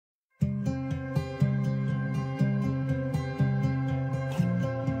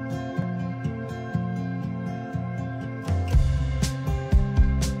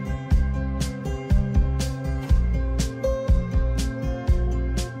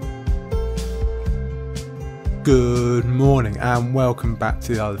Good morning and welcome back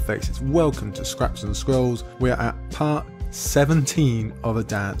to the Other Faces. Welcome to Scraps and Scrolls. We are at part 17 of A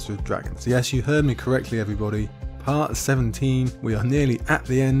Dance with Dragons. Yes, you heard me correctly, everybody. Part 17. We are nearly at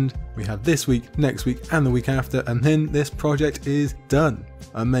the end. We have this week, next week and the week after, and then this project is done.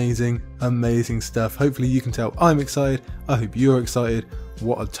 Amazing, amazing stuff. Hopefully you can tell I'm excited. I hope you're excited.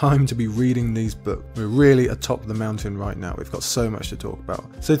 What a time to be reading these books. We're really atop the mountain right now. We've got so much to talk about.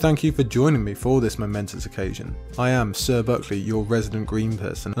 So thank you for joining me for this momentous occasion. I am Sir Buckley, your resident green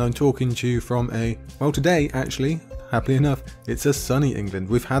person, and I'm talking to you from well, today actually, happily enough, it's a sunny England.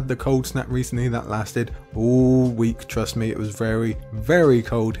 We've had the cold snap recently that lasted all week. Trust me, it was very, very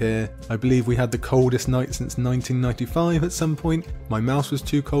cold here. I believe we had the coldest night since 1995 at some point. My mouse was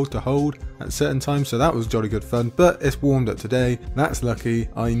too cold to hold at certain times, so that was jolly good fun, but it's warmed up today. That's lucky.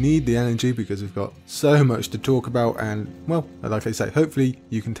 I need the energy because we've got so much to talk about, and well, like I say, hopefully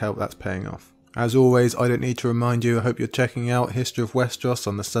you can tell that's paying off. As always, I don't need to remind you, I hope you're checking out History of Westeros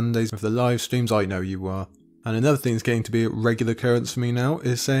on the Sundays with the live streams. I know you are. And another thing that's getting to be a regular occurrence for me now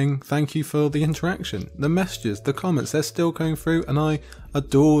is saying thank you for the interaction. The messages, the comments, they're still going through and I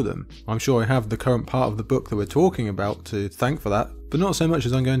adore them. I'm sure I have the current part of the book that we're talking about to thank for that, but not so much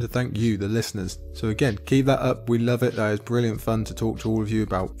as I'm going to thank you, the listeners. So again, keep that up. We love it. That is brilliant fun to talk to all of you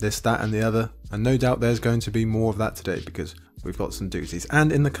about this, that and the other. And no doubt there's going to be more of that today because we've got some doozies,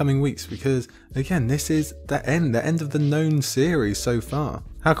 and in the coming weeks, because again, this is the end of the known series so far.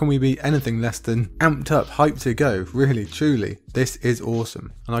 How can we be anything less than amped up, hyped to go? Really, truly, this is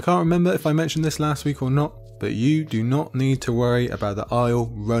awesome. And I can't remember if I mentioned this last week or not, but you do not need to worry about the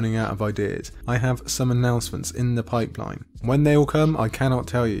aisle running out of ideas. I have some announcements in the pipeline. When they will come, I cannot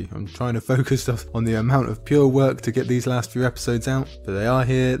tell you. I'm trying to focus on the amount of pure work to get these last few episodes out, but they are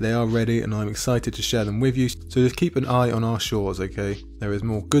here, they are ready, and I'm excited to share them with you. So just keep an eye on our shores, okay? There is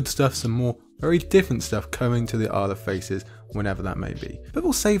more good stuff, some more very different stuff coming to the Isle of Faces, whenever that may be. But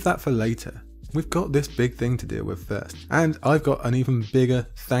we'll save that for later. We've got this big thing to deal with first. And I've got an even bigger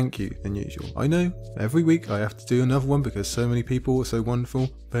thank you than usual. I know, every week I have to do another one because so many people are so wonderful.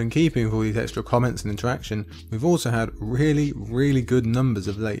 But in keeping with all these extra comments and interaction, we've also had really, really good numbers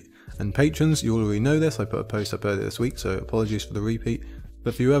of late. And patrons, you already know this, I put a post up earlier this week, so apologies for the repeat.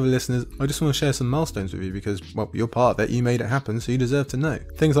 But for you other listeners, I just want to share some milestones with you because, well, you're part of it, you made it happen, so you deserve to know.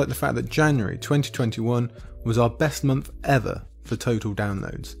 Things like the fact that January 2021 was our best month ever for total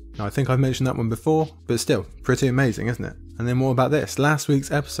downloads. Now, I think I've mentioned that one before, but still, pretty amazing, isn't it? And then more about this. Last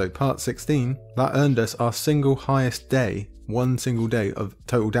week's episode, part 16, that earned us our single highest day, one single day of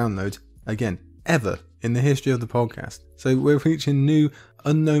total downloads, again, ever in the history of the podcast. So we're reaching new,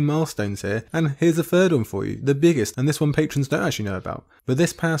 unknown milestones here, and here's a third one for you, the biggest, and this one patrons don't actually know about. But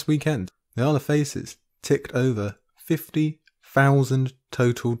this past weekend, the Isle of Faces ticked over 50,000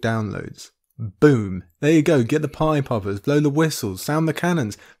 total downloads. Boom! There you go, get the pie poppers, blow the whistles, sound the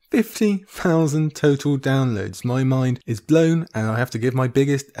cannons. 50,000 total downloads. My mind is blown and I have to give my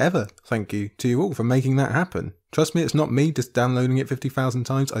biggest ever thank you to you all for making that happen. Trust me, it's not me just downloading it 50,000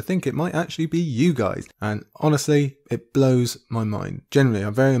 times. I think it might actually be you guys. And honestly, it blows my mind. Generally,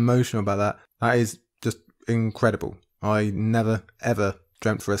 I'm very emotional about that. That is just incredible. I never, ever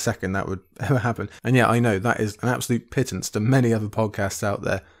dreamt for a second that would ever happen. And yeah, I know that is an absolute pittance to many other podcasts out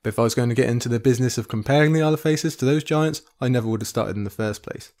there. But if I was going to get into the business of comparing the Isle of Faces to those giants, I never would have started in the first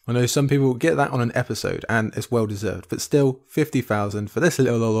place. I know some people get that on an episode and it's well deserved, but still 50,000 for this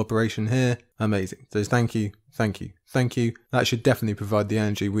little old operation here, amazing. So thank you, thank you, thank you. That should definitely provide the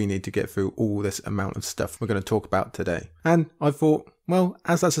energy we need to get through all this amount of stuff we're going to talk about today. And I thought, well,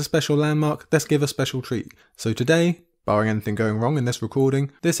 as that's a special landmark, let's give a special treat. So today, barring anything going wrong in this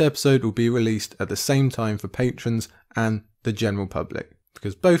recording, this episode will be released at the same time for patrons and the general public.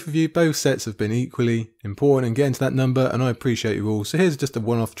 Because both sets have been equally important in getting to that number, and I appreciate you all. So here's just a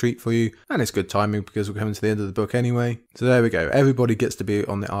one-off treat for you, and it's good timing because we're coming to the end of the book anyway. So there we go, everybody gets to be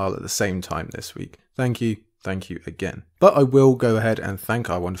on the Isle at the same time this week. Thank you again. But I will go ahead and thank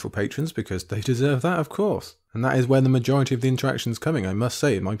our wonderful patrons because they deserve that, of course. And that is where the majority of the interaction is coming, I must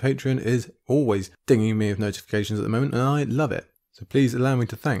say. My Patreon is always dinging me with notifications at the moment, and I love it. So please allow me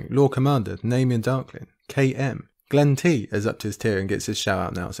to thank Lord Commander, Namian Darklin, KM, Glenn T is up to his tier and gets his shout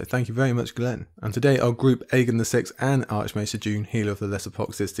out now, so thank you very much, Glenn. And today I'll group Aegon the Sixth and Archmaester June, Healer of the Lesser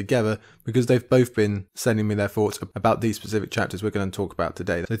Poxes, together because they've both been sending me their thoughts about these specific chapters we're going to talk about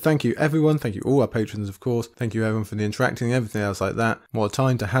today. So thank you everyone, thank you all our patrons of course, thank you everyone for the interacting and everything else like that. What a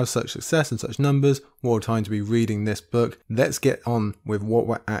time to have such success and such numbers, what a time to be reading this book. Let's get on with what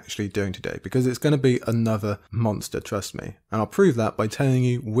we're actually doing today because it's going to be another monster, trust me. And I'll prove that by telling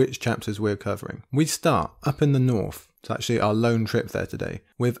you which chapters we're covering. We start up in the north. It's actually our lone trip there today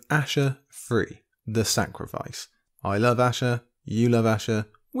with Asha 3. the sacrifice. I love Asha, you love Asha,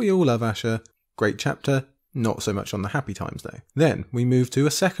 we all love Asha. Great chapter, not so much on the happy times though. Then we move to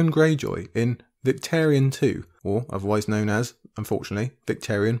a second Greyjoy in Victarion 2, or otherwise known as, unfortunately,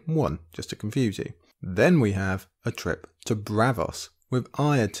 Victarion 1, just to confuse you. Then we have a trip to Braavos with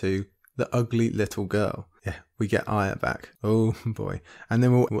Arya 2, the ugly little girl. Yeah, we get Arya back. Oh boy. And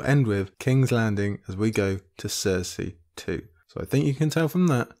then we'll end with King's Landing as we go to Cersei 2. So I think you can tell from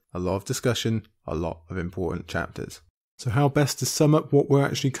that, a lot of discussion, a lot of important chapters. So how best to sum up what we're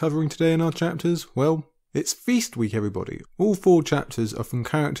actually covering today in our chapters? Well, it's Feast Week, everybody. All 4 chapters are from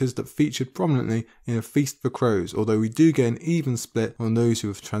characters that featured prominently in A Feast for Crows, although we do get an even split on those who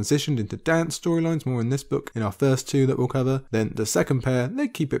have transitioned into dance storylines more in this book in our first 2 that we'll cover. Then the second pair, they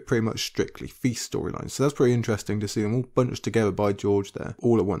keep it pretty much strictly Feast storylines, so that's pretty interesting to see them all bunched together by George there,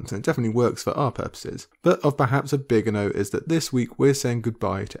 all at once, and it definitely works for our purposes. But of perhaps a bigger note is that this week we're saying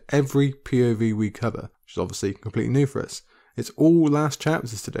goodbye to every POV we cover, which is obviously completely new for us. It's all last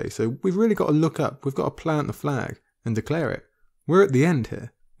chapters today, so we've really got to look up, we've got to plant the flag and declare it. We're at the end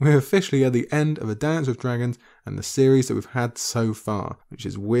here. We're officially at the end of A Dance with Dragons and the series that we've had so far, which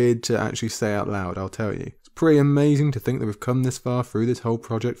is weird to actually say out loud, I'll tell you. It's pretty amazing to think that we've come this far through this whole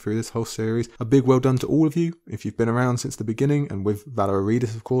project, through this whole series. A big well done to all of you if you've been around since the beginning, and with Valor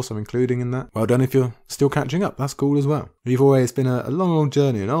Aridis, of course, I'm including in that. Well done if you're still catching up, that's cool as well. Either way, it's been a long old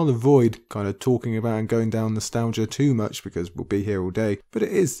journey, and I'll avoid kind of talking about and going down nostalgia too much because we'll be here all day. But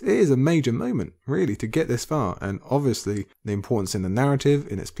it is a major moment, really, to get this far, and obviously the importance in the narrative,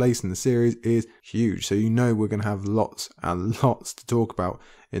 in its place in the series, is huge. So you know we're going to have lots and lots to talk about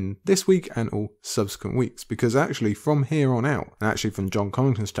in this week and all subsequent weeks, because actually from here on out, and actually from John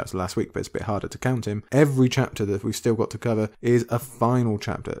Connington's chapter last week, but it's a bit harder to count him, every chapter that we've still got to cover is a final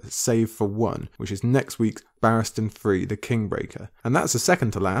chapter, save for one, which is next week's Barristan 3, the Kingbreaker. And that's the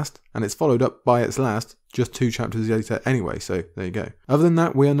second to last, and it's followed up by its last just 2 chapters later anyway, so there you go. Other than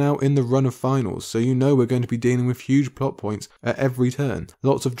that, we are now in the run of finals, so you know we're going to be dealing with huge plot points at every turn.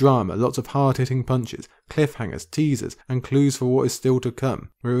 Lots of drama, lots of hard-hitting punches, cliffhangers, teasers, and clues for what is still to come.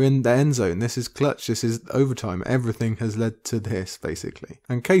 We're in the end zone, this is clutch, this is overtime, everything has led to this, basically.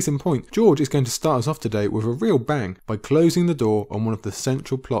 And case in point, George is going to start us off today with a real bang by closing the door on one of the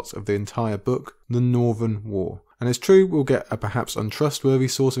central plots of the entire book, the Northern War. And it's true we'll get a perhaps untrustworthy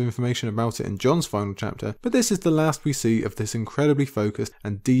source of information about it in Jon's final chapter, but this is the last we see of this incredibly focused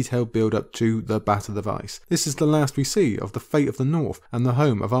and detailed build up to the Battle of Ice. This is the last we see of the fate of the North and the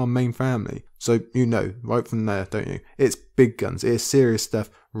home of our main family. So you know, right from there, don't you? It's big guns, it is serious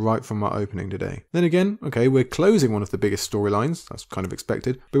stuff right from our opening today. Then again, okay, we're closing one of the biggest storylines, that's kind of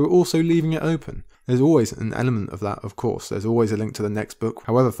expected, but we're also leaving it open. There's always an element of that, of course. There's always a link to the next book,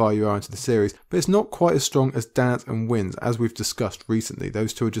 however far you are into the series, but it's not quite as strong as Dance and Winds, as we've discussed recently.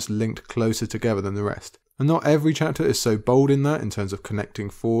 Those 2 are just linked closer together than the rest. And not every chapter is so bold in that, in terms of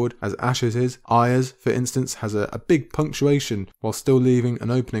connecting forward, as Asha's is. Arya's, for instance, has a big punctuation while still leaving an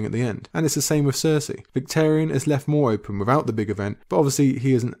opening at the end. And it's the same with Cersei. Victarion is left more open without the big event, but obviously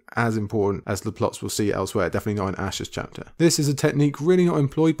he isn't as important as the plots we'll see elsewhere, definitely not in Asha's chapter. This is a technique really not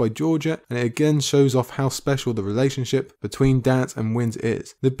employed by George yet, and it again shows off how special the relationship between Dance and Winds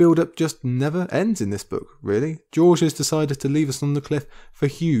is. The build-up just never ends in this book, really. George has decided to leave us on the cliff for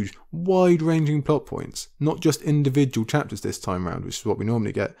huge, wide-ranging plot points. Not just individual chapters this time round, which is what we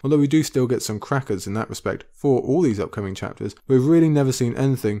normally get, although we do still get some crackers in that respect for all these upcoming chapters. We've really never seen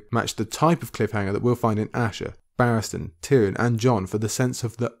anything match the type of cliffhanger that we'll find in Asha, Barristan, Tyrion and Jon for the sense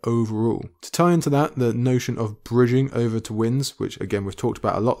of the overall. To tie into that, the notion of bridging over to Winds, which again we've talked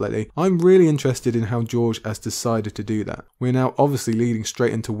about a lot lately, I'm really interested in how George has decided to do that. We're now obviously leading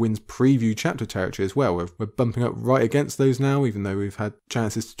straight into Winds preview chapter territory as well. We're bumping up right against those now, even though we've had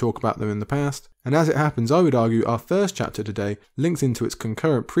chances to talk about them in the past. And as it happens, I would argue our first chapter today links into its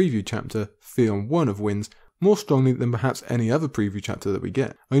concurrent preview chapter, Theon 1 of Winds, more strongly than perhaps any other preview chapter that we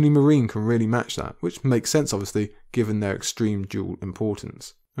get. Only Meereen can really match that, which makes sense obviously given their extreme dual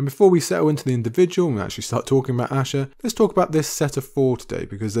importance. And before we settle into the individual and actually start talking about Asha, let's talk about this set of 4 today,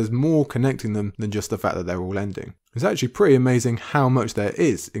 because there's more connecting them than just the fact that they're all ending. It's actually pretty amazing how much there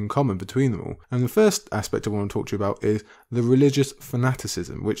is in common between them all. And the first aspect I want to talk to you about is the religious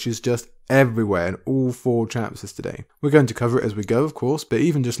fanaticism, which is just everywhere in all 4 chapters today. We're going to cover it as we go, of course, but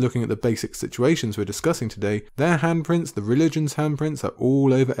even just looking at the basic situations we're discussing today, their handprints, the religion's handprints, are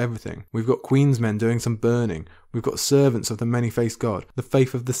all over everything. We've got Queen's men doing some burning. We've got servants of the many-faced god. The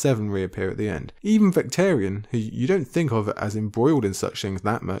faith of the seven reappear at the end. Even Victarion, who you don't think of as embroiled in such things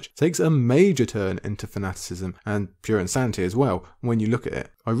that much, takes a major turn into fanaticism and pure insanity as well when you look at it.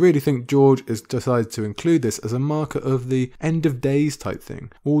 I really think George has decided to include this as a marker of the end of days type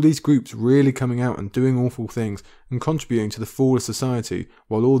thing. All these groups really coming out and doing awful things and contributing to the fall of society,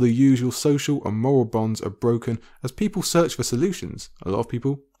 while all the usual social and moral bonds are broken as people search for solutions. A lot of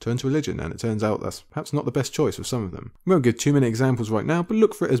people turn to religion, and it turns out that's perhaps not the best choice for some of them. We won't give too many examples right now, but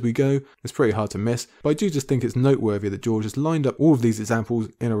look for it as we go. It's pretty hard to miss, but I do just think it's noteworthy that George has lined up all of these examples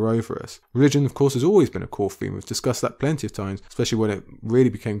in a row for us. Religion, of course, has always been a core theme. We've discussed that plenty of times, especially when it really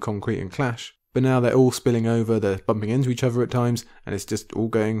became concrete in Clash. But now they're all spilling over, they're bumping into each other at times, and it's just all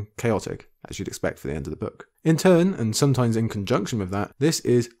going chaotic, as you'd expect for the end of the book. In turn, and sometimes in conjunction with that, this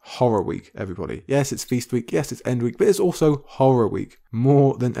is Horror Week, everybody. Yes, it's Feast Week, yes, it's End Week, but it's also Horror Week,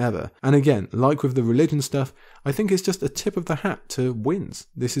 more than ever. And again, like with the religion stuff, I think it's just a tip of the hat to wins.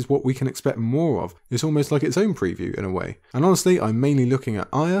 This is what we can expect more of. It's almost like its own preview in a way. And honestly, I'm mainly looking at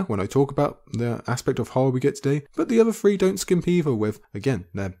Aya when I talk about the aspect of horror we get today, but the other three don't skimp either with, again,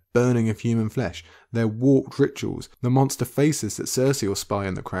 their burning of human flesh, their warped rituals, the monster faces that Cersei will spy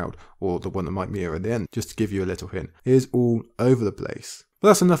in the crowd, or the one that might mirror at the end, just to give you a little hint. It is all over the place. But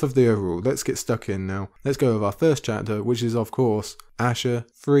that's enough of the overall. Let's get stuck in now. Let's go with our first chapter, which is of course Asha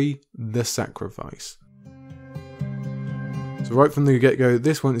 3, The Sacrifice. So right from the get-go,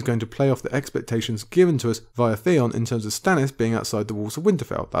 this one is going to play off the expectations given to us via Theon in terms of Stannis being outside the walls of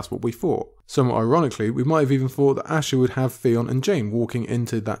Winterfell. That's what we thought. Somewhat ironically, we might have even thought that Asha would have Theon and Jaime walking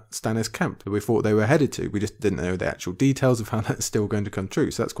into that Stannis camp that we thought they were headed to. We just didn't know the actual details of how that's still going to come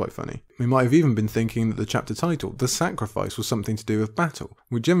true, so that's quite funny. We might have even been thinking that the chapter title, The Sacrifice, was something to do with battle.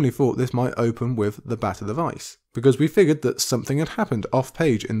 We generally thought this might open with the Battle of Ice, because we figured that something had happened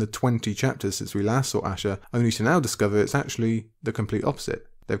off-page in the 20 chapters since we last saw Asha, only to now discover it's actually the complete opposite.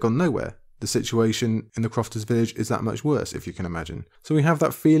 They've gone nowhere. The situation in the Crofters village is that much worse, if you can imagine. So we have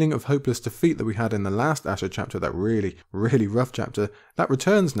that feeling of hopeless defeat that we had in the last Asha chapter, that really, really rough chapter, that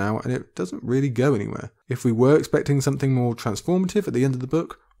returns now, and it doesn't really go anywhere. If we were expecting something more transformative at the end of the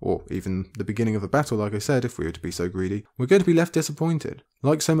book, or even the beginning of the battle, like I said, if we were to be so greedy, we're going to be left disappointed.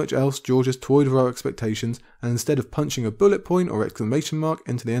 Like so much else, George has toyed with our expectations, and instead of punching a bullet point or exclamation mark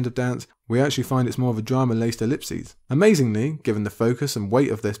into the end of Dance, we actually find it's more of a drama-laced ellipses. Amazingly, given the focus and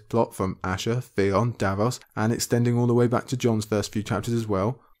weight of this plot from Asha, Theon, Braavos, and extending all the way back to Jon's first few chapters as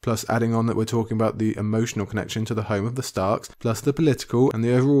well, plus adding on that we're talking about the emotional connection to the home of the Starks, plus the political and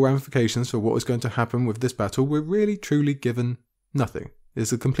the overall ramifications for what is going to happen with this battle, we're really truly given nothing.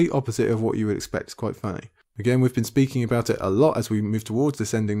 It's the complete opposite of what you would expect. It's quite funny. Again, we've been speaking about it a lot as we move towards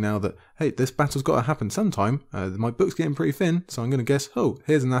this ending now that, hey, this battle's got to happen sometime. My book's getting pretty thin, so I'm going to guess, oh,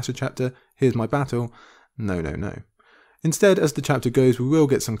 here's an Asha chapter, here's my battle. No. Instead, as the chapter goes, we will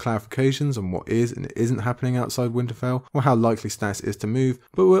get some clarifications on what is and isn't happening outside Winterfell, or how likely Stannis is to move,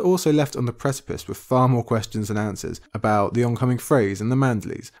 but we're also left on the precipice with far more questions than answers about the oncoming Freys and the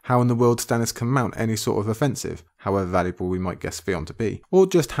Manderleys, how in the world Stannis can mount any sort of offensive, however valuable we might guess Theon to be, or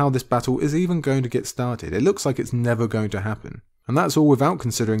just how this battle is even going to get started. It looks like it's never going to happen. And that's all without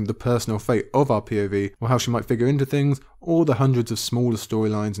considering the personal fate of our POV, or how she might figure into things, or the hundreds of smaller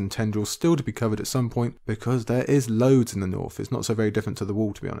storylines and tendrils still to be covered at some point, because there is loads in the north. It's not so very different to the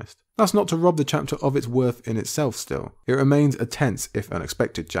wall, to be honest. That's not to rob the chapter of its worth in itself still. It remains a tense, if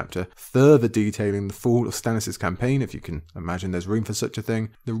unexpected chapter, further detailing the fall of Stannis' campaign, if you can imagine there's room for such a thing,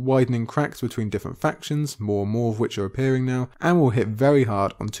 the widening cracks between different factions, more and more of which are appearing now, and will hit very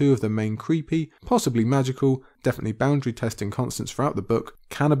hard on two of the main creepy, possibly magical, definitely boundary testing constants throughout the book,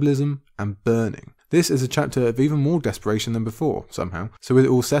 cannibalism and burning. This is a chapter of even more desperation than before, somehow. So is it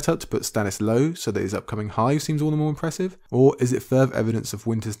all set up to put Stannis low so that his upcoming hive seems all the more impressive? Or is it further evidence of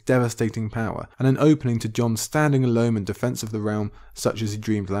Winter's devastating power, and an opening to Jon standing alone in defence of the realm such as he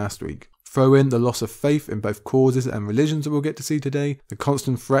dreamed last week? Throw in the loss of faith in both causes and religions that we'll get to see today, the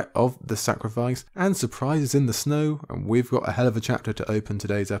constant threat of the sacrifice, and surprises in the snow, and we've got a hell of a chapter to open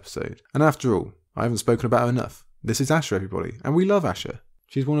today's episode. And after all, I haven't spoken about her enough. This is Asha, everybody, and we love Asha.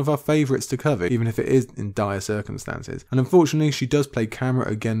 She's one of our favourites to cover, even if it is in dire circumstances. And unfortunately, she does play camera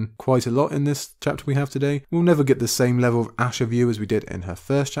again quite a lot in this chapter we have today. We'll never get the same level of Asha view as we did in her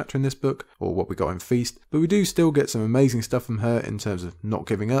first chapter in this book, or what we got in Feast, but we do still get some amazing stuff from her in terms of not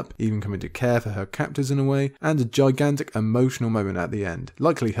giving up, even coming to care for her captors in a way, and a gigantic emotional moment at the end,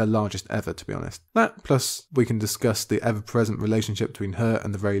 likely her largest ever, to be honest. That, plus we can discuss the ever-present relationship between her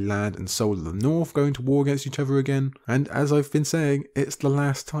and the very land and soul of the North going to war against each other again, and as I've been saying, it's the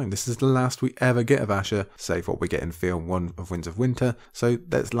last time. This is the last we ever get of Asha, save what we get in Film 1 of Winds of Winter, so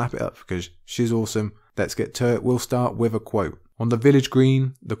let's lap it up because she's awesome Let's get to it. We'll start with a quote. On the village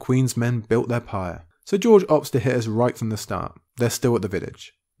green, the Queen's men built their pyre. So George opts to hit us right from the start. They're still at the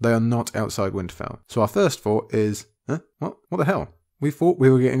village. They are not outside Winterfell. So our first thought is, what the hell? We thought we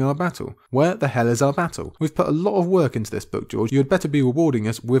were getting our battle. Where the hell is our battle? We've put a lot of work into this book, George. You had better be rewarding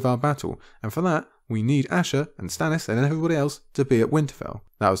us with our battle. And for that, we need Asha and Stannis and everybody else to be at Winterfell.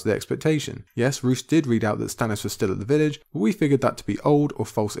 That was the expectation. Yes, Roose did read out that Stannis was still at the village, but we figured that to be old or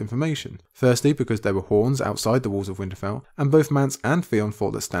false information. Firstly, because there were horns outside the walls of Winterfell, and both Mance and Theon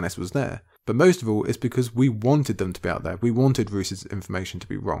thought that Stannis was there. But most of all, it's because we wanted them to be out there. We wanted Roose's information to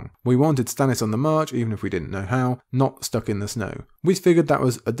be wrong. We wanted Stannis on the march, even if we didn't know how, not stuck in the snow. We figured that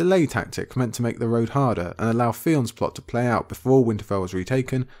was a delay tactic meant to make the road harder and allow Theon's plot to play out before Winterfell was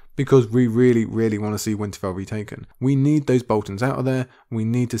retaken, because we really want to see Winterfell retaken. We need those Boltons out of there. We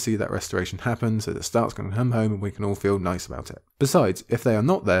need to see that restoration happen so that Starks can come home and we can all feel nice about it. Besides, if they are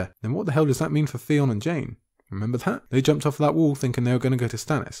not there, then what the hell does that mean for Theon and Jaime? Remember that? They jumped off that wall thinking they were going to go to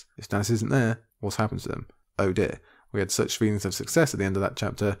Stannis. If Stannis isn't there, what's happened to them? Oh dear. We had such feelings of success at the end of that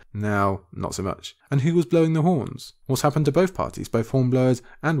chapter, now not so much. And who was blowing the horns? What's happened to both parties, both hornblowers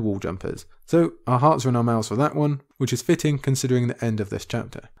and wall jumpers? So our hearts are in our mouths for that one, which is fitting considering the end of this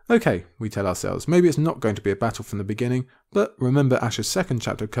chapter. Okay, we tell ourselves, maybe it's not going to be a battle from the beginning, but remember Asha's second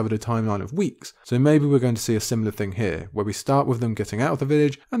chapter covered a timeline of weeks, so maybe we're going to see a similar thing here, where we start with them getting out of the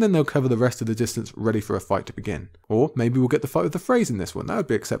village, and then they'll cover the rest of the distance ready for a fight to begin. Or maybe we'll get the fight with the Freys in this one. That would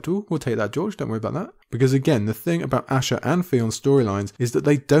be acceptable. We'll take that, George, don't worry about that. Because again, the thing about Asha and Theon's storylines is that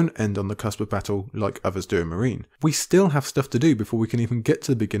they don't end on the cusp of battle like others do in Meereen. We still have stuff to do before we can even get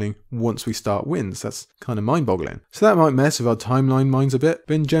to the beginning once we start wins. That's kind of mind-boggling. So that might mess with our timeline minds a bit,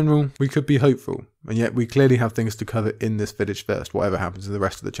 but in general, we could be hopeful. And yet we clearly have things to cover in this village first, whatever happens in the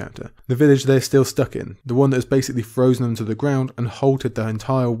rest of the chapter. The village they're still stuck in, the one that has basically frozen them to the ground and halted the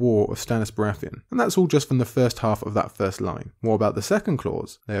entire war of Stannis Baratheon. And that's all just from the first half of that first line. What about the second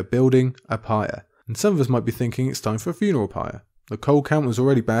clause? They are building a pyre. And some of us might be thinking it's time for a funeral pyre. The coal count was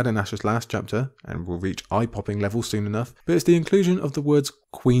already bad in Asha's last chapter, and will reach eye-popping levels soon enough, but it's the inclusion of the words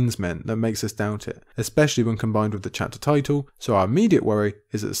Queen's Men that makes us doubt it, especially when combined with the chapter title, so our immediate worry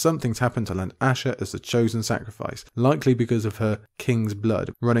is that something's happened to land Asha as the chosen sacrifice, likely because of her king's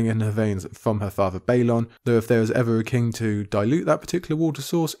blood running in her veins from her father Balon, though if there was ever a king to dilute that particular water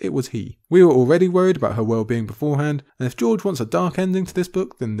source, it was he. We were already worried about her well-being beforehand, and if George wants a dark ending to this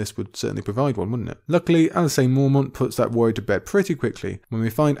book, then this would certainly provide one, wouldn't it? Luckily, Alysanne Mormont puts that worry to bed pretty quickly when we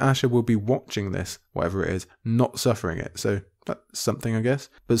find Asha will be watching this, whatever it is, not suffering it, so that's something I guess.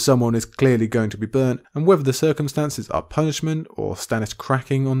 But someone is clearly going to be burnt, and whether the circumstances are punishment, or Stannis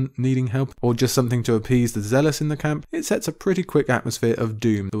cracking on needing help, or just something to appease the zealous in the camp, it sets a pretty quick atmosphere of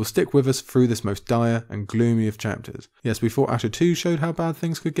doom that will stick with us through this most dire and gloomy of chapters. Yes, we thought Asha 2 showed how bad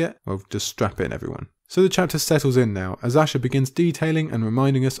things could get. Well, just strap in everyone. So the chapter settles in now, as Asha begins detailing and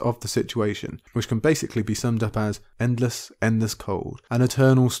reminding us of the situation, which can basically be summed up as endless cold, an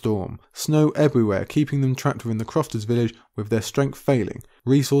eternal storm, snow everywhere keeping them trapped within the Crofters village with their strength failing,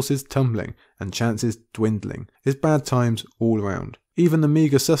 resources tumbling, and chances dwindling. It's bad times all around. Even the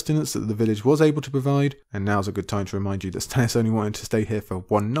meagre sustenance that the village was able to provide, and now's a good time to remind you that Stannis only wanted to stay here for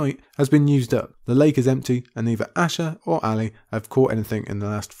one night, has been used up. The lake is empty, and neither Asha or Ali have caught anything in the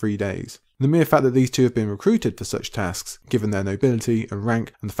last 3 days. The mere fact that these two have been recruited for such tasks, given their nobility and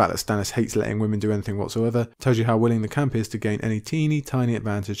rank, and the fact that Stannis hates letting women do anything whatsoever, tells you how willing the camp is to gain any teeny tiny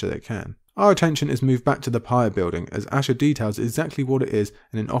advantage that it can. Our attention is moved back to the pyre building as Asha details exactly what it is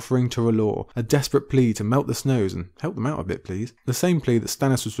in an offering to R'hllor, a desperate plea to melt the snows and help them out a bit please. The same plea that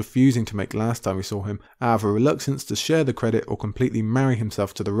Stannis was refusing to make last time we saw him, out of a reluctance to share the credit or completely marry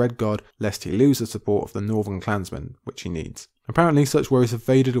himself to the Red God lest he lose the support of the Northern clansmen, which he needs. Apparently such worries have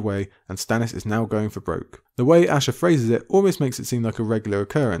faded away and Stannis is now going for broke. The way Asha phrases it almost makes it seem like a regular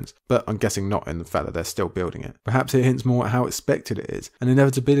occurrence, but I'm guessing not in the fact that they're still building it. Perhaps it hints more at how expected it is, an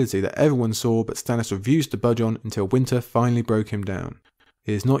inevitability that everyone saw but Stannis refused to budge on until winter finally broke him down.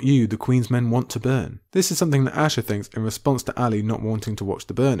 It is not you the Queen's men want to burn. This is something that Asha thinks in response to Ali not wanting to watch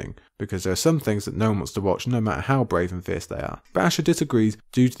the burning, because there are some things that no one wants to watch no matter how brave and fierce they are. But Asha disagrees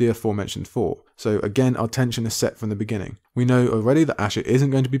due to the aforementioned thought, so again our tension is set from the beginning. We know already that Asha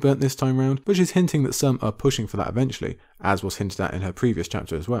isn't going to be burnt this time round, but she's hinting that some are pushing for that eventually, as was hinted at in her previous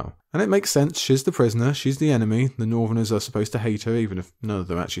chapter as well. And it makes sense, she's the prisoner, she's the enemy, the Northerners are supposed to hate her even if none of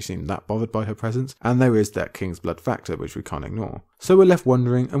them actually seem that bothered by her presence, and there is that King's Blood factor which we can't ignore. So we're left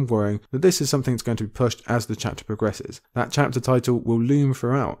wondering and worrying that this is something that's going to be pushed as the chapter progresses. That chapter title will loom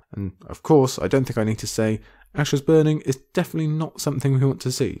throughout, and of course I don't think I need to say Asha's burning is definitely not something we want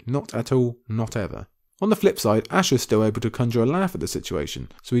to see, not at all, not ever. On the flip side, Asha is still able to conjure a laugh at the situation,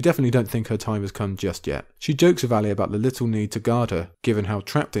 so we definitely don't think her time has come just yet. She jokes with Ali about the little need to guard her, given how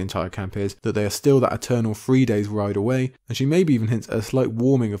trapped the entire camp is, that they are still that eternal 3 days ride away, and she maybe even hints at a slight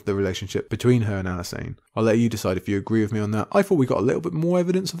warming of the relationship between her and Alysanne. I'll let you decide if you agree with me on that. I thought we got a little bit more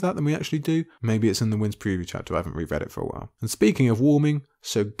evidence of that than we actually do. Maybe it's in the Winds preview chapter, I haven't reread it for a while. And speaking of warming,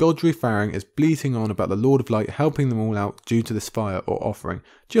 so Godfrey Farring is bleating on about the Lord of Light helping them all out due to this fire or offering,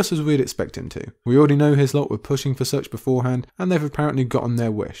 just as we'd expect him to. We already know his lot were pushing for such beforehand, and they've apparently gotten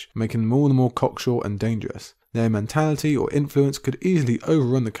their wish, making them all the more cocksure and dangerous. Their mentality or influence could easily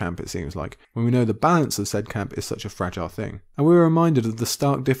overrun the camp, it seems like, when we know the balance of said camp is such a fragile thing. And we're reminded of the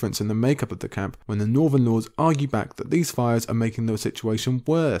stark difference in the makeup of the camp when the Northern Lords argue back that these fires are making the situation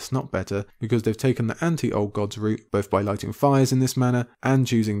worse, not better, because they've taken the anti-old gods route, both by lighting fires in this manner and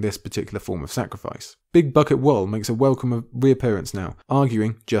choosing this particular form of sacrifice. Big Bucket Wool makes a welcome reappearance now,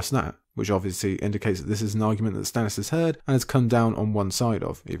 arguing just that, which obviously indicates that this is an argument that Stannis has heard and has come down on one side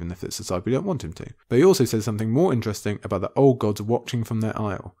of, even if it's the side we don't want him to. But he also says something more interesting about the old gods watching from their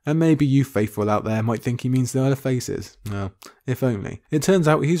isle. And maybe you faithful out there might think he means the Isle of Faces. Well, if only. It turns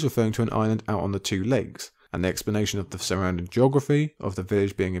out he's referring to an island out on the 2 lakes. And the explanation of the surrounding geography of the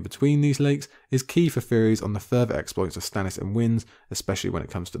village being in between these lakes is key for theories on the further exploits of Stannis and Winds, especially when it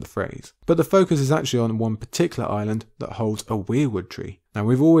comes to the Freys. But the focus is actually on one particular island that holds a weirwood tree. Now,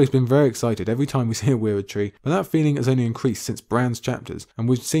 we've always been very excited every time we see a weirwood tree, but that feeling has only increased since Bran's chapters, and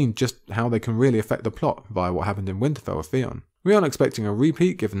we've seen just how they can really affect the plot via what happened in Winterfell with Theon. We aren't expecting a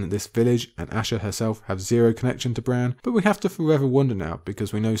repeat given that this village and Asha herself have zero connection to Bran, but we have to forever wonder now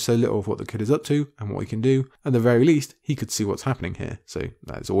because we know so little of what the kid is up to and what he can do. At the very least, he could see what's happening here, so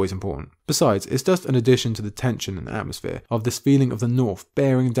that is always important. Besides, it's just an addition to the tension and atmosphere of this feeling of the North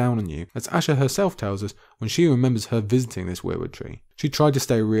bearing down on you, as Asha herself tells us when she remembers her visiting this weirwood tree. She tried to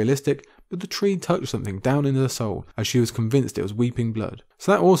stay realistic, but the tree touched something down in her soul as she was convinced it was weeping blood.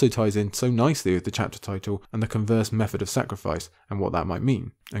 So that also ties in so nicely with the chapter title and the converse method of sacrifice and what that might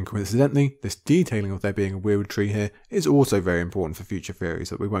mean. And coincidentally, this detailing of there being a weirwood tree here is also very important for future theories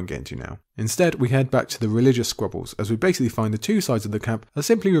that we won't get into now. Instead, we head back to the religious squabbles as we basically find the 2 sides of the camp are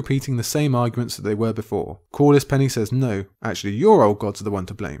simply repeating the same arguments that they were before. Corlys Penny says no, actually your old gods are the one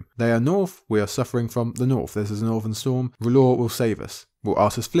to blame. They are north, we are suffering from the north, this is a northern storm, R'hllor will save us. Well,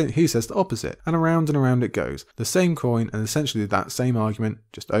 Arthur Flint, he says the opposite, and around it goes. The same coin and essentially that same argument,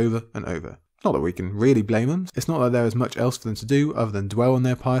 just over and over. Not that we can really blame them. It's not that there is much else for them to do other than dwell on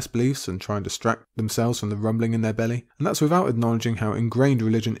their pious beliefs and try and distract themselves from the rumbling in their belly. And that's without acknowledging how ingrained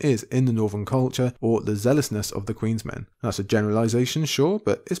religion is in the northern culture or the zealousness of the Queen's men. That's a generalisation, sure,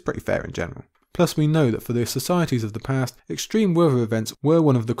 but it's pretty fair in general. Plus, we know that for the societies of the past, extreme weather events were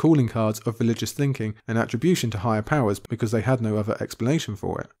one of the calling cards of religious thinking and attribution to higher powers because they had no other explanation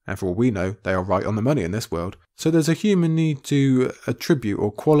for it. And for all we know, they are right on the money in this world. So there's a human need to attribute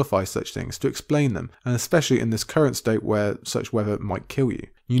or qualify such things, to explain them, and especially in this current state where such weather might kill you.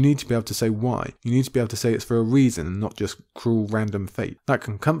 You need to be able to say why. You need to be able to say it's for a reason and not just cruel random fate. That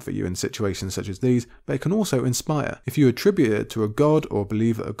can comfort you in situations such as these, but it can also inspire. If you attribute it to a god or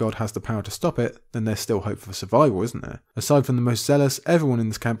believe that a god has the power to stop it, then there's still hope for survival, isn't there? Aside from the most zealous, everyone in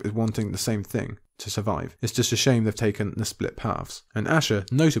this camp is wanting the same thing. To survive. It's just a shame they've taken the split paths. And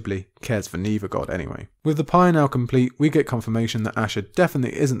Asha, notably, cares for neither god anyway. With the pyre now complete, we get confirmation that Asha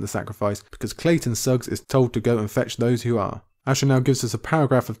definitely isn't the sacrifice because Clayton Suggs is told to go and fetch those who are. Asha now gives us a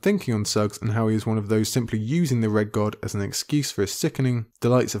paragraph of thinking on Suggs and how he is one of those simply using the Red God as an excuse for his sickening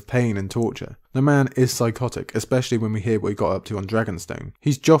delights of pain and torture. The man is psychotic, especially when we hear what he got up to on Dragonstone.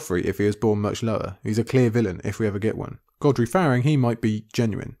 He's Joffrey if he was born much lower. He's a clear villain if we ever get one. Godfrey Farring, he might be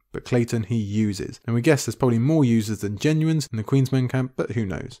genuine, but Clayton he uses. And we guess there's probably more users than genuines in the Queen's Men camp, but who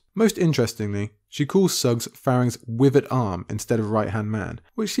knows. Most interestingly, she calls Suggs Farring's withered arm instead of right-hand man,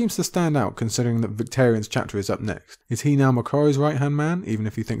 which seems to stand out considering that Victarion's chapter is up next. Is he now Macaro's right-hand man, even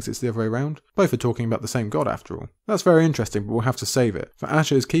if he thinks it's the other way around? Both are talking about the same god after all. That's very interesting, but we'll have to save it, for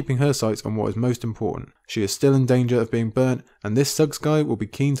Asha is keeping her sights on what is most important. She is still in danger of being burnt, and this Suggs guy will be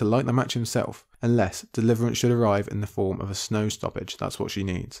keen to light the match himself. Unless deliverance should arrive in the form of a snow stoppage. That's what she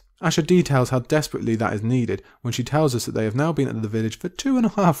needs. Asha details how desperately that is needed when she tells us that they have now been at the village for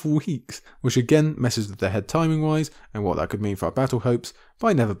 2.5 weeks, which again messes with their head timing wise and what that could mean for our battle hopes, but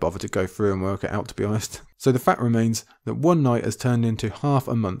I never bothered to go through and work it out, to be honest. So the fact remains that one night has turned into half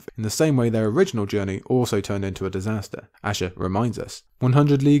a month in the same way their original journey also turned into a disaster. Asha reminds us.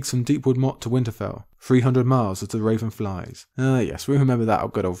 100 leagues from Deepwood Motte to Winterfell, 300 miles as the raven flies. Yes, we remember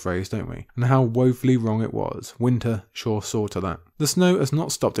that good old phrase, don't we? And how woefully wrong it was. Winter sure saw to that. The snow has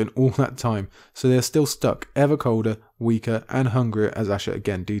not stopped in all that time, so they are still stuck, ever colder, weaker and hungrier, as Asha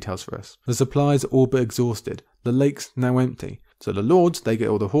again details for us. The supplies are all but exhausted, the lake's now empty, so the lords, they get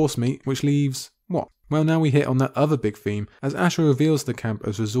all the horse meat, which leaves what? Well, now we hit on that other big theme as Asha reveals the camp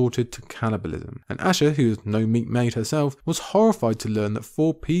has resorted to cannibalism. And Asha, who is no meat maid herself, was horrified to learn that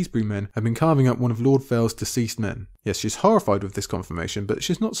 4 Peasbury men had been carving up one of Lord Fell's deceased men. Yes, she's horrified with this confirmation, but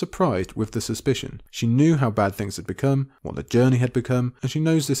she's not surprised with the suspicion. She knew how bad things had become, what the journey had become, and she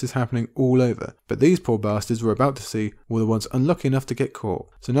knows this is happening all over. But these poor bastards we're about to see were the ones unlucky enough to get caught.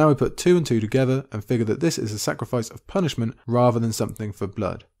 So now we put 2 and 2 together and figure that this is a sacrifice of punishment rather than something for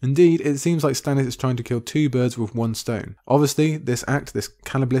blood. Indeed, it seems like Stannis is trying to kill 2 birds with 1 stone. Obviously, this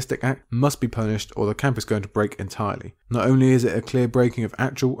cannibalistic act, must be punished or the camp is going to break entirely. Not only is it a clear breaking of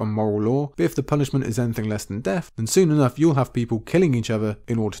actual and moral law, but if the punishment is anything less than death, then soon enough you'll have people killing each other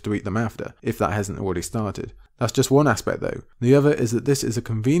in order to eat them after, if that hasn't already started. That's just one aspect though. The other is that this is a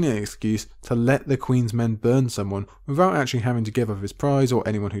convenient excuse to let the Queen's men burn someone without actually having to give up his prize or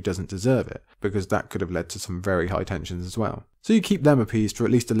anyone who doesn't deserve it, because that could have led to some very high tensions as well. So you keep them appeased for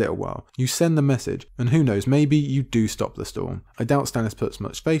at least a little while. You send the message, and who knows, maybe you do stop the storm. I doubt Stannis puts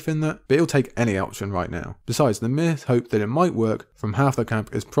much faith in that, but he'll take any option right now. Besides, the mere hope that it might work from half the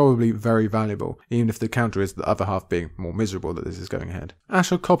camp is probably very valuable, even if the counter is the other half being more miserable that this is going ahead.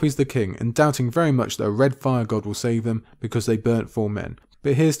 Asha copies the king, and doubting very much that a red fire god will save them because they burnt 4 men.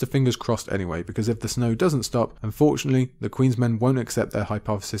 But here's to fingers crossed anyway, because if the snow doesn't stop, unfortunately, the Queen's men won't accept their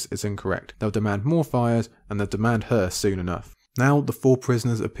hypothesis is incorrect. They'll demand more fires, and they'll demand her soon enough. Now the 4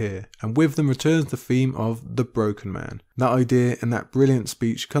 prisoners appear, and with them returns the theme of the broken man. That idea in that brilliant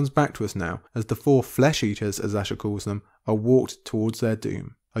speech comes back to us now, as the 4 flesh eaters, as Asha calls them, are walked towards their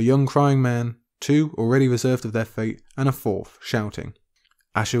doom. A young crying man, 2 already reserved of their fate, and a 4th shouting.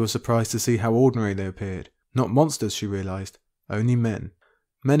 Asha was surprised to see how ordinary they appeared. Not monsters, she realised, only men.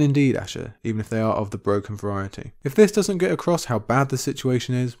 Men indeed, Asha, even if they are of the broken variety. If this doesn't get across how bad the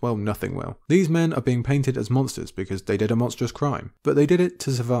situation is, well, nothing will. These men are being painted as monsters because they did a monstrous crime, but they did it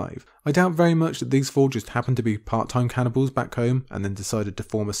to survive. I doubt very much that these 4 just happened to be part-time cannibals back home and then decided to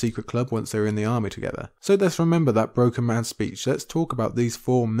form a secret club once they were in the army together. So let's remember that broken man's speech. Let's talk about these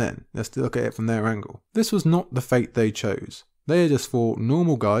 4 men. Let's look at it from their angle. This was not the fate they chose. They are just 4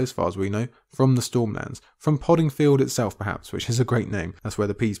 normal guys, as far as we know, from the Stormlands, from Poddingfield itself perhaps, which is a great name, that's where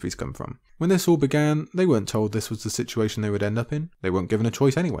the Peasburys come from. When this all began, they weren't told this was the situation they would end up in, they weren't given a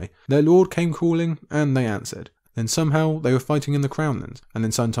choice anyway. Their lord came calling, and they answered. Then somehow they were fighting in the Crownlands, and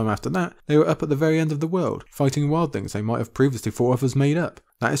then sometime after that, they were up at the very end of the world, fighting wild things they might have previously thought of as made up.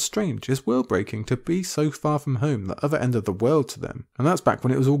 That is strange, it's world-breaking to be so far from home, the other end of the world to them. And that's back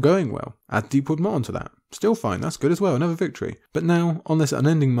when it was all going well. Add Deepwood Motte onto that. Still fine, that's good as well, another victory. But now, on this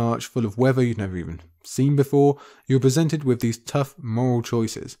unending march full of weather you've never even seen before, you're presented with these tough moral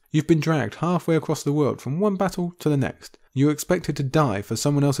choices. You've been dragged halfway across the world from one battle to the next. You're expected to die for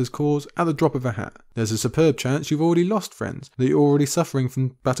someone else's cause at the drop of a hat. There's a superb chance you've already lost friends, that you're already suffering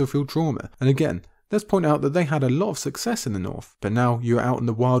from battlefield trauma. And again, let's point out that they had a lot of success in the north, but now you're out in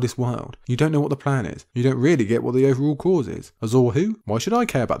the wildest wild. You don't know what the plan is. You don't really get what the overall cause is. Azor who? Why should I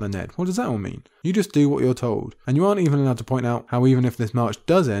care about the Ned? What does that all mean? You just do what you're told. And you aren't even allowed to point out how even if this march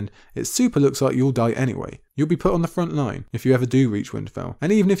does end, it super looks like you'll die anyway. You'll be put on the front line if you ever do reach Winterfell.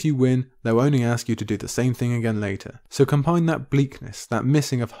 And even if you win, they'll only ask you to do the same thing again later. So combine that bleakness, that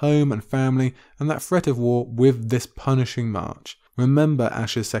missing of home and family, and that threat of war with this punishing march. Remember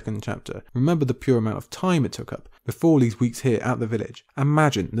Asha's 2nd chapter. Remember the pure amount of time it took up before these weeks here at the village.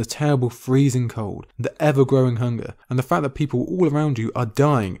 Imagine the terrible freezing cold, the ever-growing hunger, and the fact that people all around you are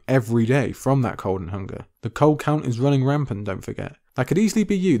dying every day from that cold and hunger. The cold count is running rampant, don't forget. That could easily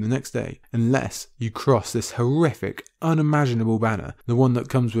be you the next day, unless you cross this horrific, unimaginable banner, the one that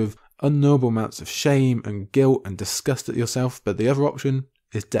comes with unknowable amounts of shame and guilt and disgust at yourself, but the other option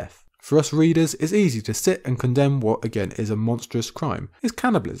is death. For us readers, it's easy to sit and condemn what, again, is a monstrous crime. It's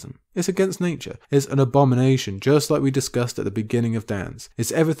cannibalism. It's against nature. It's an abomination, just like we discussed at the beginning of Dance.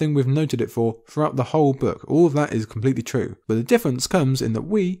 It's everything we've noted it for throughout the whole book. All of that is completely true. But the difference comes in that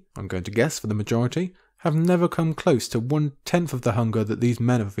we, I'm going to guess for the majority, have never come close to 1/10 of the hunger that these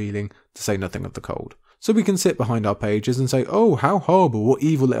men are feeling, to say nothing of the cold. So we can sit behind our pages and say, oh, how horrible, what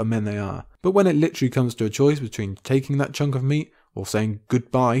evil little men they are. But when it literally comes to a choice between taking that chunk of meat or saying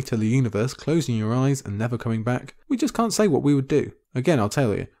goodbye to the universe, closing your eyes and never coming back, we just can't say what we would do. Again, I'll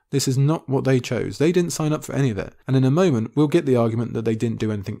tell you, This is not what they chose. They didn't sign up for any of it. And in a moment, we'll get the argument that they didn't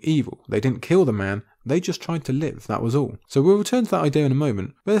do anything evil. They didn't kill the man. They just tried to live, that was all. So we'll return to that idea in a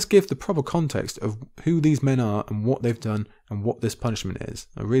moment, but let's give the proper context of who these men are and what they've done and what this punishment is.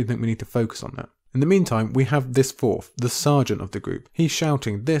 I really think we need to focus on that. In the meantime, we have this fourth, the sergeant of the group. He's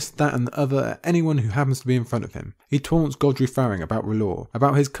shouting this, that and the other at anyone who happens to be in front of him. He taunts Godry Farring about R'hllor,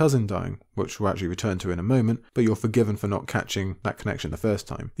 about his cousin dying, which we'll actually return to in a moment, but you're forgiven for not catching that connection the first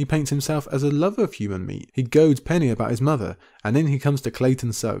time. He paints himself as a lover of human meat. He goads Penny about his mother, and then he comes to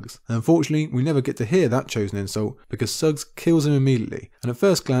Clayton Suggs. And unfortunately, we never get to hear that chosen insult because Suggs kills him immediately. And at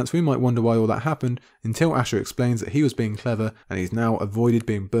first glance, we might wonder why all that happened until Asha explains that he was being clever and he's now avoided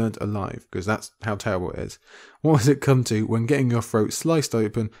being burnt alive, because that's how terrible it is. What does it come to when getting your throat sliced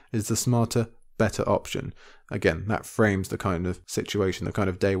open is the smarter, better option? Again, that frames the kind of situation, the kind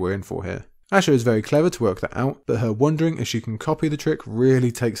of day we're in for here. Asha is very clever to work that out, but her wondering if she can copy the trick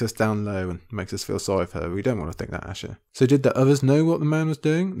really takes us down low and makes us feel sorry for her. We don't want to think that, Asha. So did the others know what the man was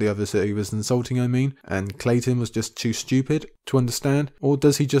doing? The others that he was insulting, I mean, and Clayton was just too stupid to understand? Or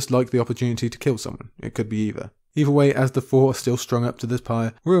does he just like the opportunity to kill someone? It could be either. Either way, as the four are still strung up to this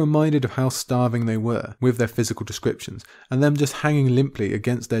pyre, we're reminded of how starving they were, with their physical descriptions, and them just hanging limply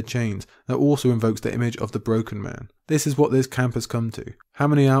against their chains. That also invokes the image of the broken man. This is what this camp has come to. How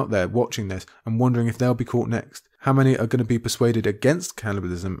many out there watching this and wondering if they'll be caught next? How many are going to be persuaded against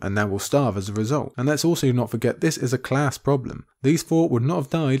cannibalism and now will starve as a result? And let's also not forget, this is a class problem. These four would not have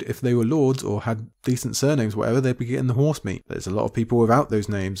died if they were lords or had decent surnames, whatever. They'd be getting the horse meat. There's a lot of people without those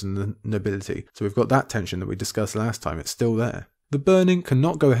names and the nobility. So we've got that tension that we discussed last time. It's still there. The burning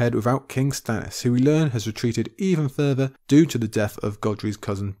cannot go ahead without King Stannis, who we learn has retreated even further due to the death of Godry's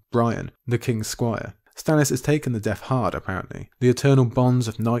cousin Brian, the king's squire. Stannis has taken the death hard, apparently. The eternal bonds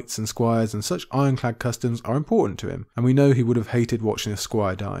of knights and squires and such ironclad customs are important to him, and we know he would have hated watching a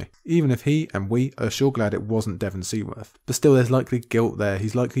squire die, even if he and we are sure glad it wasn't Devon Seaworth. But still, there's likely guilt there.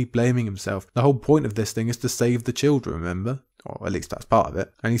 He's likely blaming himself. The whole point of this thing is to save the children, remember? Or at least that's part of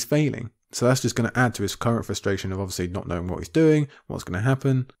it. And he's failing. So that's just going to add to his current frustration of obviously not knowing what he's doing, what's going to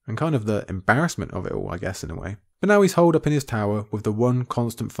happen, and kind of the embarrassment of it all, I guess, in a way. But now he's holed up in his tower with the one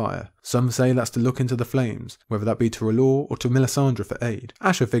constant fire. Some say that's to look into the flames, whether that be to R'hllor or to Melisandre for aid.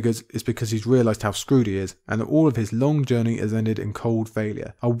 Asha figures it's because he's realised how screwed he is, and that all of his long journey has ended in cold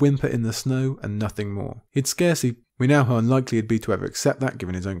failure, a whimper in the snow and nothing more. We know how unlikely he'd be to ever accept that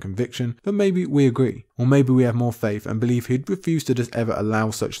given his own conviction, but maybe we agree. Or maybe we have more faith and believe he'd refuse to just ever allow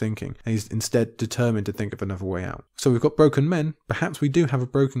such thinking, and he's instead determined to think of another way out. So we've got broken men, perhaps we do have a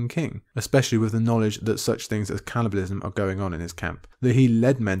broken king, especially with the knowledge that such things as cannibalism are going on in his camp, that he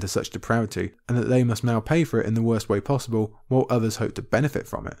led men to such depravity, and that they must now pay for it in the worst way possible, while others hope to benefit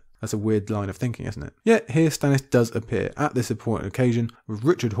from it. That's a weird line of thinking, isn't it? Yet here Stannis does appear at this important occasion with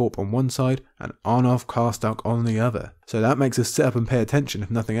Richard Hawpe on one side and Arnulf Karstark on the other. So that makes us sit up and pay attention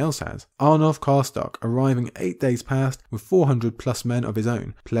if nothing else has. Arnulf Karstark arriving 8 days past with 400 plus men of his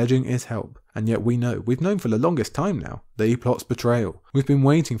own, pledging his help. And yet we've known for the longest time now, that he plots betrayal. We've been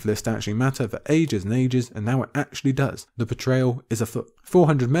waiting for this to actually matter for ages and ages, and now it actually does. The betrayal is afoot.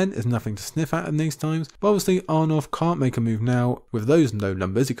 400 men is nothing to sniff at in these times, but obviously Arnulf can't make a move now. With those low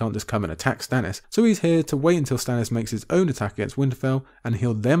numbers, he can't just come and attack Stannis, so he's here to wait until Stannis makes his own attack against Winterfell, and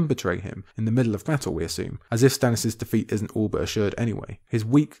he'll then betray him in the middle of battle, we assume, as if Stannis' defeat isn't all but assured anyway. His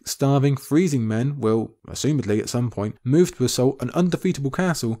weak, starving, freezing men will, assumedly at some point, move to assault an undefeatable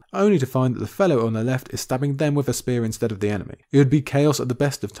castle, only to find that the fellow on their left is stabbing them with a spear instead of the enemy. It would be chaos at the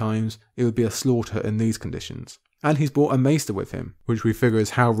best of times, it would be a slaughter in these conditions. And he's brought a maester with him, which we figure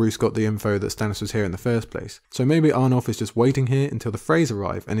is how Roose got the info that Stannis was here in the first place. So maybe Arnulf is just waiting here until the Freys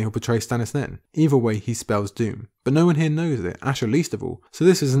arrive and he'll betray Stannis then. Either way, he spells doom. But no one here knows it, Asha least of all. So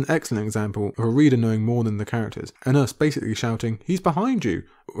this is an excellent example of a reader knowing more than the characters, and us basically shouting, "He's behind you!"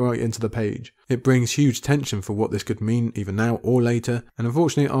 right into the page. It brings huge tension for what this could mean either now or later, and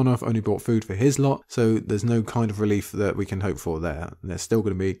unfortunately Arnulf only brought food for his lot, so there's no kind of relief that we can hope for there. There's still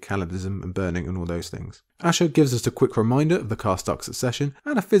going to be cannibalism and burning and all those things. Asha gives us a quick reminder of the Karstark succession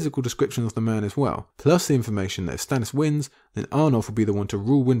and a physical description of the man as well, plus the information that if Stannis wins, then Arnulf will be the one to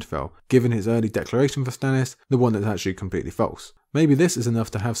rule Winterfell, given his early declaration for Stannis, the one that's actually completely false. Maybe this is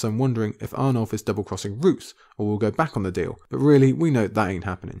enough to have some wondering if Arnulf is double-crossing Roose, or will go back on the deal, but really, we know that ain't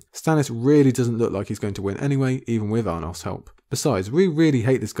happening. Stannis really doesn't look like he's going to win anyway, even with Arnulf's help. Besides, we really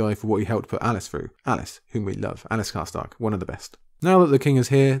hate this guy for what he helped put Alice through. Alice, whom we love. Alice Karstark, one of the best. Now that the king is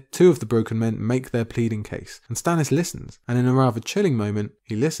here, 2 of the broken men make their pleading case, and Stannis listens, and in a rather chilling moment,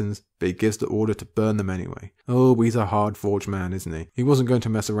 he listens, but he gives the order to burn them anyway. Oh, he's a hard-forged man, isn't he? He wasn't going to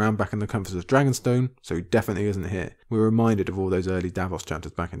mess around back in the comforts of Dragonstone, so he definitely isn't here. We're reminded of all those early Braavos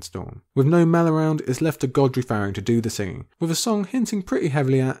chapters back in Storm. With no Mel around, it's left to Godry Farring to do the singing, with a song hinting pretty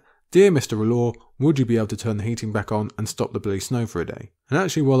heavily at, "Dear Mr. R'hllor, would you be able to turn the heating back on and stop the bloody snow for a day?" And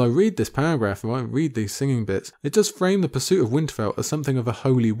actually, while I read this paragraph, while I read these singing bits, it does frame the pursuit of Winterfell as something of a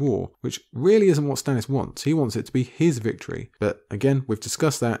holy war, which really isn't what Stannis wants. He wants it to be his victory. But again, we've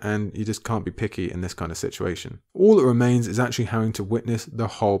discussed that, and you just can't be picky in this kind of situation. All that remains is actually having to witness the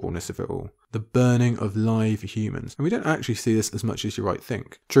horribleness of it all. The burning of live humans. And we don't actually see this as much as you might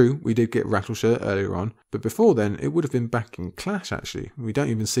think. True, we did get Rattleshirt earlier on, but before then, it would have been back in Clash actually. We don't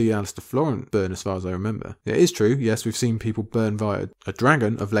even see Alistair Florent burn as far as I remember. It is true, yes, we've seen people burn via a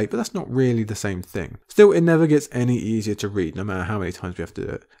dragon of late, but that's not really the same thing. Still, it never gets any easier to read, no matter how many times we have to do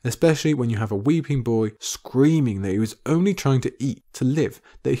it. Especially when you have a weeping boy screaming that he was only trying to eat, to live,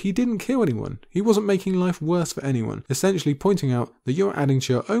 that he didn't kill anyone. He wasn't making life worse for anyone, essentially pointing out that you're adding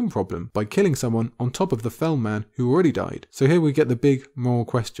to your own problem by killing someone on top of the fell man who already died. So here we get the big moral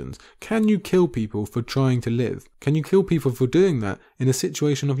questions. Can you kill people for trying to live? Can you kill people for doing that in a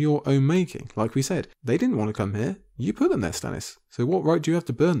situation of your own making? Like we said, they didn't want to come here. You put them there, Stannis. So what right do you have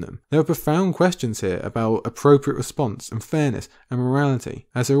to burn them? There are profound questions here about appropriate response and fairness and morality,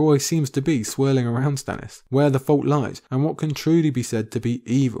 as there always seems to be swirling around Stannis, where the fault lies and what can truly be said to be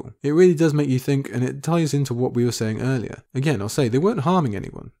evil. It really does make you think, and it ties into what we were saying earlier. Again, I'll say they weren't harming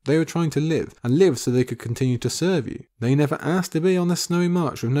anyone. They were trying to live, and live so they could continue to serve you. They never asked to be on this snowy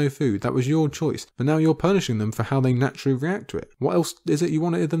march with no food. That was your choice. But now you're punishing them for how they naturally react to it. What else is it you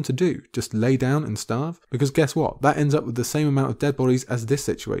wanted them to do? Just lay down and starve? Because guess what? That ends up with the same amount of dead bodies as this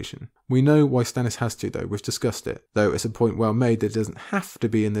situation. We know why Stannis has to though, we've discussed it. Though it's a point well made that it doesn't have to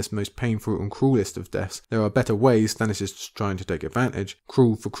be in this most painful and cruelest of deaths. There are better ways. Stannis is just trying to take advantage.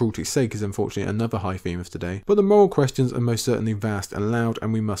 Cruel for cruelty's sake is unfortunately another high theme of today. But the moral questions are most certainly vast and loud,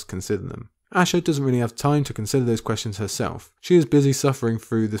 and we must consider them. Asha doesn't really have time to consider those questions herself. She is busy suffering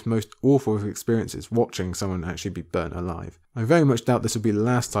through this most awful of experiences, watching someone actually be burnt alive. I very much doubt this will be the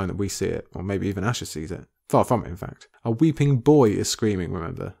last time that we see it, or maybe even Asha sees it. Far from it, in fact. A weeping boy is screaming,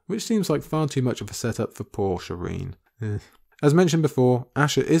 remember, which seems like far too much of a setup for poor Shireen. As mentioned before,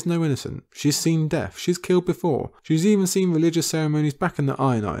 Asha is no innocent. She's seen death. She's killed before. She's even seen religious ceremonies back in the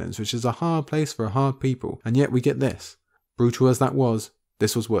Iron Islands, which is a hard place for a hard people. And yet we get this. Brutal as that was,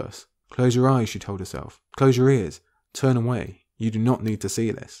 this was worse. Close your eyes, she told herself. Close your ears. Turn away. You do not need to see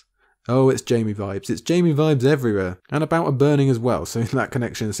this. Oh, it's Jaime vibes. It's Jaime vibes everywhere. And about a burning as well, so that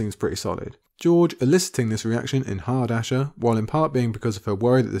connection seems pretty solid. George eliciting this reaction in hard Asha, while in part being because of her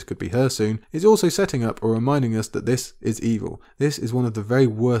worry that this could be her soon, is also setting up or reminding us that this is evil. This is one of the very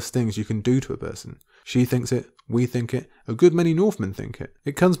worst things you can do to a person. She thinks it, we think it, a good many Northmen think it.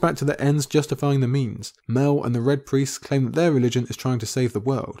 It comes back to the ends justifying the means. Mel and the Red Priests claim that their religion is trying to save the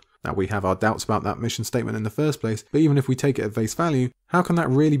world. Now we have our doubts about that mission statement in the first place, but even if we take it at face value, how can that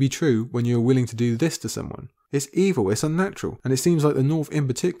really be true when you're willing to do this to someone? It's evil, it's unnatural, and it seems like the North in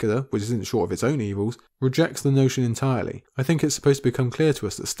particular, which isn't short of its own evils, rejects the notion entirely. I think it's supposed to become clear to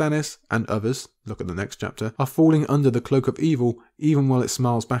us that Stannis, and others, look at the next chapter, are falling under the cloak of evil even while it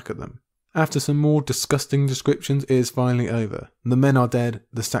smiles back at them. After some more disgusting descriptions, it is finally over. The men are dead,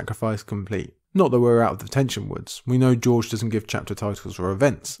 the sacrifice complete. Not that we're out of the tension woods. We know George doesn't give chapter titles or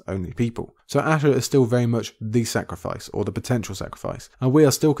events, only people. So Asha is still very much the sacrifice, or the potential sacrifice, and we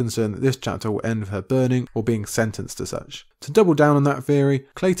are still concerned that this chapter will end with her burning or being sentenced to such. To double down on that theory,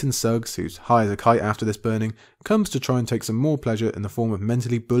 Clayton Suggs, who's high as a kite after this burning, comes to try and take some more pleasure in the form of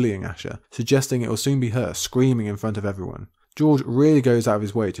mentally bullying Asha, suggesting it will soon be her screaming in front of everyone. George really goes out of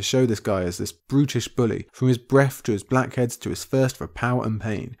his way to show this guy as this brutish bully, from his breath to his blackheads to his thirst for power and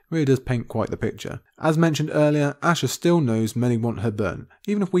pain. Really does paint quite the picture. As mentioned earlier, Asha still knows many want her burnt,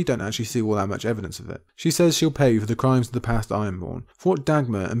 even if we don't actually see all that much evidence of it. She says she'll pay for the crimes of the past Ironborn, for what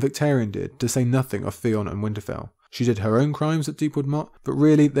Dagmar and Victarion did, to say nothing of Theon and Winterfell. She did her own crimes at Deepwood Motte, but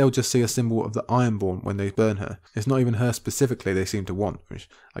really they'll just see a symbol of the Ironborn when they burn her. It's not even her specifically they seem to want, which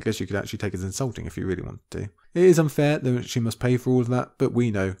I guess you could actually take as insulting if you really wanted to. It is unfair that she must pay for all of that, but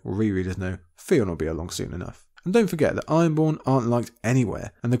we know, or rereaders know, Theon will be along soon enough. And don't forget that Ironborn aren't liked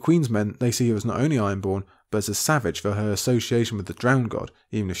anywhere, and the Queen's men they see her as not only Ironborn, but as a savage for her association with the Drowned God,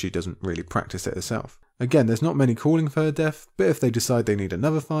 even if she doesn't really practice it herself. Again, there's not many calling for her death, but if they decide they need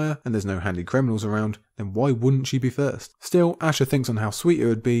another fire and there's no handy criminals around, then why wouldn't she be first? Still, Asha thinks on how sweet it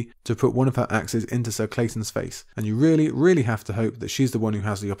would be to put one of her axes into Sir Clayton's face, and you really have to hope that she's the one who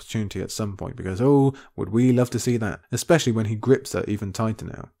has the opportunity at some point, because oh, would we love to see that, especially when he grips her even tighter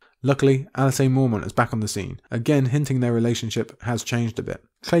now. Luckily, Alysanne Mormont is back on the scene, again hinting their relationship has changed a bit.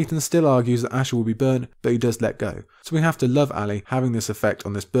 Clayton still argues that Asha will be burnt, but he does let go. So we have to love Ali having this effect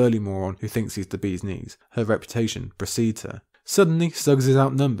on this burly moron who thinks he's the bee's knees. Her reputation precedes her. Suddenly, Suggs is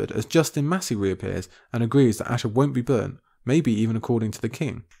outnumbered as Justin Massey reappears and agrees that Asha won't be burnt, maybe even according to the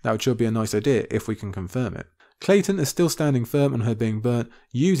king. That would sure be a nice idea if we can confirm it. Clayton is still standing firm on her being burnt,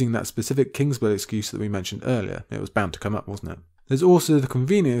 using that specific Kingsblood excuse that we mentioned earlier. It was bound to come up, wasn't it? There's also the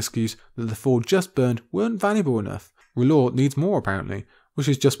convenient excuse that the 4 just burned weren't valuable enough. R'hllor needs more apparently, which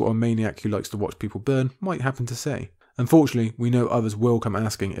is just what a maniac who likes to watch people burn might happen to say. Unfortunately, we know others will come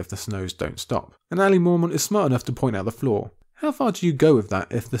asking if the snows don't stop. And Ali Mormont is smart enough to point out the flaw. How far do you go with that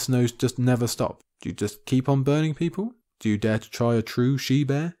if the snows just never stop? Do you just keep on burning people? Do you dare to try a true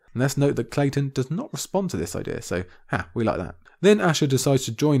she-bear? And let's note that Clayton does not respond to this idea, so we like that. Then Asha decides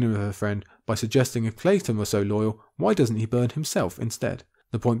to join in with her friend by suggesting if Clayton were so loyal, why doesn't he burn himself instead?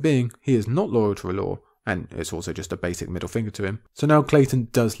 The point being, he is not loyal to R'hllor, and it's also just a basic middle finger to him. So now Clayton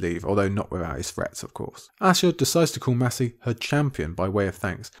does leave, although not without his threats, of course. Asha decides to call Massey her champion by way of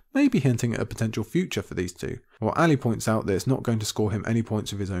thanks, maybe hinting at a potential future for these two, while Ali points out that it's not going to score him any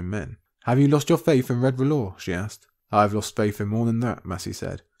points with his own men. Have you lost your faith in Red R'hllor? She asked. I've lost faith in more than that, Massey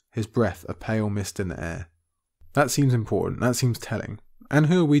said, his breath a pale mist in the air. That seems important, that seems telling. And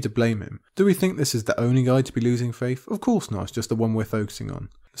who are we to blame him? Do we think this is the only guy to be losing faith? Of course not, it's just the one we're focusing on.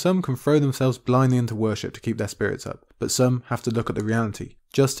 Some can throw themselves blindly into worship to keep their spirits up, but some have to look at the reality.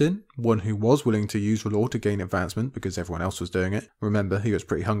 Justin, one who was willing to use R'hllor to gain advancement because everyone else was doing it, remember he was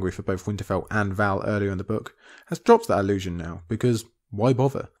pretty hungry for both Winterfell and Val earlier in the book, has dropped that illusion now because why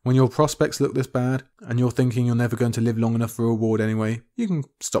bother? When your prospects look this bad, and you're thinking you're never going to live long enough for a reward anyway, you can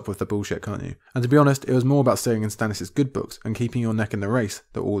stop with the bullshit, can't you? And to be honest, it was more about staying in Stannis' good books and keeping your neck in the race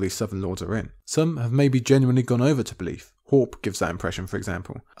that all these Southern Lords are in. Some have maybe genuinely gone over to belief. Horp gives that impression, for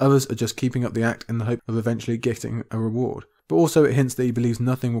example. Others are just keeping up the act in the hope of eventually getting a reward. But also it hints that he believes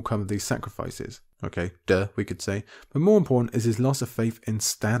nothing will come of these sacrifices. Okay, duh, we could say. But more important is his loss of faith in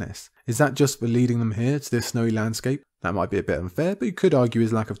Stannis. Is that just for leading them here to this snowy landscape? That might be a bit unfair, but you could argue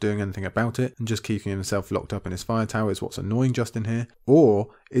his lack of doing anything about it and just keeping himself locked up in his fire tower is what's annoying Justin here. Or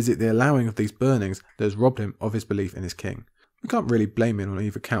is it the allowing of these burnings that has robbed him of his belief in his king? We can't really blame him on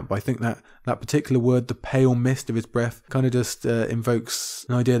either count, but I think that particular word, the pale mist of his breath, kind of just invokes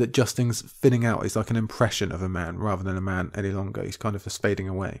an idea that Justin's thinning out is like an impression of a man rather than a man any longer. He's kind of just fading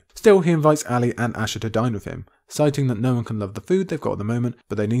away. Still, he invites Ali and Asha to dine with him, citing that no one can love the food they've got at the moment,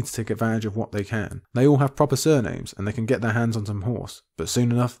 but they need to take advantage of what they can. They all have proper surnames, and they can get their hands on some horse, but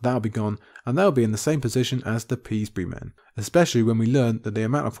soon enough that'll be gone, and they'll be in the same position as the Peasbury men, especially when we learn that the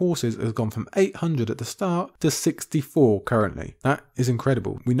amount of horses has gone from 800 at the start to 64 currently. That is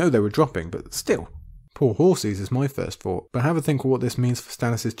incredible. We know they were dropping, but still. Poor horses is my first thought, but have a think of what this means for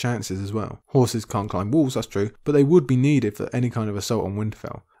Stannis' chances as well. Horses can't climb walls, that's true, but they would be needed for any kind of assault on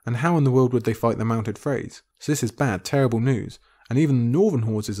Winterfell. And how in the world would they fight the mounted Freys? So this is bad, terrible news. And even the northern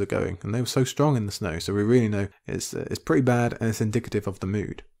horses are going, and they were so strong in the snow, so we really know it's pretty bad and it's indicative of the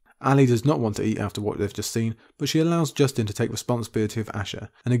mood. Ali does not want to eat after what they've just seen, but she allows Justin to take responsibility of Asha,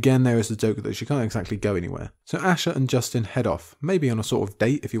 and again there is the joke that she can't exactly go anywhere. So Asha and Justin head off, maybe on a sort of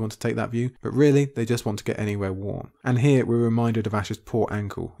date if you want to take that view, but really they just want to get anywhere warm. And here we're reminded of Asha's poor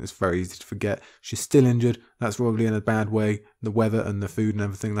ankle. It's very easy to forget. She's still injured, that's probably in a bad way. The weather and the food and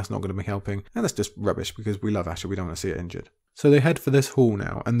everything, that's not going to be helping, and that's just rubbish because we love Asha, we don't want to see her injured. So they head for this hall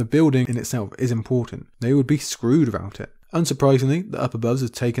now, and the building in itself is important. They would be screwed without it. Unsurprisingly, the upper above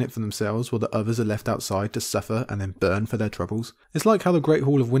have taken it for themselves while the others are left outside to suffer and then burn for their troubles. It's like how the Great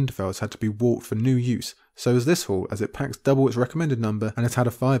Hall of Winterfell has had to be warped for new use, so is this hall as it packs double its recommended number and has had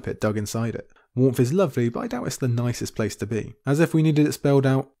a fire pit dug inside it. Warmth is lovely, but I doubt it's the nicest place to be. As if we needed it spelled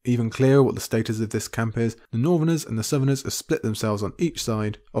out even clearer what the status of this camp is, the Northerners and the Southerners have split themselves on each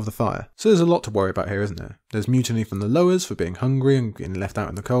side of the fire. So there's a lot to worry about here, isn't there? There's mutiny from the Lowers for being hungry and getting left out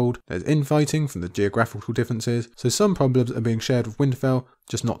in the cold. There's infighting from the geographical differences. So some problems are being shared with Winterfell,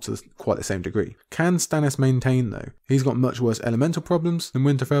 just not to quite the same degree. Can Stannis maintain though? He's got much worse elemental problems than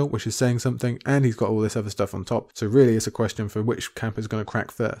Winterfell, which is saying something, and he's got all this other stuff on top. So really it's a question for which camp is going to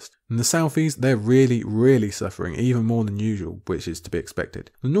crack first. In the Southeast, they're really suffering, even more than usual, which is to be expected.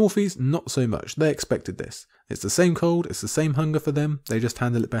 The Northeast, not so much. They expected this. It's the same cold, it's the same hunger for them, they just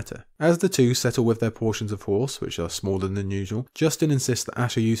handle it better. As the two settle with their portions of horse, which are smaller than usual, Justin insists that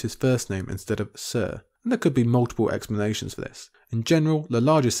Asha use his first name instead of Sir. and there could be multiple explanations for this. In general, the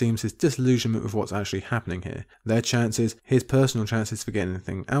larger seems his disillusionment with what's actually happening here, their chances, his personal chances for getting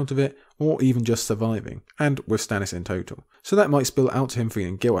anything out of it, or even just surviving, and with Stannis in total. So that might spill out to him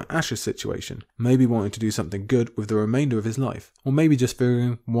feeling guilt at Asha's situation, maybe wanting to do something good with the remainder of his life, or maybe just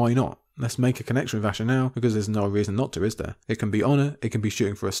figuring, why not? Let's make a connection with Asha now, because there's no reason not to, is there? It can be honour, it can be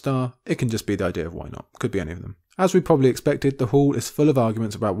shooting for a star, it can just be the idea of why not. Could be any of them. As we probably expected, the Hall is full of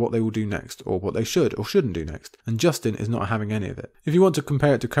arguments about what they will do next, or what they should or shouldn't do next, and Justin is not having any of it. If you want to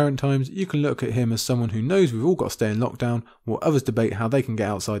compare it to current times, you can look at him as someone who knows we've all got to stay in lockdown, while others debate how they can get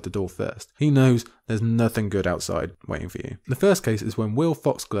outside the door first. He knows there's nothing good outside waiting for you. The first case is when Will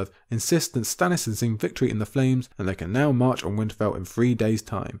Foxglove insists that Stannis has seen victory in the flames, and they can now march on Winterfell in 3 days'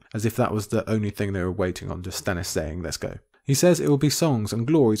 time, as if that was the only thing they were waiting on, just Stannis saying, let's go. He says it will be songs and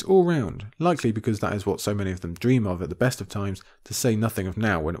glories all round, likely because that is what so many of them dream of at the best of times, to say nothing of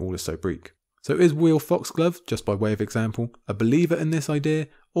now when all is so bleak. So is Will Foxglove, just by way of example, a believer in this idea,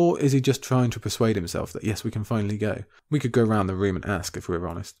 or is he just trying to persuade himself that yes, we can finally go? We could go round the room and ask if we were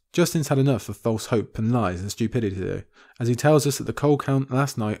honest. Justin's had enough of false hope and lies and stupidity though, as he tells us that the cold count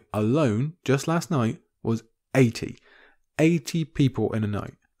last night alone, just last night, was 80. 80 people in a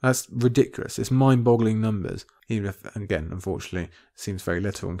night. That's ridiculous. It's mind-boggling numbers, even if, again, unfortunately, it seems very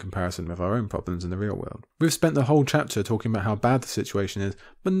little in comparison with our own problems in the real world. We've spent the whole chapter talking about how bad the situation is,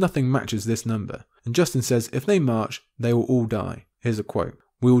 but nothing matches this number. And Justin says if they march, they will all die. Here's a quote.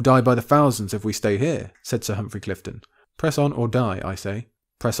 "We will die by the thousands if we stay here," said Sir Humphrey Clifton. "Press on or die," I say.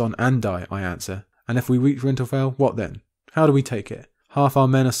 "Press on and die," I answer. "And if we reach Winterfell, what then? How do we take it? Half our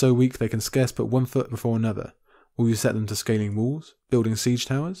men are so weak they can scarce put one foot before another. Will you set them to scaling walls, building siege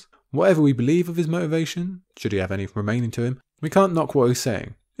towers? Whatever we believe of his motivation, should he have any remaining to him, we can't knock what he's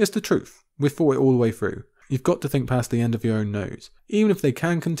saying. It's the truth. We've fought it all the way through. You've got to think past the end of your own nose. Even if they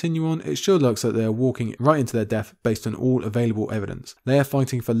can continue on, it sure looks like they are walking right into their death based on all available evidence. They are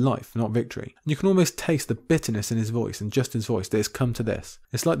fighting for life, not victory. And you can almost taste the bitterness in his voice and Justin's voice that it's come to this.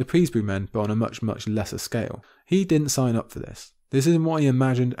 It's like the Peasbury men, but on a much, much lesser scale. He didn't sign up for this. This isn't what he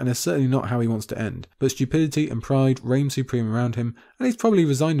imagined, and is certainly not how he wants to end. But stupidity and pride reign supreme around him, and he's probably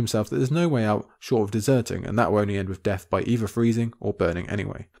resigned himself that there's no way out short of deserting, and that will only end with death by either freezing or burning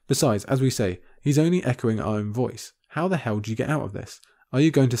anyway. Besides, as we say, he's only echoing our own voice. How the hell do you get out of this? Are you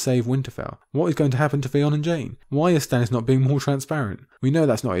going to save Winterfell? What is going to happen to Theon and Jane? Why is Stannis not being more transparent? We know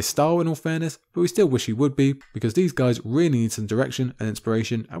that's not his style in all fairness, but we still wish he would be, because these guys really need some direction and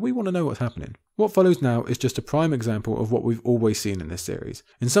inspiration, and we want to know what's happening. What follows now is just a prime example of what we've always seen in this series.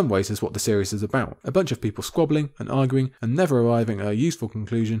 In some ways is what the series is about. A bunch of people squabbling and arguing and never arriving at a useful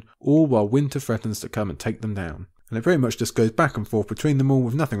conclusion, all while winter threatens to come and take them down. And it pretty much just goes back and forth between them all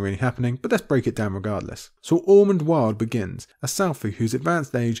with nothing really happening, but let's break it down regardless. So Ormond Wilde begins, a Southie whose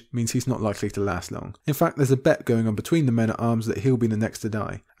advanced age means he's not likely to last long. In fact, there's a bet going on between the men at arms that he'll be the next to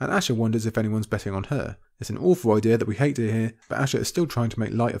die, and Asha wonders if anyone's betting on her. It's an awful idea that we hate to hear, but Asha is still trying to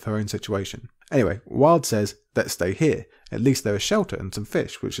make light of her own situation. Anyway, Wilde says, let's stay here. At least there is shelter and some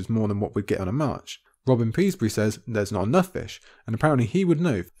fish, which is more than what we'd get on a march. Robin Peasbury says there's not enough fish, and apparently he would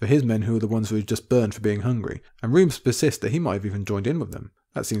know for his men who are the ones who had just burned for being hungry, and rumours persist that he might have even joined in with them.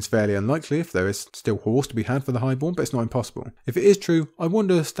 That seems fairly unlikely if there is still horse to be had for the Highborn, but it's not impossible. If it is true, I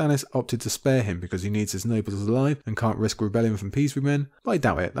wonder if Stannis opted to spare him because he needs his nobles alive and can't risk rebellion from Peasbury men, but I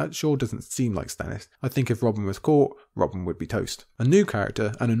doubt it. That sure doesn't seem like Stannis. I think if Robin was caught, Robin would be toast. A new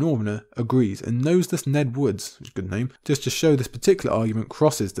character and a Northerner agrees, and Noseless Ned Woods, which is a good name, just to show this particular argument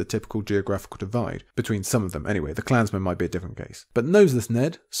crosses the typical geographical divide, between some of them anyway. The clansmen might be a different case. But Noseless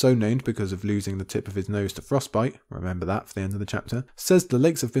Ned, so named because of losing the tip of his nose to frostbite, remember that for the end of the chapter, says the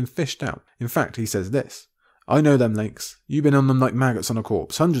lakes have been fished out. In fact, he says this: "I know them lakes. You've been on them like maggots on a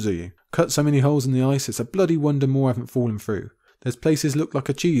corpse, hundreds of you. Cut so many holes in the ice, it's a bloody wonder more haven't fallen through. There's places look like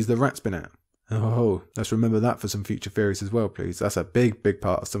a cheese the rat's been at." Oh, let's remember that for some future theories as well, please. That's a big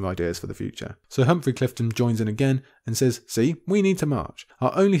part of some ideas for the future. So Humphrey Clifton joins in again and says, see, we need to march.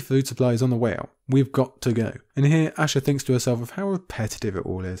 Our only food supply is on the way out. We've got to go. And here Asha thinks to herself of how repetitive it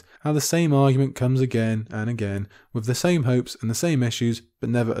all is. How the same argument comes again and again, with the same hopes and the same issues, but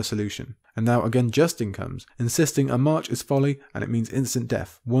never a solution. And now again Justin comes, insisting a march is folly and it means instant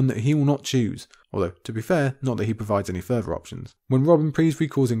death, one that he will not choose. Although, to be fair, not that he provides any further options. When Robin Peasbury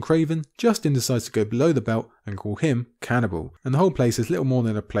calls him Craven, Justin decides to go below the belt and call him Cannibal, and the whole place is little more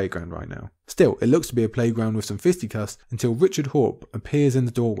than a playground right now. Still, it looks to be a playground with some fisticuffs until Richard Horpe appears in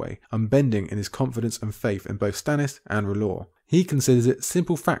the doorway, unbending in his confidence and faith in both Stannis and R'hllor. He considers it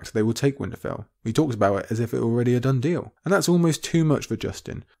simple fact they will take Winterfell. He talks about it as if it were already a done deal. And that's almost too much for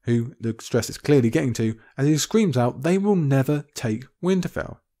Justin, who the stress is clearly getting to, as he screams out they will never take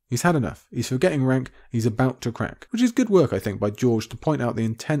Winterfell. He's had enough. He's forgetting rank. He's about to crack. Which is good work, I think, by George to point out the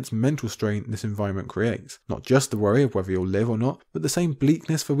intense mental strain this environment creates. Not just the worry of whether you'll live or not, but the same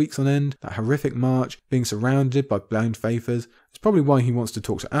bleakness for weeks on end, that horrific march, being surrounded by blind faithers. It's probably why he wants to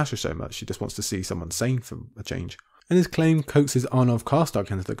talk to Asha so much. He just wants to see someone sane for a change. And his claim coaxes Arnulf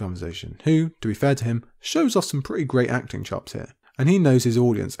Karstark into the conversation, who, to be fair to him, shows off some pretty great acting chops here. And he knows his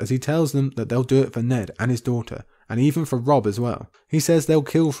audience as he tells them that they'll do it for Ned and his daughter, and even for Robb as well. He says they'll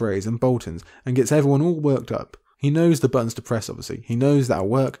kill Freys and Boltons and gets everyone all worked up. He knows the buttons to press, obviously. He knows that'll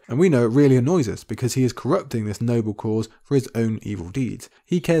work, and we know it really annoys us because he is corrupting this noble cause for his own evil deeds.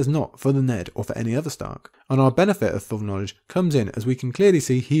 He cares not for the Ned or for any other Stark. And our benefit of full knowledge comes in as we can clearly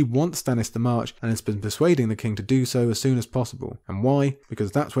see he wants Stannis to march and has been persuading the king to do so as soon as possible. And why?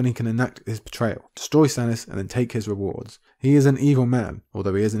 Because that's when he can enact his betrayal, destroy Stannis and then take his rewards. He is an evil man,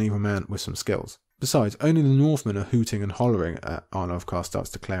 although he is an evil man with some skills. Besides, only the Northmen are hooting and hollering at Arnulf Karstark's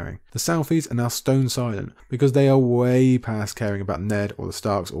declaring. The Southies are now stone silent because they are way past caring about Ned or the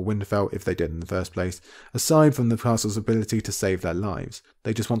Starks or Winterfell if they did in the first place, aside from the castle's ability to save their lives.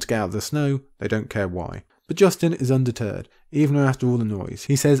 They just want to get out of the snow, they don't care why. But Justin is undeterred, even after all the noise.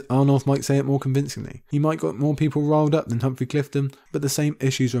 He says Arnulf might say it more convincingly. He might get more people riled up than Humphrey Clifton, but the same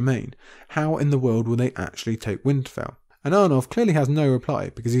issues remain. How in the world will they actually take Winterfell? And Arnulf clearly has no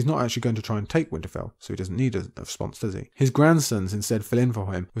reply because he's not actually going to try and take Winterfell, so he doesn't need a response, does he? His grandsons instead fill in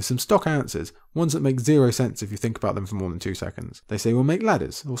for him with some stock answers, ones that make zero sense if you think about them for more than 2 seconds. They say we'll make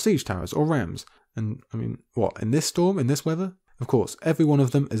ladders, or siege towers, or rams. And, I mean, what, in this storm, in this weather? Of course, every one of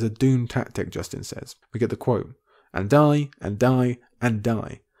them is a doomed tactic, Justin says. We get the quote, and die, and die, and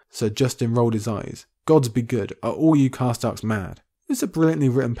die. Sir Justin rolled his eyes. Gods be good, are all you Karstarks mad? It's a brilliantly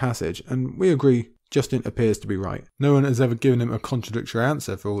written passage, and we agree, Justin appears to be right. No one has ever given him a contradictory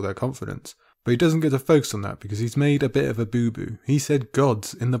answer for all their confidence. But he doesn't get to focus on that because he's made a bit of a boo-boo. He said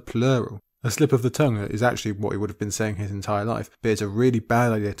gods in the plural. A slip of the tongue is actually what he would have been saying his entire life, but it's a really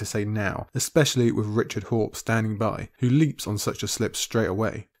bad idea to say now, especially with Richard Horpe standing by, who leaps on such a slip straight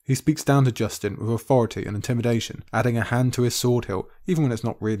away. He speaks down to Justin with authority and intimidation, adding a hand to his sword hilt, even when it's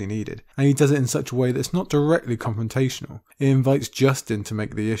not really needed. And he does it in such a way that it's not directly confrontational. It invites Justin to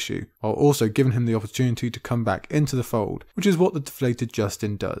make the issue, while also giving him the opportunity to come back into the fold, which is what the deflated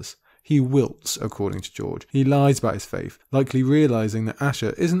Justin does. He wilts, according to George. He lies about his faith, likely realising that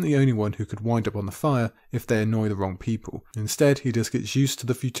Asha isn't the only one who could wind up on the fire if they annoy the wrong people. Instead, he just gets used to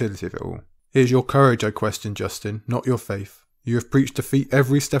the futility of it all. It is your courage I question, Justin, not your faith. You have preached defeat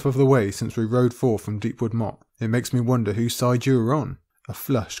every step of the way since we rode forth from Deepwood Motte. It makes me wonder whose side you were on. A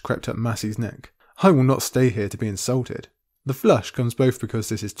flush crept up Massey's neck. I will not stay here to be insulted. The flush comes both because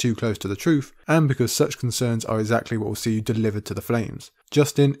this is too close to the truth, and because such concerns are exactly what will see you delivered to the flames.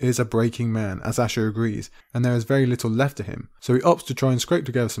 Justin is a breaking man, as Asha agrees, and there is very little left to him, so he opts to try and scrape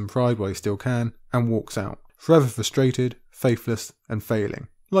together some pride while he still can, and walks out. Forever frustrated, faithless, and failing.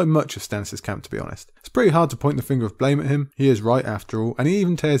 Like much of Stannis' camp, to be honest. It's pretty hard to point the finger of blame at him, he is right after all, and he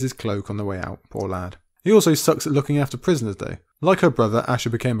even tears his cloak on the way out, poor lad. He also sucks at looking after prisoners though. Like her brother, Asha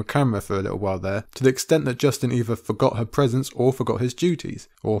became a camera for a little while there, to the extent that Justin either forgot her presence or forgot his duties,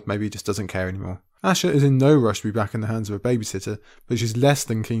 or maybe he just doesn't care anymore. Asha is in no rush to be back in the hands of a babysitter, but she's less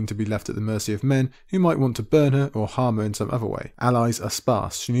than keen to be left at the mercy of men who might want to burn her or harm her in some other way. Allies are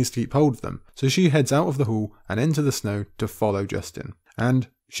sparse, she needs to keep hold of them, so she heads out of the hall and into the snow to follow Justin. And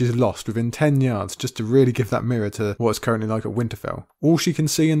she's lost within 10 yards just to really give that mirror to what it's currently like at Winterfell. All she can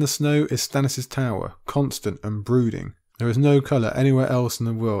see in the snow is Stannis' tower, constant and brooding. There is no colour anywhere else in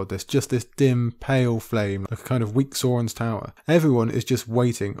the world, there's just this dim, pale flame, like a kind of weak Sauron's tower. Everyone is just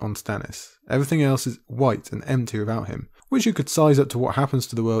waiting on Stannis. Everything else is white and empty without him, which you could size up to what happens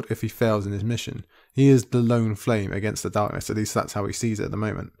to the world if he fails in his mission. He is the lone flame against the darkness, at least that's how he sees it at the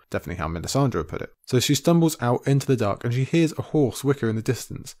moment. Definitely how Melisandre put it. So she stumbles out into the dark and she hears a horse whicker in the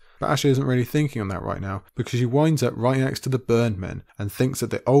distance. But Asha isn't really thinking on that right now, because she winds up right next to the burned men and thinks that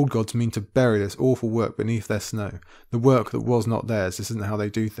the old gods mean to bury this awful work beneath their snow. The work that was not theirs, this isn't how they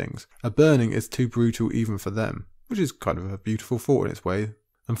do things. A burning is too brutal even for them, which is kind of a beautiful thought in its way.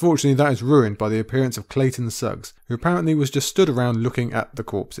 Unfortunately, that is ruined by the appearance of Clayton Suggs, who apparently was just stood around looking at the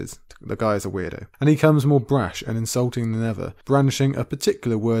corpses. The guy is a weirdo. And he comes more brash and insulting than ever, brandishing a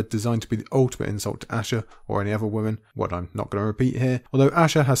particular word designed to be the ultimate insult to Asha or any other woman, what I'm not going to repeat here, although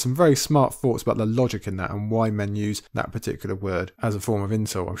Asha has some very smart thoughts about the logic in that and why men use that particular word as a form of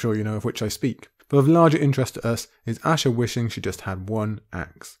insult. I'm sure you know of which I speak. But of larger interest to us is Asha wishing she just had one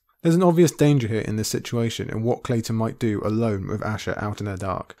axe. There's an obvious danger here in this situation in what Clayton might do alone with Asha out in the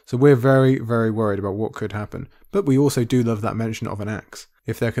dark, so we're very, very worried about what could happen, but we also do love that mention of an axe.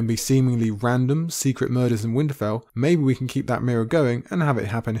 If there can be seemingly random, secret murders in Winterfell, maybe we can keep that mirror going and have it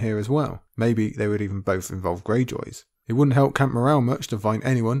happen here as well. Maybe they would even both involve Greyjoys. It wouldn't help camp morale much to find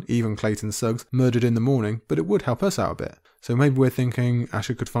anyone, even Clayton Suggs, murdered in the morning, but it would help us out a bit. So maybe we're thinking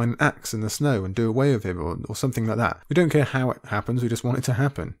Asha could find an axe in the snow and do away with him, or something like that. We don't care how it happens, we just want it to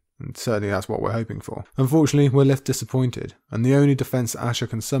happen. And certainly that's what we're hoping for. Unfortunately, we're left disappointed, and the only defence that Asha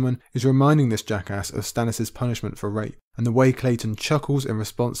can summon is reminding this jackass of Stannis' punishment for rape. And the way Clayton chuckles in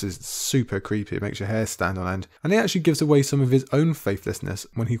response is super creepy, it makes your hair stand on end. And he actually gives away some of his own faithlessness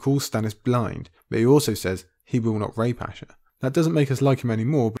when he calls Stannis blind, but he also says he will not rape Asha. That doesn't make us like him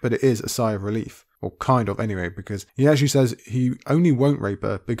anymore, but it is a sigh of relief. Or kind of anyway, because he actually says he only won't rape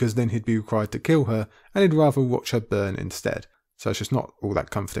her because then he'd be required to kill her, and he'd rather watch her burn instead. So it's just not all that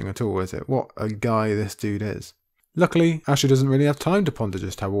comforting at all, is it? What a guy this dude is. Luckily, Asha doesn't really have time to ponder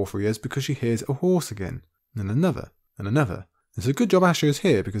just how awful he is because she hears a horse again. And another. And another. It's a good job Asha is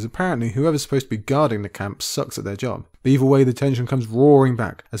here because apparently whoever's supposed to be guarding the camp sucks at their job. But either way, the tension comes roaring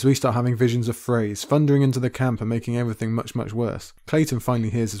back as we start having visions of Freys thundering into the camp and making everything much, much worse. Clayton finally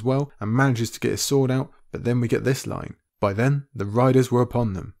hears as well and manages to get his sword out, but then we get this line. By then, the riders were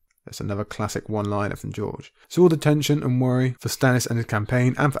upon them. That's another classic one-liner from George. So all the tension and worry for Stannis and his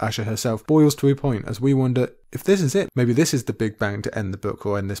campaign and for Asha herself boils to a point as we wonder if this is it. Maybe this is the big bang to end the book,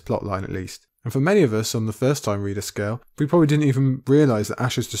 or end this plot line at least. And for many of us on the first time reader scale, we probably didn't even realise that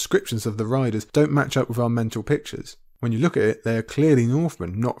Asha's descriptions of the riders don't match up with our mental pictures. When you look at it, they are clearly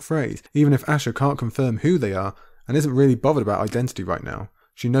Northmen, not Freys, even if Asha can't confirm who they are and isn't really bothered about identity right now.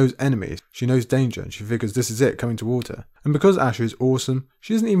 She knows enemies, she knows danger, and she figures this is it coming toward her. And because Asha is awesome,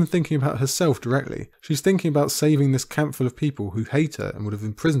 she isn't even thinking about herself directly. She's thinking about saving this camp full of people who hate her and would have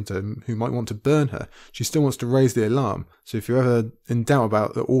imprisoned her, who might want to burn her. She still wants to raise the alarm, so if you're ever in doubt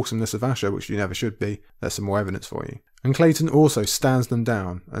about the awesomeness of Asha, which you never should be, there's some more evidence for you. And Clayton also stands them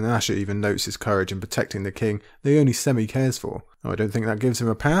down, and Asha even notes his courage in protecting the king that he only semi-cares for. I don't think that gives him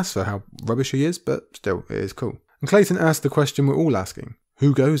a pass for how rubbish he is, but still, it is cool. And Clayton asks the question we're all asking.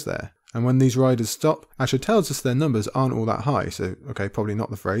 Who goes there? And when these riders stop, Asha tells us their numbers aren't all that high, so okay, probably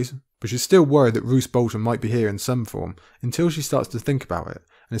not the Freys. But she's still worried that Roose Bolton might be here in some form, until she starts to think about it,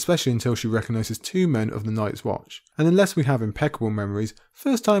 and especially until she recognises 2 men of the Night's Watch. And unless we have impeccable memories,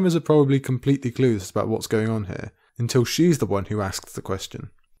 first-timers are probably completely clueless about what's going on here, until she's the one who asks the question.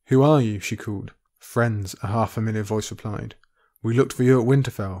 Who are you? She called. Friends, a half-familiar voice replied. We looked for you at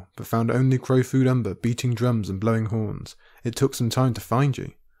Winterfell, but found only Crowfoot Umber beating drums and blowing horns. It took some time to find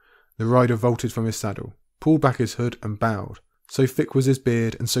you. The rider vaulted from his saddle, pulled back his hood and bowed. So thick was his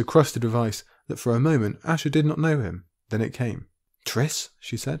beard and so crusted with ice that for a moment Asha did not know him. Then it came. Triss,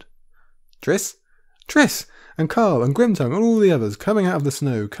 she said. Triss? Triss! And Carl and Grimtongue and all the others coming out of the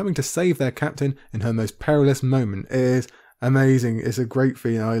snow, coming to save their captain in her most perilous moment. It is amazing. It's a great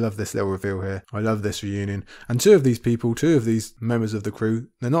feeling. I love this little reveal here. I love this reunion. And 2 of these people, 2 of these members of the crew,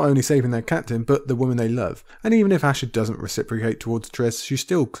 they're not only saving their captain, but the woman they love. And even if Asha doesn't reciprocate towards Triss, she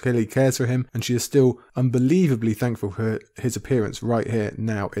still clearly cares for him, and she is still unbelievably thankful for his appearance right here,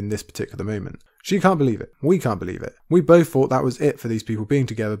 now, in this particular moment. She can't believe it. We can't believe it. We both thought that was it for these people being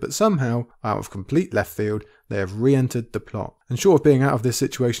together, but somehow, out of complete left field, they have re-entered the plot. And short of being out of this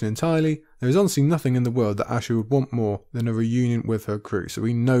situation entirely, there is honestly nothing in the world that Asha would want more than a reunion with her crew, so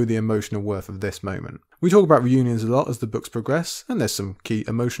we know the emotional worth of this moment. We talk about reunions a lot as the books progress, and there's some key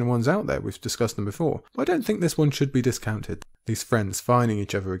emotional ones out there, we've discussed them before, but I don't think this one should be discounted. These friends finding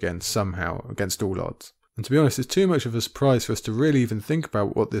each other again somehow, against all odds. And to be honest, it's too much of a surprise for us to really even think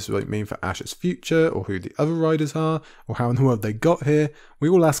about what this might mean for Asha's future, or who the other riders are, or how in the world they got here. We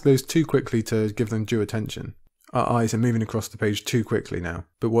all ask those too quickly to give them due attention. Our eyes are moving across the page too quickly now.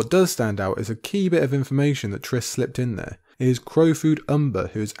 But what does stand out is a key bit of information that Triss slipped in there. It is Crowfoot Umber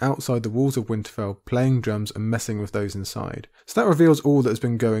who is outside the walls of Winterfell playing drums and messing with those inside. So that reveals all that has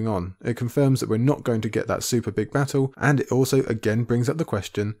been going on. It confirms that we're not going to get that super big battle, and it also again brings up the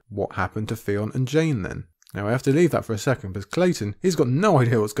question, what happened to Theon and Jane then? Now I have to leave that for a second because Clayton, he's got no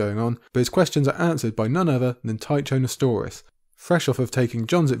idea what's going on, but his questions are answered by none other than Tycho Nestoris, fresh off of taking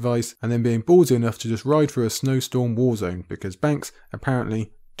Jon's advice and then being ballsy enough to just ride through a snowstorm war zone because banks,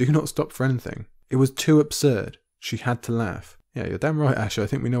 apparently, do not stop for anything. It was too absurd. She had to laugh. Yeah, you're damn right, Asha, I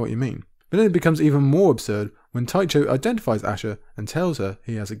think we know what you mean. But then it becomes even more absurd when Tycho identifies Asha and tells her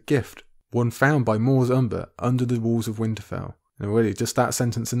he has a gift, one found by Mors Umber under the walls of Winterfell. And really, just that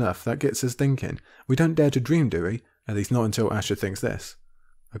sentence enough, that gets us thinking. We don't dare to dream, do we? At least not until Asha thinks this.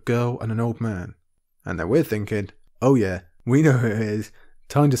 A girl and an old man. And then we're thinking, oh yeah, we know who it is.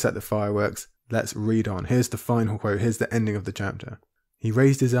 Time to set the fireworks. Let's read on. Here's the final quote. Here's the ending of the chapter. He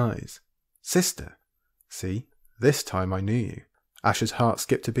raised his eyes. Sister. See, this time I knew you. Asha's heart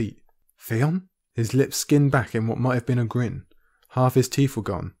skipped a beat. Theon? His lips skinned back in what might have been a grin. Half his teeth were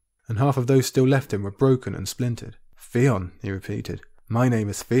gone, and half of those still left him were broken and splintered. Theon, he repeated. My name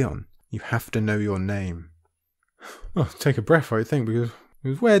is Theon. You have to know your name. Well, take a breath, I think, because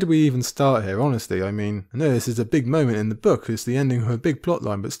where do we even start here, honestly? I mean, I know this is a big moment in the book, it's the ending of a big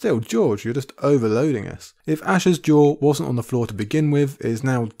plotline, but still, George, you're just overloading us. If Asha's jaw wasn't on the floor to begin with, it is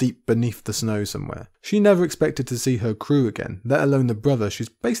now deep beneath the snow somewhere. She never expected to see her crew again, let alone the brother she's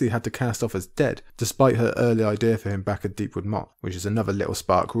basically had to cast off as dead, despite her early idea for him back at Deepwood Motte, which is another little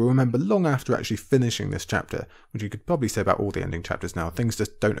spark we'll remember long after actually finishing this chapter, which you could probably say about all the ending chapters now. Things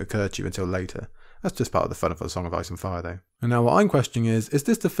just don't occur to you until later. That's just part of the fun of A Song of Ice and Fire though. And now what I'm questioning is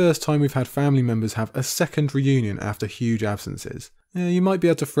this the first time we've had family members have a second reunion after huge absences? Yeah, you might be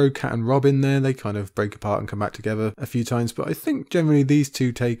able to throw Cat and Rob in there, they kind of break apart and come back together a few times, but I think generally these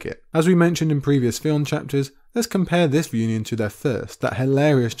two take it. As we mentioned in previous Theon chapters, let's compare this reunion to their first, that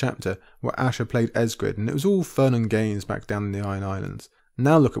hilarious chapter where Asha played Esgrid and it was all fun and games back down in the Iron Islands.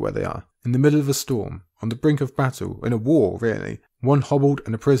 Now look at where they are, in the middle of a storm, on the brink of battle, in a war really, one hobbled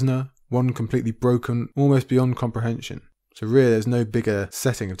and a prisoner, one completely broken, almost beyond comprehension. So really there's no bigger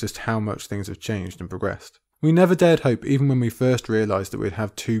setting of just how much things have changed and progressed. We never dared hope, even when we first realised that we'd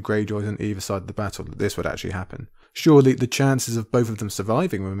have two Greyjoys on either side of the battle, that this would actually happen. Surely the chances of both of them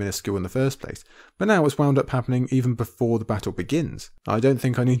surviving were minuscule in the first place, but now it's wound up happening even before the battle begins. I don't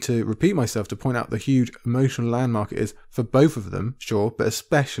think I need to repeat myself to point out the huge emotional landmark it is for both of them, sure, but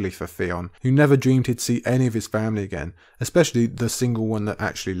especially for Theon, who never dreamed he'd see any of his family again, especially the single one that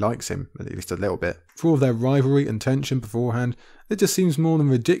actually likes him, at least a little bit. For all of their rivalry and tension beforehand, it just seems more than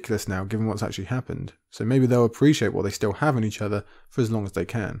ridiculous now given what's actually happened, so maybe they'll appreciate what they still have in each other for as long as they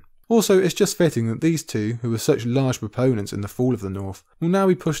can. Also, it's just fitting that these two, who were such large proponents in the fall of the North, will now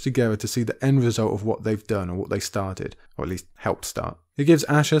be pushed together to see the end result of what they've done or what they started, or at least helped start. It gives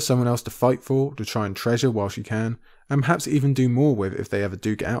Asha someone else to fight for, to try and treasure while she can, and perhaps even do more with if they ever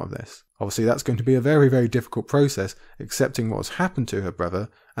do get out of this. Obviously that's going to be a very, very difficult process, accepting what has happened to her brother,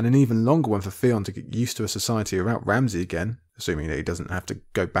 and an even longer one for Theon to get used to a society without Ramsay again, assuming that he doesn't have to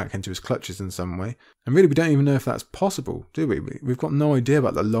go back into his clutches in some way. And really we don't even know if that's possible, do we? We've got no idea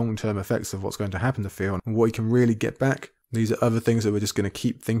about the long-term effects of what's going to happen to Theon and what he can really get back. These are other things that we're just going to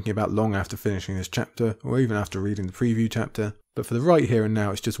keep thinking about long after finishing this chapter, or even after reading the preview chapter. But for the right here and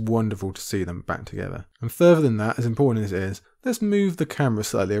now, it's just wonderful to see them back together. And further than that, as important as it is, let's move the camera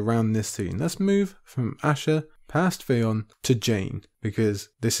slightly around this scene. Let's move from Asha past Theon to Jane, because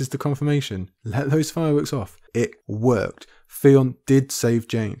this is the confirmation. Let those fireworks off. It worked. Theon did save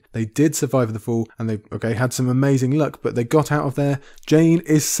Jane. They did survive the fall, and they had some amazing luck, but they got out of there. Jane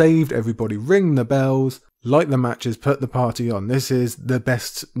is saved, everybody. Ring the bells. Light the matches, put the party on. This is the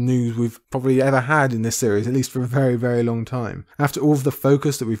best news we've probably ever had in this series, at least for a very, very long time. After all of the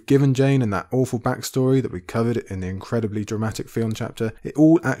focus that we've given Jane and that awful backstory that we covered in the incredibly dramatic Theon chapter, it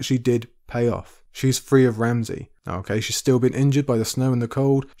all actually did pay off. She's free of Ramsay. Okay, she's still been injured by the snow and the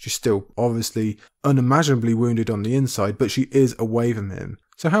cold. She's still obviously unimaginably wounded on the inside, but she is away from him.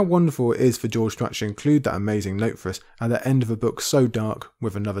 So how wonderful it is for George to actually include that amazing note for us at the end of a book so dark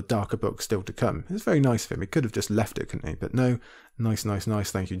with another darker book still to come. It's very nice of him. He could have just left it, couldn't he? But no, nice,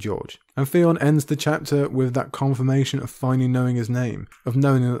 thank you, George. And Theon ends the chapter with that confirmation of finally knowing his name, of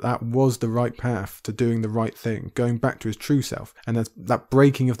knowing that that was the right path to doing the right thing, going back to his true self, and that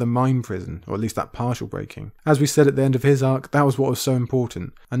breaking of the mind prison, or at least that partial breaking. As we said at the end of his arc, that was what was so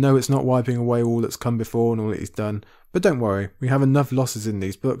important. I know it's not wiping away all that's come before and all that he's done, but don't worry, we have enough losses in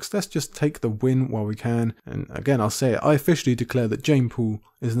these books. Let's just take the win while we can. And again, I'll say it, I officially declare that Jane Poole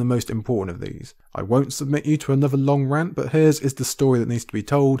is the most important of these. I won't submit you to another long rant, but hers is the story that needs to be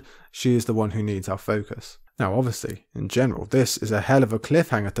told. She is the one who needs our focus. Now, obviously, in general, this is a hell of a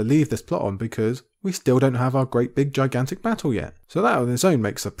cliffhanger to leave this plot on because we still don't have our great big gigantic battle yet. So that on its own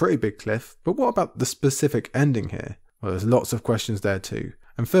makes a pretty big cliff, but what about the specific ending here? Well, there's lots of questions there too.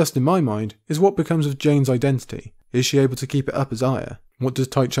 And first in my mind is what becomes of Jane's identity. Is she able to keep it up as Arya? What does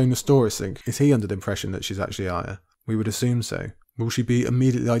Taichon Nestoris think? Is he under the impression that she's actually Arya? We would assume so. Will she be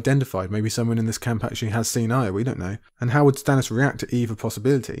immediately identified? Maybe someone in this camp actually has seen Arya, we don't know. And how would Stannis react to either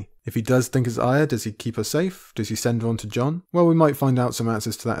possibility? If he does think it's Arya, does he keep her safe? Does he send her on to Jon? Well, we might find out some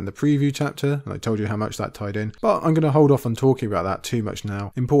answers to that in the preview chapter, and I told you how much that tied in, but I'm going to hold off on talking about that too much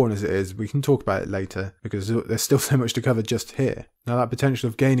now. Important as it is, we can talk about it later, because there's still so much to cover just here. Now that potential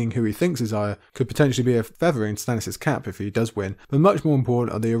of gaining who he thinks is Arya could potentially be a feather in Stannis' cap if he does win, but much more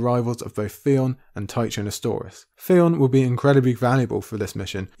important are the arrivals of both Theon and Taichon Nestoris. Theon will be incredibly valuable for this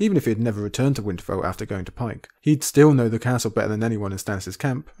mission, even if he had never returned to Winterfell after going to Pike. He'd still know the castle better than anyone in Stannis'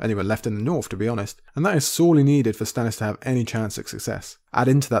 camp, and anyone left in the north, to be honest, and that is sorely needed for Stannis to have any chance of success. Add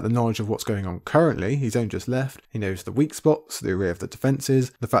into that the knowledge of what's going on currently. He's only just left. He knows the weak spots, the array of the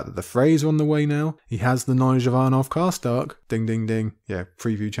defences, the fact that the Freys are on the way now. He has the knowledge of Arnulf Karstark. Ding ding ding. Yeah,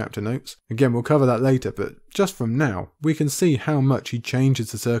 preview chapter notes. Again, we'll cover that later, but just from now, we can see how much he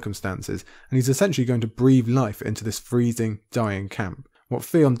changes the circumstances, and he's essentially going to breathe life into this freezing, dying camp. What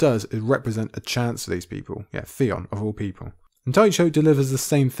Theon does is represent a chance for these people. Yeah, Theon, of all people. And Taicho delivers the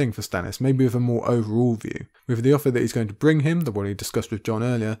same thing for Stannis, maybe with a more overall view. With the offer that he's going to bring him, the one he discussed with Jon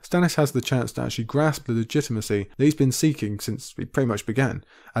earlier, Stannis has the chance to actually grasp the legitimacy that he's been seeking since he pretty much began,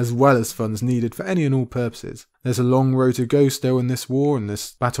 as well as funds needed for any and all purposes. There's a long road to go still in this war and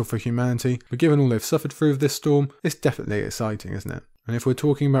this battle for humanity, but given all they've suffered through this storm, it's definitely exciting, isn't it? And if we're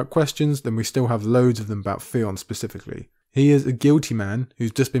talking about questions, then we still have loads of them about Theon specifically. He is a guilty man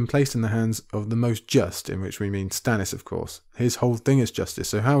who's just been placed in the hands of the most just, in which we mean Stannis, of course. His whole thing is justice,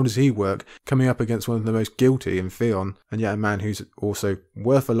 so how does he work coming up against one of the most guilty in Theon, and yet a man who's also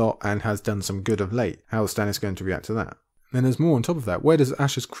worth a lot and has done some good of late? How is Stannis going to react to that? Then there's more on top of that. Where does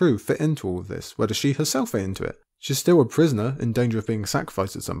Asha's crew fit into all of this? Where does she herself fit into it? She's still a prisoner, in danger of being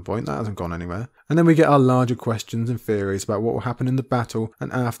sacrificed at some point. That hasn't gone anywhere. And then we get our larger questions and theories about what will happen in the battle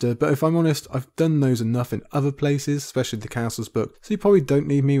and after, but if I'm honest, I've done those enough in other places, especially the Castles book, so you probably don't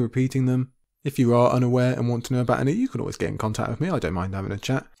need me repeating them. If you are unaware and want to know about any, you can always get in contact with me. I don't mind having a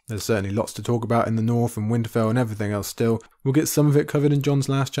chat. There's certainly lots to talk about in the North and Winterfell and everything else still. We'll get some of it covered in Jon's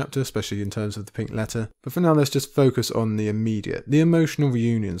last chapter, especially in terms of the pink letter. But for now, let's just focus on the immediate, the emotional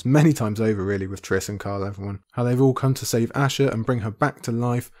reunions, many times over really, with Triss and Carl everyone. How they've all come to save Asha and bring her back to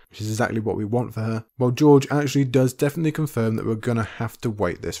life, which is exactly what we want for her. While George actually does definitely confirm that we're gonna have to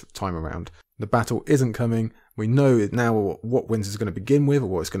wait this time around. The battle isn't coming. We know now what Winds is going to begin with, or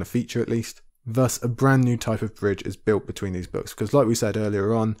what it's going to feature at least. Thus, a brand new type of bridge is built between these books, because like we said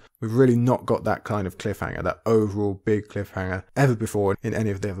earlier on, we've really not got that kind of cliffhanger, that overall big cliffhanger, ever before in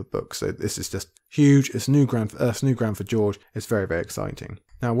any of the other books. So this is just huge. It's new ground for us, new ground for George. It's very, very exciting.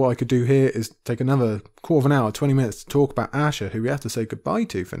 Now, what I could do here is take another quarter of an hour, 20 minutes to talk about Asha, who we have to say goodbye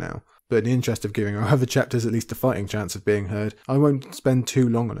to for now. But in the interest of giving our other chapters at least a fighting chance of being heard, I won't spend too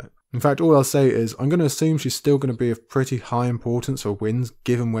long on it. In fact, all I'll say is I'm going to assume she's still going to be of pretty high importance for Winds,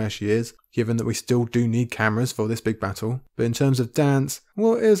 given where she is, given that we still do need cameras for this big battle. But in terms of Dance,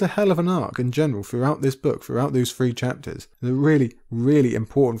 well, it is a hell of an arc in general throughout this book, throughout those 3 chapters. They're really, really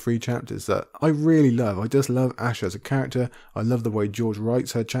important 3 chapters that I really love. I just love Asha as a character. I love the way George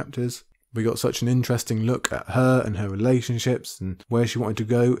writes her chapters. We got such an interesting look at her and her relationships and where she wanted to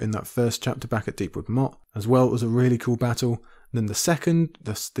go in that first chapter back at Deepwood Motte. As well, it was a really cool battle. Then the second,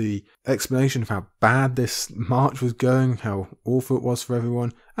 that's the explanation of how bad this march was going, how awful it was for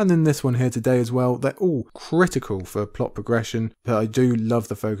everyone. And then this one here today as well. They're all critical for plot progression, but I do love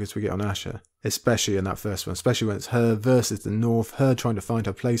the focus we get on Asha, especially in that first one, especially when it's her versus the North, her trying to find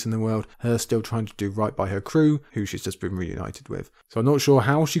her place in the world, her still trying to do right by her crew, who she's just been reunited with. So I'm not sure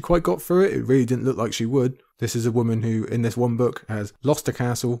how she quite got through it. It really didn't look like she would. This is a woman who, in this one book, has lost a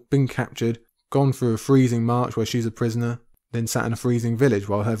castle, been captured, gone through a freezing march where she's a prisoner, then sat in a freezing village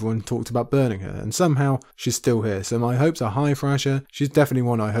while everyone talked about burning her, and somehow she's still here. So my hopes are high for Asha. She's definitely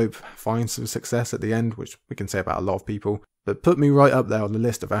one I hope finds some success at the end, which we can say about a lot of people. But put me right up there on the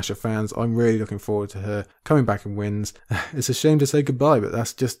list of Asha fans. I'm really looking forward to her coming back in Winds. It's a shame to say goodbye, but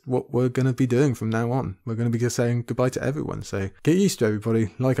that's just what we're going to be doing from now on. We're going to be just saying goodbye to everyone. So get used to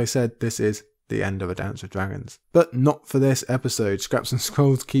everybody. Like I said, this is the end of A Dance with Dragons. But not for this episode. Scraps and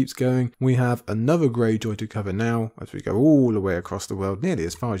Scrolls keeps going. We have another Greyjoy to cover now as we go all the way across the world, nearly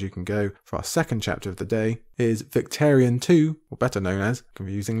as far as you can go, for our second chapter of the day. It is Victarion 2, or better known as,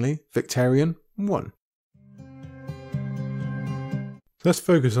 confusingly, Victarion 1. Let's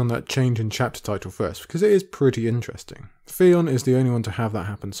focus on that change in chapter title first, because it is pretty interesting. Theon is the only one to have that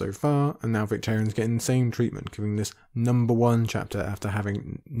happen so far, and now Victarion's getting the same treatment, giving this number 1 chapter after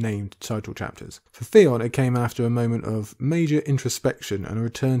having named title chapters. For Theon, it came after a moment of major introspection and a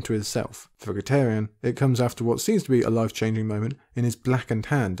return to his self. For Victarion, it comes after what seems to be a life-changing moment in his blackened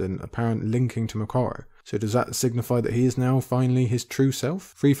hand and apparent linking to Moqorro. So does that signify that he is now finally his true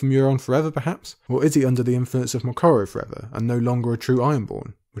self, free from Euron forever perhaps? Or is he under the influence of Moqorro forever, and no longer a true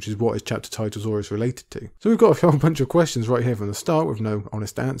Ironborn? Which is what his chapter title's always related to. So we've got a whole bunch of questions right here from the start with no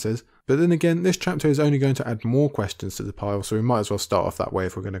honest answers. But then again, this chapter is only going to add more questions to the pile, so we might as well start off that way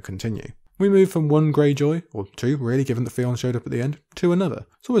if we're going to continue. We move from one Greyjoy, or 2 really, given that Theon showed up at the end, to another.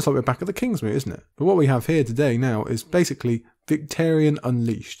 It's almost like we're back at the Kingsmoot, isn't it? But what we have here today now is basically Victarion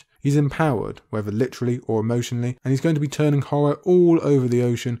Unleashed. He's empowered, whether literally or emotionally, and he's going to be turning horror all over the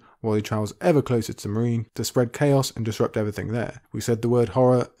ocean, while he travels ever closer to Meereen to spread chaos and disrupt everything there. We said the word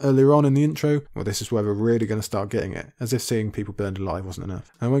horror earlier on in the intro. Well, this is where we're really going to start getting it, as if seeing people burned alive wasn't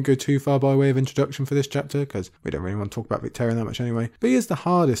enough. And I won't go too far by way of introduction for this chapter, because we don't really want to talk about Victarion that much anyway, but he is the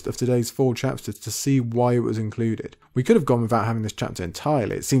hardest of today's 4 chapters to see why it was included. We could have gone without having this chapter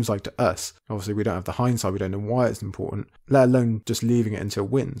entirely, it seems like to us. Obviously we don't have the hindsight, we don't know why it's important, let alone just leaving it until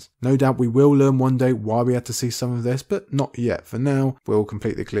wins. No doubt we will learn one day why we had to see some of this, but not yet. For now, we're all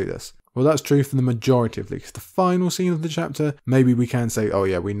completely clueless. Well, that's true for the majority of these. The final scene of the chapter, maybe we can say, oh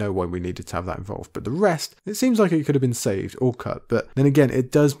yeah, we know why we needed to have that involved. But the rest, it seems like it could have been saved or cut. But then again,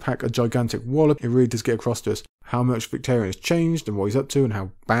 it does pack a gigantic wallop. It really does get across to us how much Victarion has changed and what he's up to and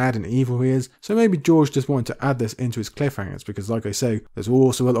how bad and evil he is. So maybe George just wanted to add this into his cliffhangers because, like I say, there's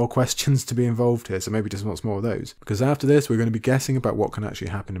also a lot of questions to be involved here, so maybe just wants more of those. Because after this, we're going to be guessing about what can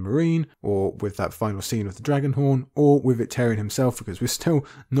actually happen in Meereen, or with that final scene with the dragon horn, or with Victarion himself, because we're still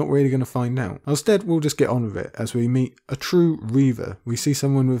not really going to find out. Instead, we'll just get on with it as we meet a true Reaver. We see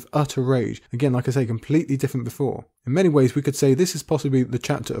someone with utter rage. Again, like I say, completely different before. In many ways, we could say this is possibly the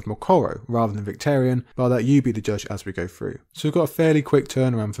chapter of Moqorro rather than Victarion, but I'll let you be the judge as we go through. So we've got a fairly quick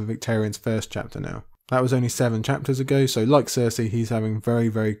turnaround for Victarion's first chapter now. That was only 7 chapters ago, so like Cersei, he's having a very,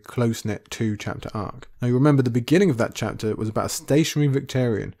 very close-knit 2-chapter arc. Now you remember the beginning of that chapter was about a stationary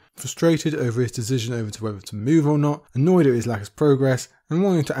Victarion, frustrated over his decision over to whether to move or not, annoyed at his lack of progress, and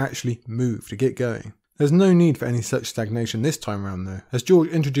wanting to actually move, to get going. There's no need for any such stagnation this time around though, as George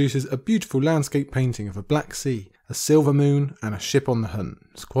introduces a beautiful landscape painting of a black sea, a silver moon, and a ship on the hunt.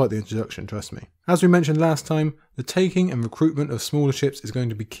 It's quite the introduction, trust me. As we mentioned last time, the taking and recruitment of smaller ships is going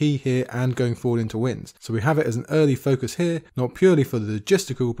to be key here and going forward into Winds. So we have it as an early focus here, not purely for the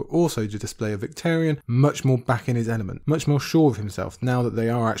logistical, but also to display a Victarion much more back in his element, much more sure of himself now that they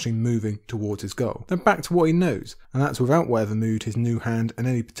are actually moving towards his goal. Then back to what he knows, and that's without whatever mood his new hand and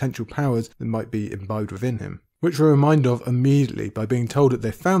any potential powers that might be imbibed within him. Which we're reminded of immediately by being told that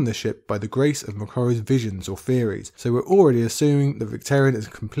they found the ship by the grace of Moqorro's visions or theories, so we're already assuming that Victarion has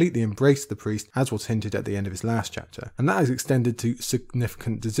completely embraced the priest as was hinted at the end of his last chapter, and that is extended to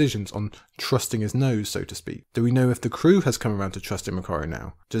significant decisions on trusting his nose, so to speak. Do we know if the crew has come around to trusting Moqorro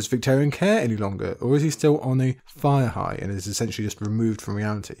now? Does Victarion care any longer, or is he still on a fire high and is essentially just removed from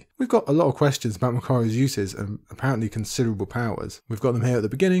reality? We've got a lot of questions about Moqorro's uses and apparently considerable powers. We've got them here at the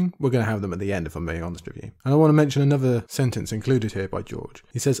beginning, we're going to have them at the end if I'm being honest with you. And I want to mention another sentence included here by George.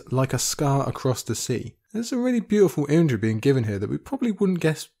 He says, like a scar across the sea. There's some really beautiful imagery being given here that we probably wouldn't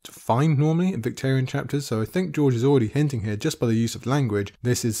guess to find normally in Victarion chapters, so I think George is already hinting here just by the use of language,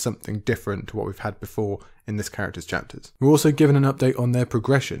 this is something different to what we've had before in this character's chapters. We're also given an update on their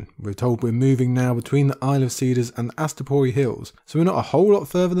progression. We're told we're moving now between the Isle of Cedars and the Astapori Hills, so we're not a whole lot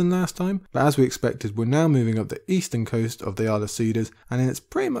further than last time, but as we expected, we're now moving up the eastern coast of the Isle of Cedars, and then it's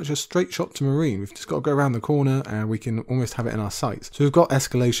pretty much a straight shot to Meereen. We've just got to go around the corner and we can almost have it in our sights. So we've got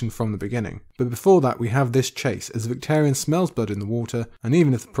escalation from the beginning. But before that, we have this chase as Victarion smells blood in the water, and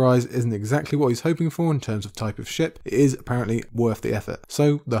even if the prize isn't exactly what he's hoping for in terms of type of ship, it is apparently worth the effort.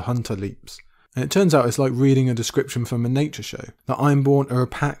 So the hunter leaps. And it turns out it's like reading a description from a nature show. The Ironborn are a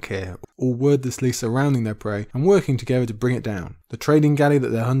pack here, all wordlessly surrounding their prey and working together to bring it down. The trading galley that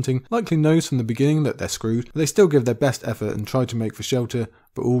they're hunting likely knows from the beginning that they're screwed, but they still give their best effort and try to make for shelter,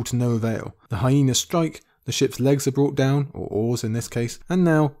 but all to no avail. The hyenas strike, the ship's legs are brought down, or oars in this case, and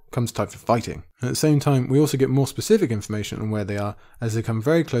now comes time for fighting. And at the same time, we also get more specific information on where they are as they come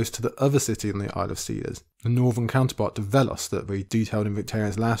very close to the other city on the Isle of Cedars, the northern counterpart to Velos that we detailed in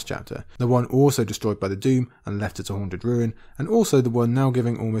Victarion's last chapter, the one also destroyed by the Doom and left as a haunted ruin, and also the one now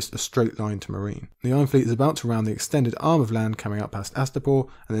giving almost a straight line to Meereen. The Iron Fleet is about to round the extended arm of land coming up past Astapor,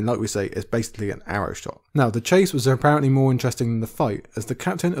 and then like we say, it's basically an arrow shot. Now, the chase was apparently more interesting than the fight, as the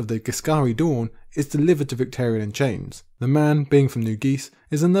captain of the Giscari Dawn is delivered to Victarion in chains. The man, being from New Geese,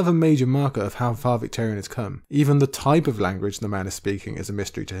 is another major marker of how far Victarion has come. Even the type of language the man is speaking is a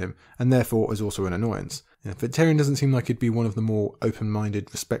mystery to him, and therefore is also an annoyance. Victarion doesn't seem like he'd be one of the more open-minded,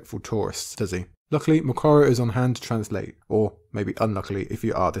 respectful tourists, does he? Luckily, Moqorro is on hand to translate, or maybe unluckily if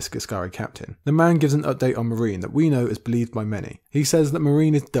you are this Giscari captain. The man gives an update on Meereen that we know is believed by many. He says that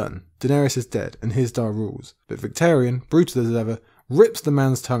Meereen is done, Daenerys is dead, and Hizdahr rules. But Victarion, brutal as ever, rips the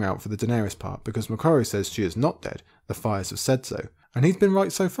man's tongue out for the Daenerys part because Moqorro says she is not dead, the fires have said so. And he's been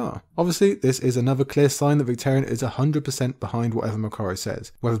right so far. Obviously, this is another clear sign that Victarion is 100% behind whatever Moqorro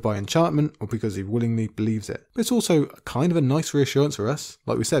says, whether by enchantment or because he willingly believes it. But it's also kind of a nice reassurance for us.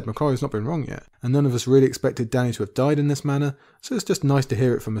 Like we said, Moqorro's not been wrong yet, and none of us really expected Dany to have died in this manner, so it's just nice to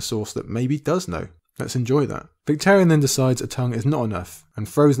hear it from a source that maybe does know. Let's enjoy that. Victarion then decides a tongue is not enough and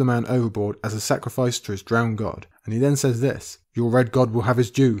throws the man overboard as a sacrifice to his drowned god. And he then says this: "Your red god will have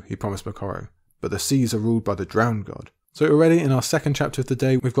his due," he promised Moqorro, "but the seas are ruled by the drowned god." So already in our second chapter of the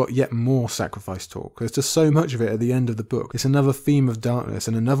day, we've got yet more sacrifice talk. There's just so much of it at the end of the book. It's another theme of darkness,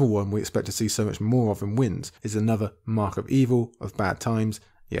 and another one we expect to see so much more of in Winds is another mark of evil, of bad times.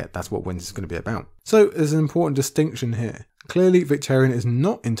 Yeah, that's what Winds is going to be about. So there's an important distinction here. Clearly, Victarion is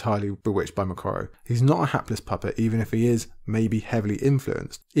not entirely bewitched by Moqorro. He's not a hapless puppet, even if he is maybe heavily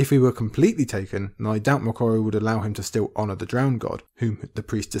influenced. If he were completely taken, then I doubt Moqorro would allow him to still honour the drowned god, whom the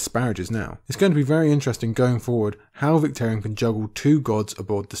priest disparages now. It's going to be very interesting going forward how Victarion can juggle two gods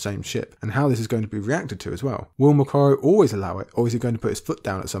aboard the same ship, and how this is going to be reacted to as well. Will Moqorro always allow it, or is he going to put his foot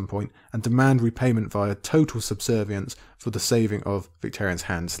down at some point and demand repayment via total subservience for the saving of Victarion's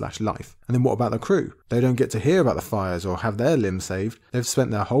hand/life? And then what about the crew? They don't get to hear about the fires or have their limbs saved. They've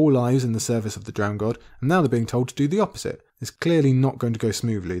spent their whole lives in the service of the drowned god, and now they're being told to do the opposite. It's clearly not going to go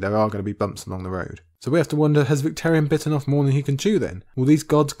smoothly. There are going to be bumps along the road. So we have to wonder, has Victarion bitten off more than he can chew then? Will these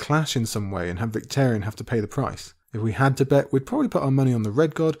gods clash in some way and have Victarion have to pay the price? If we had to bet, we'd probably put our money on the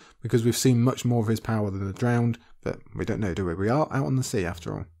red god, because we've seen much more of his power than the drowned, but we don't know, do we? We are out on the sea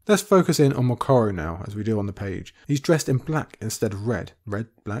after all. Let's focus in on Moqorro now, as we do on the page. He's dressed in black instead of red. Red,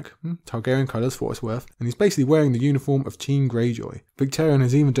 black, Targaryen colours for what it's worth, and he's basically wearing the uniform of Team Greyjoy. Victarion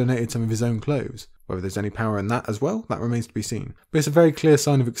has even donated some of his own clothes. Whether there's any power in that as well, that remains to be seen. But it's a very clear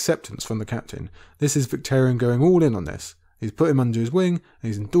sign of acceptance from the captain. This is Victarion going all in on this. He's put him under his wing, and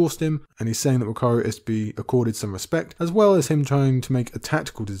he's endorsed him, and he's saying that Moqorro is to be accorded some respect, as well as him trying to make a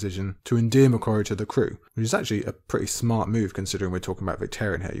tactical decision to endear Moqorro to the crew, which is actually a pretty smart move considering we're talking about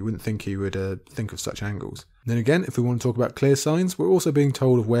Victarion here. You wouldn't think he would think of such angles. Then again, if we want to talk about clear signs, we're also being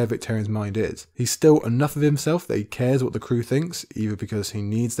told of where Victarion's mind is. He's still enough of himself that he cares what the crew thinks, either because he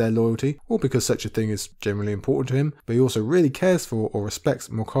needs their loyalty, or because such a thing is generally important to him, but he also really cares for or respects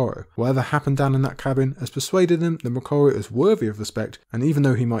Moqorro. Whatever happened down in that cabin has persuaded him that Moqorro is worthy of respect, and even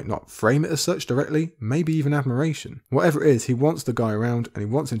though he might not frame it as such directly, maybe even admiration. Whatever it is, he wants the guy around, and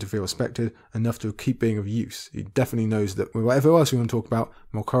he wants him to feel respected enough to keep being of use. He definitely knows that whatever else we want to talk about,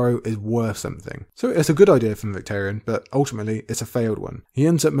 Moqorro is worth something. So it's a good idea from Victarion, but ultimately it's a failed one. He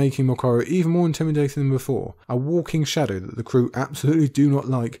ends up making Moqorro even more intimidating than before, a walking shadow that the crew absolutely do not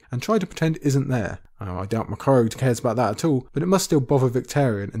like and try to pretend isn't there. I doubt Moqorro cares about that at all, but it must still bother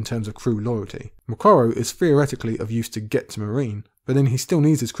Victarion in terms of crew loyalty. Moqorro is theoretically of use to get to Meereen, but then he still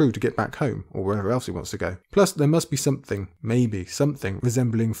needs his crew to get back home, or wherever else he wants to go. Plus, there must be something, maybe something,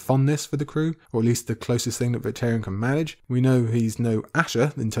 resembling fondness for the crew, or at least the closest thing that Victarion can manage. We know he's no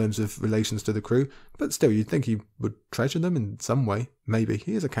Asha in terms of relations to the crew, but still you'd think he would treasure them in some way. Maybe.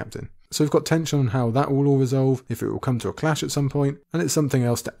 He is a captain. So we've got tension on how that will all resolve, if it will come to a clash at some point, and it's something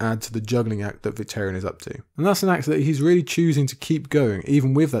else to add to the juggling act that Victarion is up to. And that's an act that he's really choosing to keep going,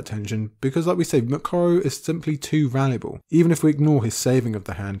 even with that tension, because like we say, Moqorro is simply too valuable. Even if we ignore his saving of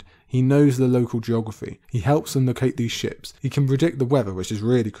the hand, he knows the local geography. He helps them locate these ships. He can predict the weather, which is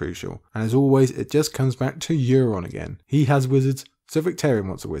really crucial. And as always, it just comes back to Euron again. He has wizards, so Victarion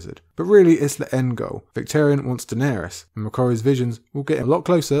wants a wizard. But really, it's the end goal. Victarion wants Daenerys, and Moqorro's visions will get a lot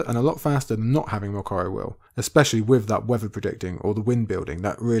closer and a lot faster than not having Moqorro will. Especially with that weather predicting or the wind building.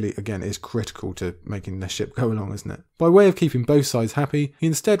 That really, again, is critical to making the ship go along, isn't it? By way of keeping both sides happy, he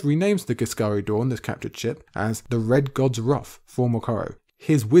instead renames the Giscari Dawn, this captured ship, as the Red God's Wrath for Moqorro.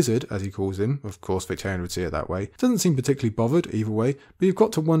 His wizard, as he calls him, of course Victarion would see it that way, doesn't seem particularly bothered either way, but you've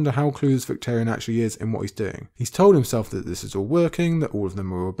got to wonder how clueless Victarion actually is in what he's doing. He's told himself that this is all working, that all of them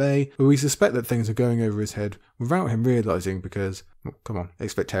will obey, but we suspect that things are going over his head without him realising because, well, come on,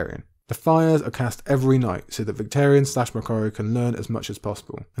 it's Victarion. The fires are cast every night so that Victarion/Moqorro can learn as much as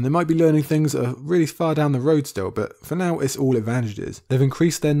possible. And they might be learning things that are really far down the road still, but for now it's all advantages. They've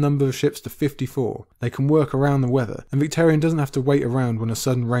increased their number of ships to 54. They can work around the weather, and Victarion doesn't have to wait around when a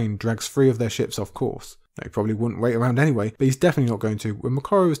sudden rain drags 3 of their ships off course. He probably wouldn't wait around anyway, but he's definitely not going to when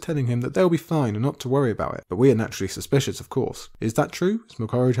Moqorro is telling him that they'll be fine and not to worry about it. But we are naturally suspicious, of course. Is that true? Is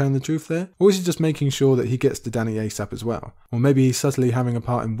Moqorro telling the truth there? Or is he just making sure that he gets to Dany ASAP as well? Or maybe he's subtly having a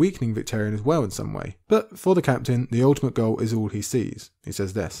part in weakening Victarion as well in some way. But for the captain, the ultimate goal is all he sees. He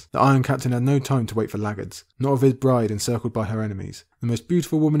says this: the Iron Captain had no time to wait for laggards, not of his bride encircled by her enemies. The most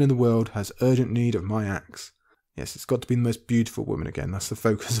beautiful woman in the world has urgent need of my axe. Yes, it's got to be the most beautiful woman again. That's the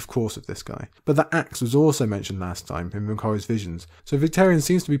focus, of course, of this guy. But that axe was also mentioned last time in Moqorro's visions, so Victarion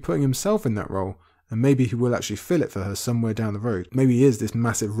seems to be putting himself in that role, and maybe he will actually fill it for her somewhere down the road. Maybe he is this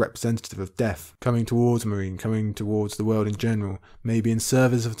massive representative of death, coming towards Meereen, coming towards the world in general. Maybe in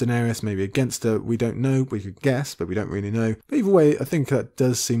service of Daenerys, maybe against her, we don't know. We could guess, but we don't really know. But either way, I think that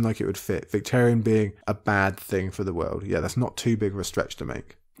does seem like it would fit. Victarion being a bad thing for the world. Yeah, that's not too big of a stretch to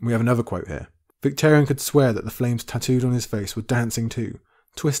make. We have another quote here. Victarion could swear that the flames tattooed on his face were dancing too,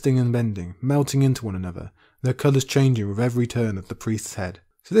 twisting and bending, melting into one another, their colours changing with every turn of the priest's head.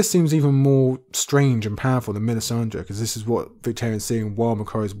 So this seems even more strange and powerful than Melisandre, because this is what Victarion's seeing while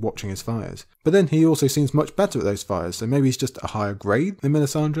Moqorro is watching his fires. But then he also seems much better at those fires, so maybe he's just a higher grade than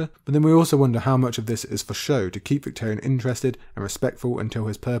Melisandre. But then we also wonder how much of this is for show to keep Victarion interested and respectful until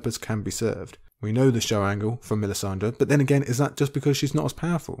his purpose can be served. We know the show angle from Melisandre, but then again, is that just because she's not as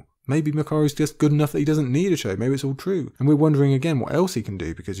powerful? Maybe Moqorro's just good enough that he doesn't need a show, maybe it's all true. And we're wondering again what else he can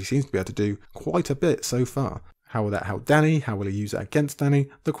do, because he seems to be able to do quite a bit so far. How will that help Dany? How will he use that against Dany?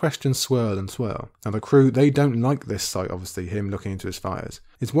 The questions swirl and swirl. Now the crew, they don't like this sight, obviously, him looking into his fires.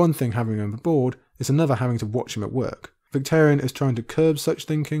 It's one thing having him aboard, it's another having to watch him at work. Victarion is trying to curb such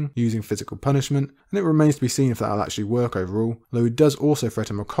thinking, using physical punishment, and it remains to be seen if that'll actually work overall, though he does also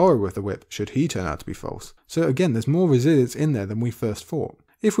threaten Moqorro with the whip should he turn out to be false. So again, there's more resilience in there than we first thought.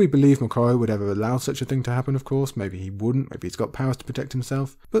 If we believe Moqorro would ever allow such a thing to happen, of course, maybe he wouldn't, maybe he's got powers to protect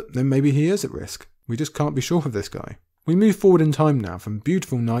himself, but then maybe he is at risk. We just can't be sure of this guy. We move forward in time now from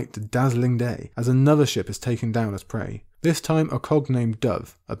beautiful night to dazzling day, as another ship is taken down as prey. This time a cog named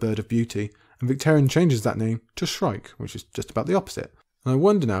Dove, a bird of beauty, and Victarion changes that name to Shrike, which is just about the opposite. And I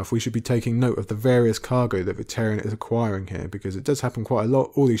wonder now if we should be taking note of the various cargo that Victarion is acquiring here, because it does happen quite a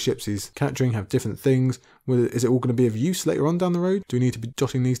lot. All these ships he's capturing have different things. Is it all going to be of use later on down the road? Do we need to be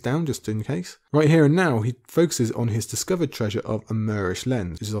jotting these down just in case? Right here and now, he focuses on his discovered treasure of a Moorish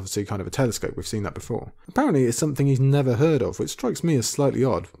lens, which is obviously kind of a telescope. We've seen that before. Apparently it's something he's never heard of, which strikes me as slightly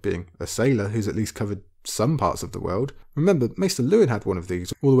odd, being a sailor who's at least covered some parts of the world. Remember, Maester Luwin had one of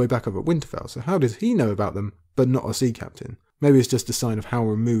these all the way back up at Winterfell, so how does he know about them, but not a sea captain? Maybe it's just a sign of how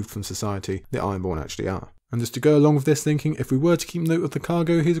removed from society the Ironborn actually are. And just to go along with this thinking, if we were to keep note of the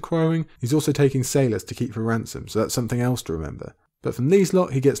cargo he's acquiring, he's also taking sailors to keep for ransom, so that's something else to remember. But from these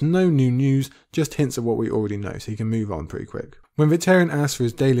lot, he gets no new news, just hints of what we already know, so he can move on pretty quick. When Victarion asks for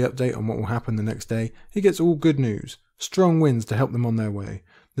his daily update on what will happen the next day, he gets all good news. Strong winds to help them on their way.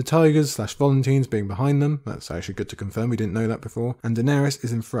 The Tigers/Volantines being behind them, that's actually good to confirm, we didn't know that before, and Daenerys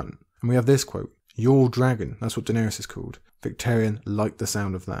is in front. And we have this quote, "Your dragon," that's what Daenerys is called. Victarion liked the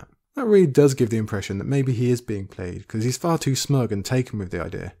sound of that. That really does give the impression that maybe he is being played, because he's far too smug and taken with the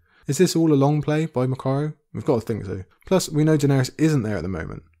idea. Is this all a long play by Moqorro? We've got to think so. Plus, we know Daenerys isn't there at the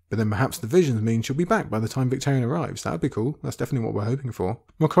moment. But then perhaps the visions mean she'll be back by the time Victarion arrives. That would be cool. That's definitely what we're hoping for.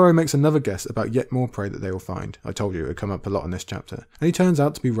 Moqorro makes another guess about yet more prey that they will find. I told you it would come up a lot in this chapter. And he turns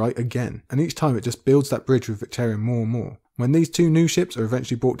out to be right again. And each time it just builds that bridge with Victarion more and more. When these two new ships are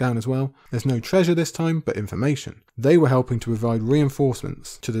eventually brought down as well, there's no treasure this time, but information. They were helping to provide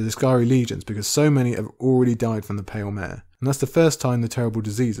reinforcements to the Discari legions because so many have already died from the Pale Mare. And that's the first time the terrible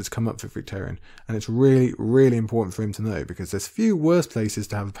disease has come up for Victarion, and it's really, really important for him to know because there's few worse places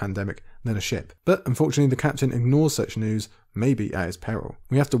to have a pandemic than a ship. But unfortunately the captain ignores such news, maybe at his peril.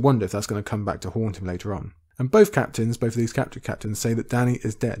 We have to wonder if that's going to come back to haunt him later on. And both of these captured captains say that Dany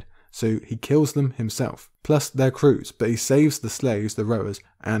is dead, so he kills them himself, plus their crews, but he saves the slaves, the rowers,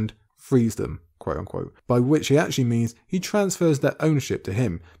 and frees them, quote unquote, by which he actually means he transfers their ownership to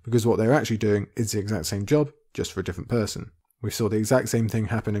him, because what they're actually doing is the exact same job, just for a different person. We saw the exact same thing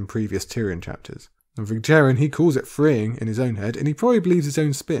happen in previous Tyrion chapters. And Victarion, he calls it freeing in his own head, and he probably believes his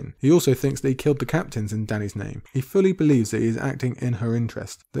own spin. He also thinks that he killed the captains in Dany's name. He fully believes that he is acting in her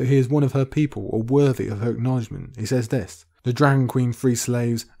interest, that he is one of her people or worthy of her acknowledgement. He says this, "The Dragon Queen frees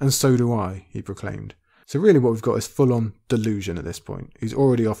slaves, and so do I," he proclaimed. So really what we've got is full-on delusion at this point. He's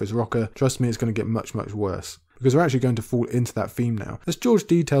already off his rocker. Trust me, it's going to get much, much worse. Because we're actually going to fall into that theme now, as George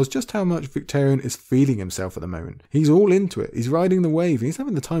details just how much Victarion is feeling himself at the moment. He's all into it, he's riding the wave, and he's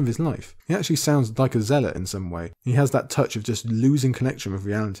having the time of his life. He actually sounds like a zealot in some way. He has that touch of just losing connection with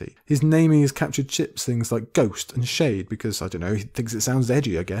reality. His naming his captured ships things like Ghost and Shade because, I don't know, he thinks it sounds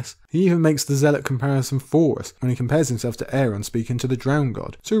edgy, I guess. He even makes the zealot comparison for us when he compares himself to Aeron speaking to the Drowned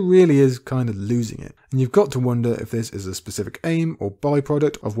God. So he really is kind of losing it. And you've got to wonder if this is a specific aim or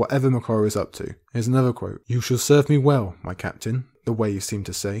byproduct of whatever Moqorro is up to. Here's another quote. "You shall serve me well, my captain," the way you seem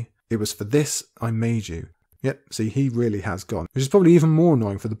to say. "It was for this I made you." Yep, see, he really has gone. Which is probably even more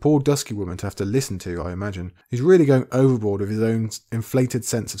annoying for the poor dusky woman to have to listen to, I imagine. He's really going overboard with his own inflated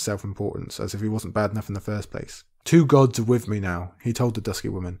sense of self-importance, as if he wasn't bad enough in the first place. "Two gods are with me now," he told the dusky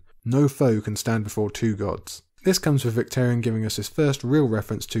woman. "No foe can stand before two gods." This comes with Victarion giving us his first real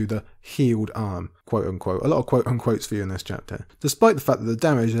reference to the healed arm, quote unquote. A lot of quote unquotes for you in this chapter. Despite the fact that the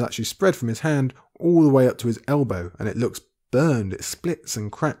damage has actually spread from his hand all the way up to his elbow, and it looks burned, it splits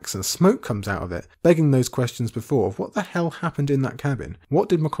and cracks and smoke comes out of it, begging those questions before of what the hell happened in that cabin? What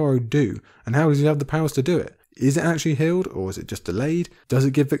did Moqorro do? And how does he have the powers to do it? Is it actually healed, or is it just delayed? Does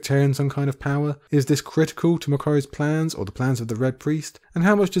it give Victarion some kind of power? Is this critical to Moqorro's plans, or the plans of the Red Priest? And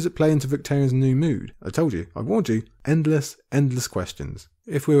how much does it play into Victarion's new mood? I told you, I warned you, endless questions.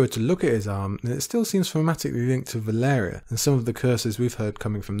 If we were to look at his arm, then it still seems thematically linked to Valyria and some of the curses we've heard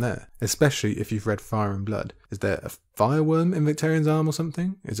coming from there, especially if you've read Fire and Blood. Is there a fireworm in Victarion's arm or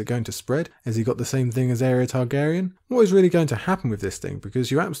something? Is it going to spread? Has he got the same thing as Aeria Targaryen? What is really going to happen with this thing?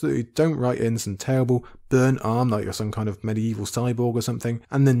 Because you absolutely don't write in some terrible burnt arm like you're some kind of medieval cyborg or something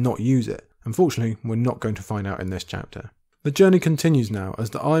and then not use it. Unfortunately, we're not going to find out in this chapter. The journey continues now as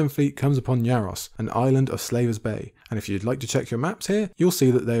the Iron Fleet comes upon Yaros, an island of Slavers Bay, and if you'd like to check your maps here, you'll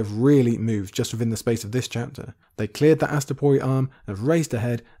see that they have really moved just within the space of this chapter. They cleared the Astapori arm and have raced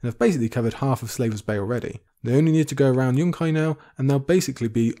ahead and have basically covered half of Slavers Bay already. They only need to go around Yunkai now and they'll basically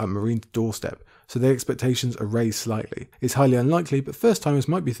be at Marine's doorstep, so their expectations are raised slightly. It's highly unlikely, but first timers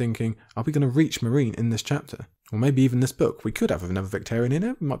might be thinking, are we going to reach Marine in this chapter? Or maybe even this book. We could have another Victarion in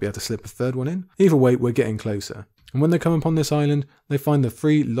it, we might be able to slip a third one in. Either way, we're getting closer. And when they come upon this island, they find the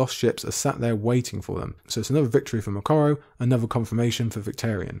 3 lost ships are sat there waiting for them. So it's another victory for Moqorro, another confirmation for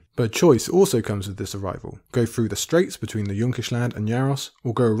Victarion. But a choice also comes with this arrival. Go through the straits between the Yunkish land and Yaros,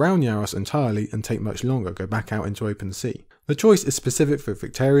 or go around Yaros entirely and take much longer, go back out into open sea. The choice is specific for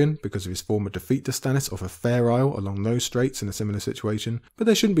Victarion because of his former defeat to Stannis off of Fair Isle along those straits in a similar situation, but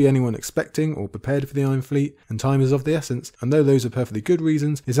there shouldn't be anyone expecting or prepared for the Iron Fleet, and time is of the essence, and though those are perfectly good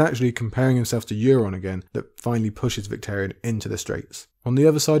reasons, it's actually comparing himself to Euron again that finally pushes Victarion into the straits. On the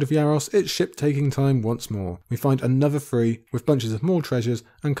other side of Yaros, it's ship-taking time once more. We find another 3 with bunches of more treasures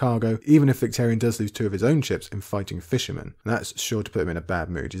and cargo, even if Victarion does lose 2 of his own ships in fighting fishermen. And that's sure to put him in a bad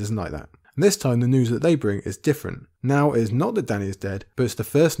mood, he doesn't like that. And this time the news that they bring is different. Now it is not that Dany is dead, but it's the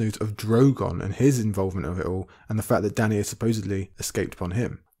first news of Drogon and his involvement of it all, and the fact that Dany has supposedly escaped upon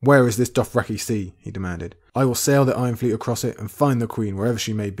him. "Where is this Dothraki sea?" he demanded. "I will sail the Iron Fleet across it and find the Queen wherever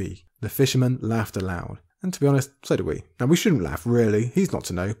she may be." The fisherman laughed aloud. And to be honest, so do we. Now we shouldn't laugh really, he's not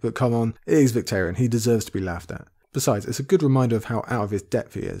to know, but come on, it is Victarion, he deserves to be laughed at. Besides, it's a good reminder of how out of his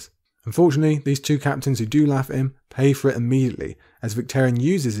depth he is. Unfortunately, these 2 captains who do laugh at him pay for it immediately, as Victarion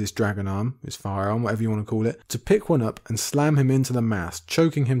uses his dragon arm, his firearm, whatever you want to call it, to pick one up and slam him into the mast,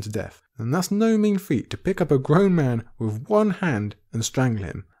 choking him to death. And that's no mean feat, to pick up a grown man with one hand and strangle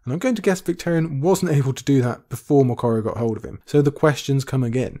him. And I'm going to guess Victarion wasn't able to do that before Moqorro got hold of him. So the questions come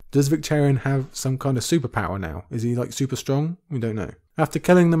again. Does Victarion have some kind of superpower now? Is he like super strong? We don't know. After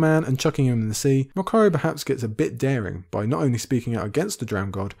killing the man and chucking him in the sea, Moqorro perhaps gets a bit daring by not only speaking out against the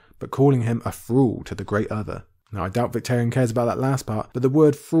drowned god, but calling him a thrall to the great other. Now I doubt Victarion cares about that last part, but the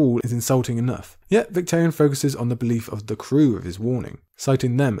word thrall is insulting enough. Yet Victarion focuses on the belief of the crew of his warning,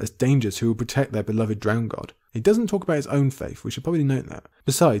 citing them as dangers who will protect their beloved drowned god. He doesn't talk about his own faith, we should probably note that.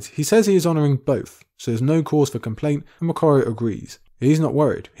 Besides, he says he is honouring both, so there's no cause for complaint, and Moqorro agrees. He's not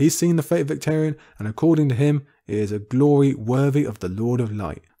worried. He's seen the fate of Victarion, and according to him, it is a glory worthy of the Lord of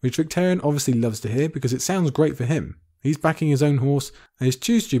Light, which Victarion obviously loves to hear because it sounds great for him. He's backing his own horse, and he's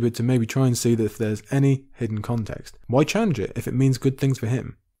too stupid to maybe try and see that if there's any hidden context. Why challenge it if it means good things for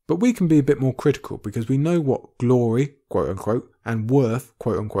him? But we can be a bit more critical because we know what glory, quote unquote, and worth,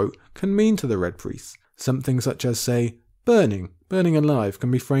 quote unquote, can mean to the Red Priests. Something such as, say, burning alive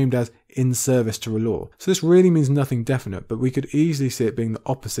can be framed as in service to a law. So this really means nothing definite, but we could easily see it being the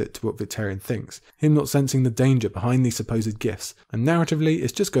opposite to what Victarion thinks. Him not sensing the danger behind these supposed gifts. And narratively,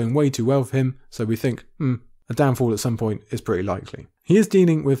 it's just going way too well for him, so we think, a downfall at some point is pretty likely. He is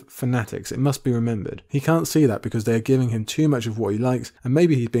dealing with fanatics, it must be remembered. He can't see that because they are giving him too much of what he likes, and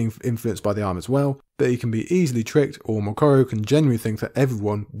maybe he's being influenced by the arm as well, but he can be easily tricked, or Moqorro can genuinely think that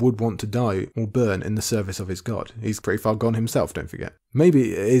everyone would want to die or burn in the service of his god. He's pretty far gone himself, don't forget.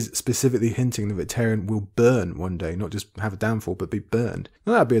 Maybe it is specifically hinting that Victarion will burn one day, not just have a downfall, but be burned.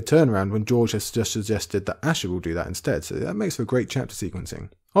 Now that'd be a turnaround when George has just suggested that Asha will do that instead, so that makes for great chapter sequencing.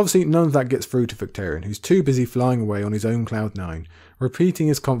 Obviously, none of that gets through to Victarion, who's too busy flying away on his own cloud 9, repeating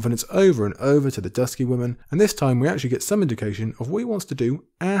his confidence over and over to the Dusky Woman, and this time we actually get some indication of what he wants to do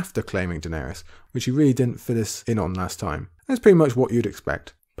after claiming Daenerys, which he really didn't fill us in on last time. That's pretty much what you'd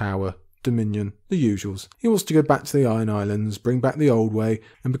expect. Power, dominion, the usuals. He wants to go back to the Iron Islands, bring back the old way,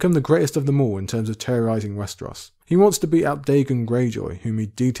 and become the greatest of them all in terms of terrorising Westeros. He wants to beat out Dagon Greyjoy, whom he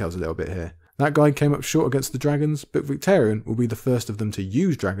details a little bit here. That guy came up short against the dragons, but Victarion will be the first of them to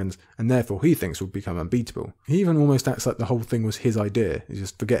use dragons, and therefore he thinks will become unbeatable. He even almost acts like the whole thing was his idea, he's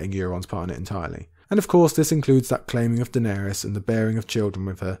just forgetting Euron's part in it entirely. And of course this includes that claiming of Daenerys and the bearing of children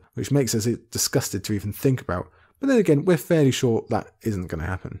with her, which makes us disgusted to even think about. But then again, we're fairly sure that isn't going to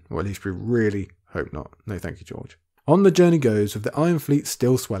happen, or at least we really hope not. No thank you, George. On the journey goes, with the Iron Fleet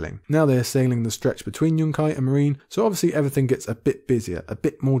still swelling. Now they are sailing the stretch between Yunkai and Marine, so obviously everything gets a bit busier, a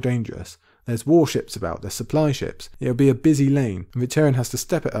bit more dangerous. There's warships about, there's supply ships. It'll be a busy lane, and Victarion has to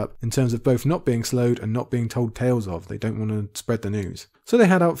step it up in terms of both not being slowed and not being told tales of. They don't want to spread the news. So they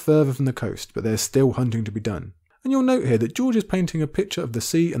head out further from the coast, but there's still hunting to be done. And you'll note here that George is painting a picture of the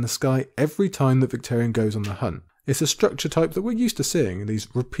sea and the sky every time that Victarion goes on the hunt. It's a structure type that we're used to seeing, these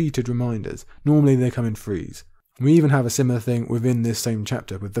repeated reminders. Normally they come in threes. We even have a similar thing within this same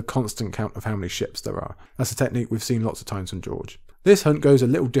chapter with the constant count of how many ships there are. That's a technique we've seen lots of times from George. This hunt goes a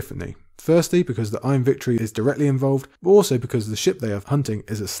little differently. Firstly, because the Iron Victory is directly involved, but also because the ship they are hunting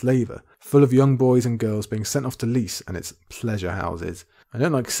is a slaver, full of young boys and girls being sent off to lease and its pleasure houses. I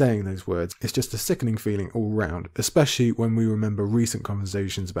don't like saying those words, it's just a sickening feeling all round, especially when we remember recent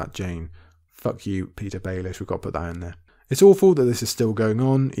conversations about Jane. Fuck you, Peter Baelish, we've got to put that in there. It's awful that this is still going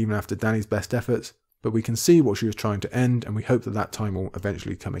on, even after Dany's best efforts, but we can see what she was trying to end, and we hope that that time will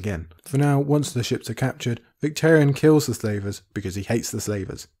eventually come again. For now, once the ships are captured, Victarion kills the slavers because he hates the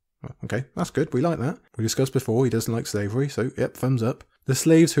slavers. Well, okay, that's good, we like that. We discussed before he doesn't like slavery, so yep, thumbs up. The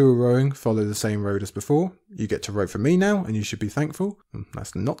slaves who are rowing follow the same road as before. You get to row for me now, and you should be thankful.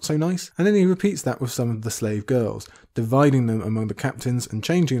 That's not so nice. And then he repeats that with some of the slave girls, dividing them among the captains and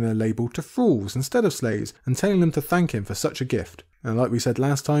changing their label to thralls instead of slaves, and telling them to thank him for such a gift. And like we said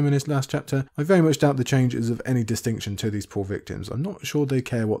last time in his last chapter, I very much doubt the change is of any distinction to these poor victims. I'm not sure they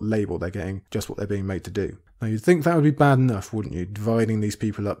care what label they're getting, just what they're being made to do. Now you'd think that would be bad enough, wouldn't you, dividing these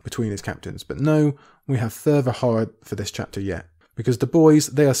people up between his captains, but no, we have further horror for this chapter yet. Because the boys,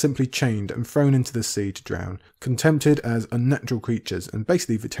 they are simply chained and thrown into the sea to drown, contempted as unnatural creatures, and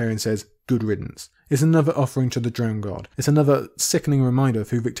basically Victarion says, good riddance. It's another offering to the drowned god. It's another sickening reminder of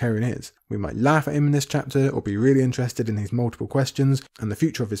who Victarion is. We might laugh at him in this chapter, or be really interested in his multiple questions, and the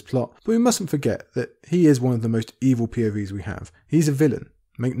future of his plot, but we mustn't forget that he is one of the most evil POVs we have. He's a villain,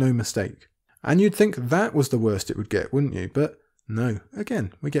 make no mistake. And you'd think that was the worst it would get, wouldn't you? But no,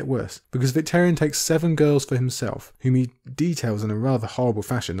 again, we get worse, because Victarion takes 7 girls for himself, whom he details in a rather horrible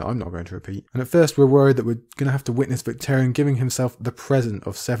fashion that I'm not going to repeat. And at first we're worried that we're going to have to witness Victarion giving himself the present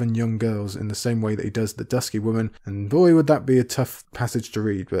of 7 young girls in the same way that he does the Dusky Woman, and boy would that be a tough passage to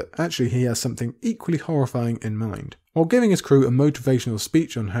read, but actually he has something equally horrifying in mind. While giving his crew a motivational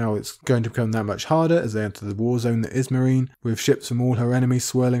speech on how it's going to become that much harder as they enter the war zone that is Marine, with ships from all her enemies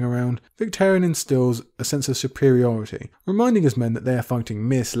swirling around, Victarion instills a sense of superiority, reminding his men that they are fighting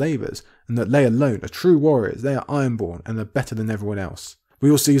mere slavers, and that they alone are true warriors, they are ironborn, and are better than everyone else.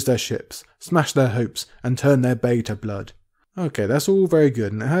 We will seize their ships, smash their hopes, and turn their bay to blood. Okay, that's all very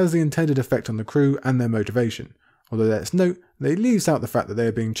good, and it has the intended effect on the crew and their motivation. Although let's note that it leaves out the fact that they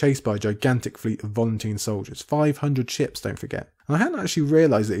are being chased by a gigantic fleet of volunteer soldiers. 500 ships, don't forget. And I hadn't actually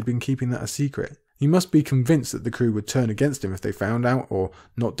realised that he'd been keeping that a secret. He must be convinced that the crew would turn against him if they found out, or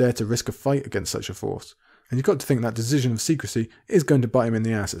not dare to risk a fight against such a force. And you've got to think that decision of secrecy is going to bite him in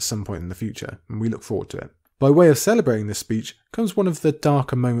the ass at some point in the future, and we look forward to it. By way of celebrating this speech comes one of the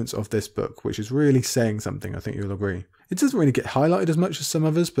darker moments of this book, which is really saying something, I think you'll agree. It doesn't really get highlighted as much as some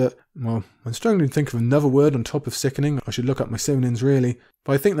others, but, well, I'm struggling to think of another word on top of sickening. I should look up my synonyms really,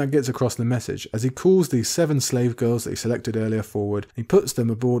 but I think that gets across the message, as he calls these 7 slave girls that he selected earlier forward, he puts them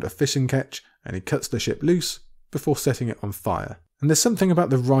aboard a fishing ketch, and he cuts the ship loose before setting it on fire. And there's something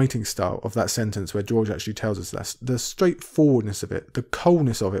about the writing style of that sentence where George actually tells us that, the straightforwardness of it, the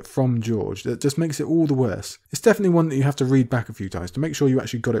coldness of it from George, that just makes it all the worse. It's definitely one that you have to read back a few times to make sure you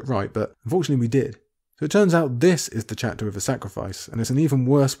actually got it right, but unfortunately we did. So it turns out this is the chapter with a sacrifice, and it's an even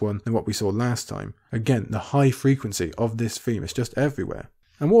worse one than what we saw last time. Again, the high frequency of this theme is just everywhere.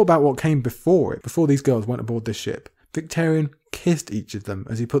 And what about what came before it, before these girls went aboard this ship? Victarion kissed each of them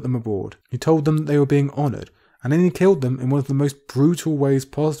as he put them aboard. He told them that they were being honoured, and then he killed them in one of the most brutal ways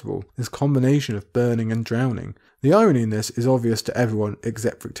possible, this combination of burning and drowning. The irony in this is obvious to everyone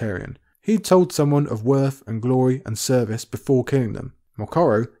except Victarion. He told someone of worth and glory and service before killing them.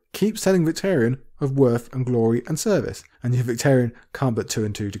 Mokoro keeps telling Victarion of worth and glory and service, and yet Victarion can't put 2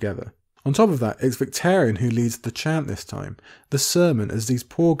 and 2 together. On top of that, it's Victarion who leads the chant this time, the sermon, as these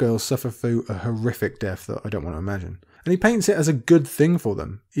poor girls suffer through a horrific death that I don't want to imagine. And he paints it as a good thing for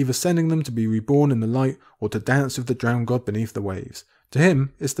them, either sending them to be reborn in the light or to dance with the drowned god beneath the waves. To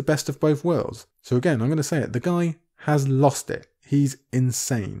him, it's the best of both worlds. So again, I'm going to say it, the guy has lost it. He's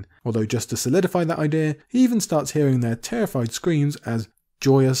insane. Although just to solidify that idea, he even starts hearing their terrified screams as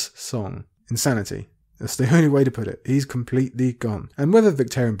joyous song. Insanity. That's the only way to put it. He's completely gone. And whether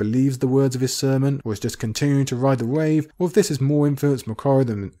Victarion believes the words of his sermon, or is just continuing to ride the wave, or if this is more influenced Mokoro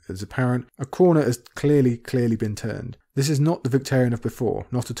than is apparent, a corner has clearly been turned. This is not the Victarion of before,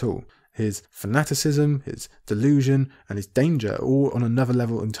 not at all. his fanaticism, his delusion, and his danger all on another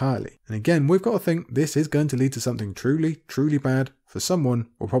level entirely. And again, we've got to think this is going to lead to something truly, truly bad for someone,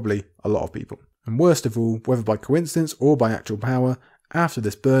 or probably a lot of people. And worst of all, whether by coincidence or by actual power, after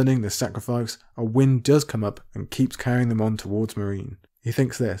this burning, this sacrifice, a wind does come up and keeps carrying them on towards Meereen. He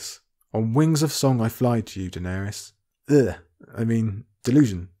thinks this: "On wings of song I fly to you, Daenerys."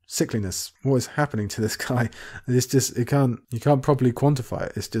 Delusion, sickliness. What is happening to this guy? It's just, you can't properly quantify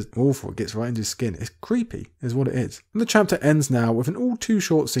it. It's just awful. It gets right into his skin. It's creepy, is what it is. And the chapter ends now with an all too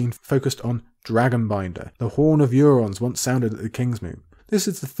short scene focused on Dragonbinder, the horn of Euron's once sounded at the Kingsmoot. This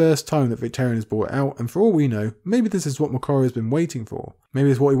is the first time that Victarion is brought out, and for all we know, maybe this is what Moqorro has been waiting for.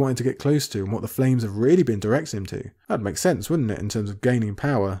 Maybe it's what he wanted to get close to, and what the flames have really been directing him to. That'd make sense, wouldn't it, in terms of gaining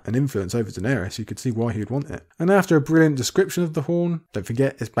power and influence over Daenerys? You could see why he would want it. And after a brilliant description of the horn, don't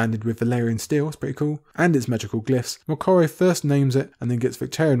forget it's banded with Valyrian steel, it's pretty cool, and its magical glyphs, Moqorro first names it, and then gets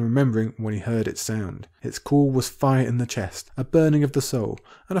Victarion remembering when he heard its sound. Its call was fire in the chest, a burning of the soul,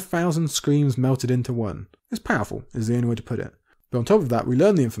 and 1,000 screams melted into one. It's powerful, is the only way to put it. But on top of that, we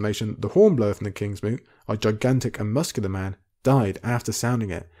learn the information that the hornblower from the Kingsmoot, a gigantic and muscular man, died after sounding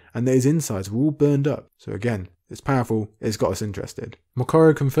it, and that his insides were all burned up. So again, it's powerful, it's got us interested.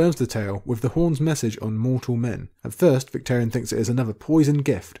 Moqorro confirms the tale with the horn's message on mortal men. At first, Victarion thinks it is another poisoned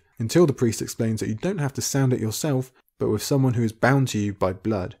gift, until the priest explains that you don't have to sound it yourself, but with someone who is bound to you by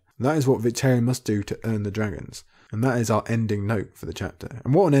blood. That is what Victarion must do to earn the dragons. And that is our ending note for the chapter.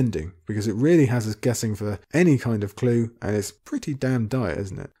 And what an ending, because it really has us guessing for any kind of clue, and it's pretty damn dire,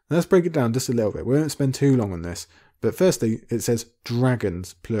 isn't it? Now let's break it down just a little bit. We won't spend too long on this. But firstly, it says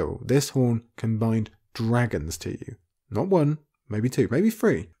dragons, plural. This horn can bind dragons to you. Not one, maybe two, maybe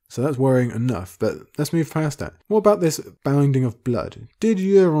three. So that's worrying enough, but let's move past that. What about this binding of blood? Did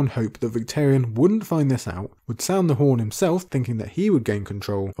Euron hope that Victarion wouldn't find this out, would sound the horn himself, thinking that he would gain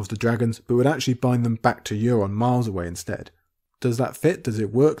control of the dragons, but would actually bind them back to Euron miles away instead? Does that fit? Does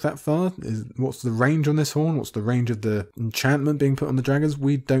it work that far? What's the range on this horn? What's the range of the enchantment being put on the dragons?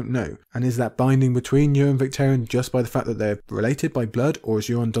 We don't know. And is that binding between Euron and Victarion just by the fact that they're related by blood, or has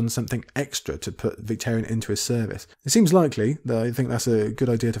Euron done something extra to put Victarion into his service? It seems likely that I think that's a good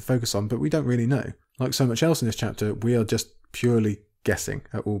idea to focus on, but we don't really know. Like so much else in this chapter, we are just purely guessing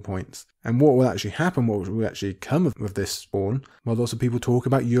at all points. And what will actually happen, what will actually come with this horn? Well, lots of people talk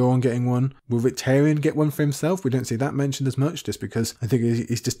about Euron getting one. Will Victarion get one for himself? We don't see that mentioned as much, just because I think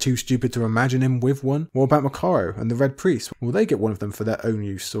he's just too stupid to imagine him with one. What about Moqorro and the Red Priest? Will they get one of them for their own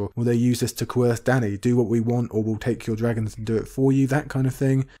use? Or will they use this to coerce Dany? Do what we want, or we'll take your dragons and do it for you? That kind of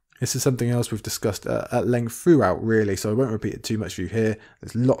thing. This is something else we've discussed at length throughout, really, so I won't repeat it too much for you here.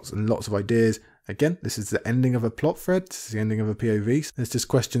 There's lots and lots of ideas. Again, this is the ending of a plot thread, this is the ending of a POV. There's just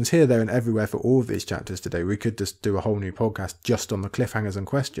questions here, there and everywhere for all of these chapters today. We could just do a whole new podcast just on the cliffhangers and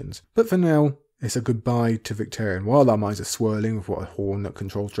questions. But for now, it's a goodbye to Victarion. While our minds are swirling with what a horn that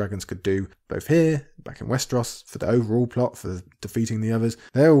controls dragons could do, both here, back in Westeros, for the overall plot, for defeating the others,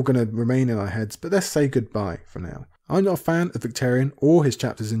 they're all going to remain in our heads, but let's say goodbye for now. I'm not a fan of Victarion or his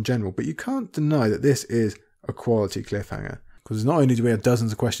chapters in general, but you can't deny that this is a quality cliffhanger. Because not only do we have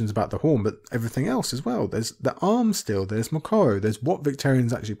dozens of questions about the horn, but everything else as well. There's the arms still, there's Moqorro, there's what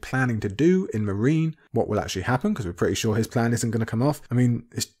Victarion's actually planning to do in Meereen, what will actually happen, because we're pretty sure his plan isn't going to come off. I mean,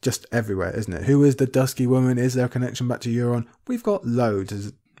 it's just everywhere, isn't it? Who is the Dusky Woman? Is there a connection back to Euron? We've got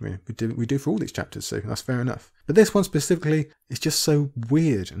loads, we do for all these chapters, so that's fair enough. But this one specifically is just so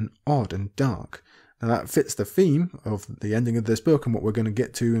weird and odd and dark. Now that fits the theme of the ending of this book and what we're going to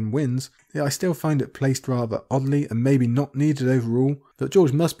get to in Winds. Yeah, I still find it placed rather oddly and maybe not needed overall, but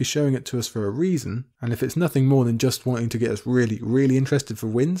George must be showing it to us for a reason, and if it's nothing more than just wanting to get us really, really interested for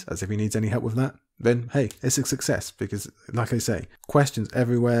Winds, as if he needs any help with that, then hey, it's a success, because like I say, questions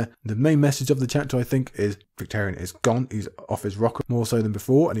everywhere. The main message of the chapter, I think, is Victarion is gone, he's off his rocker more so than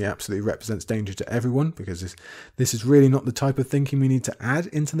before, and he absolutely represents danger to everyone, because this is really not the type of thinking we need to add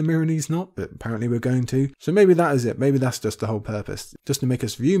into the Meereen. He's not, but apparently we're going to. So maybe that is it, maybe that's just the whole purpose, just to make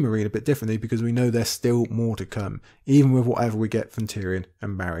us view Meereen a bit differently, because we know there's still more to come, even with whatever we get from Tyrion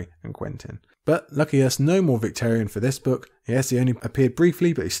and Barry and Quentyn. But lucky us, no more Victarion for this book. Yes, he only appeared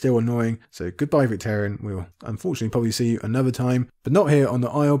briefly, but he's still annoying. So goodbye Victarion. We'll unfortunately probably see you another time, but not here on the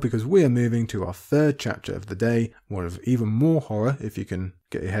Isle, because we are moving to our third chapter of the day, one of even more horror, if you can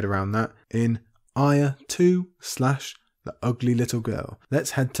get your head around that, in Arya 2 / The Ugly Little Girl.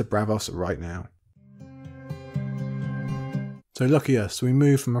 Let's head to Braavos right now. So lucky us, we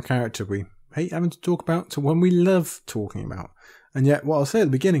move from a character we hate having to talk about to one we love talking about. And yet, what I'll say at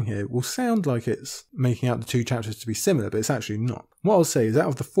the beginning here will sound like it's making out the two chapters to be similar, but it's actually not. What I'll say is, out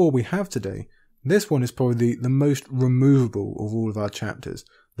of the four we have today, this one is probably the most removable of all of our chapters.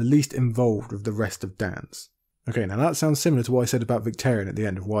 the least involved with the rest of dance. Okay, now that sounds similar to what I said about Victarion at the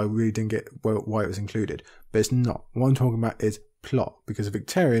end of why we didn't get why it was included, but it's not. What I'm talking about is plot, because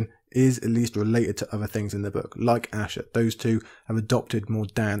Victarion is at least related to other things in the book, like Asha. Those two have adopted more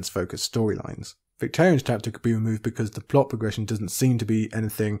dance-focused storylines. Victarion's chapter could be removed because the plot progression doesn't seem to be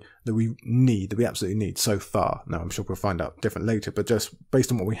anything that we absolutely need so far. Now, I'm sure we'll find out different later, but just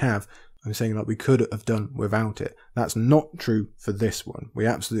based on what we have, I'm saying like we could have done without it. That's not true for this one. We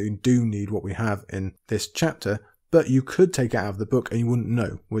absolutely do need what we have in this chapter, but you could take it out of the book and you wouldn't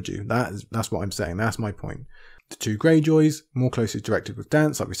know, would you? That's what I'm saying. That's my point. The two Greyjoys, more closely directed with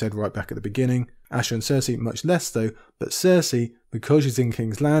dance, like we said right back at the beginning. Asha and Cersei, much less though, but Cersei, because she's in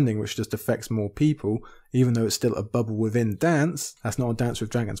King's Landing, which just affects more people, even though it's still a bubble within dance, that's not a Dance with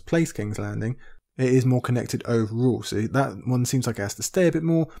Dragons place, King's Landing, it is more connected overall. So that one seems like it has to stay a bit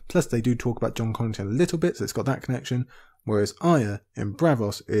more, plus they do talk about Jon Connington a little bit, so it's got that connection, whereas Arya in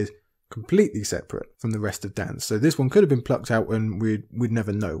Braavos is completely separate from the rest of dance. So this one could have been plucked out and we'd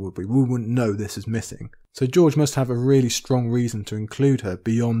never know, would we? We wouldn't know this is missing. So George must have a really strong reason to include her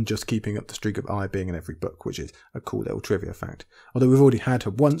beyond just keeping up the streak of Arya being in every book, which is a cool little trivia fact. Although we've already had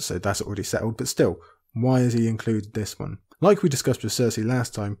her once, so that's already settled, but still, why has he included this one? Like we discussed with Cersei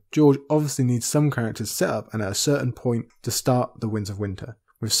last time, George obviously needs some characters set up and at a certain point to start the Winds of Winter.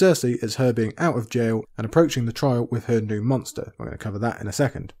 With Cersei, it's her being out of jail and approaching the trial with her new monster. We're going to cover that in a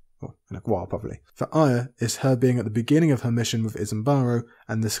second. Well, in a while probably. For Arya, it's her being at the beginning of her mission with Isambaro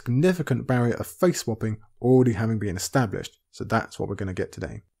and the significant barrier of face swapping already having been established. So that's what we're going to get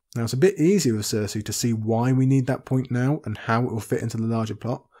today. Now it's a bit easier with Cersei to see why we need that point now and how it will fit into the larger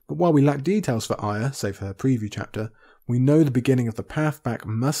plot. But while we lack details for Arya, say for her preview chapter, we know the beginning of the path back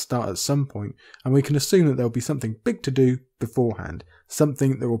must start at some point, and we can assume that there will be something big to do beforehand,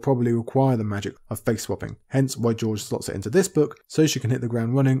 something that will probably require the magic of face swapping, hence why George slots it into this book, so she can hit the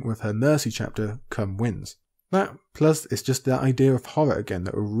ground running with her Mercy chapter come Winds. That, plus it's just that idea of horror again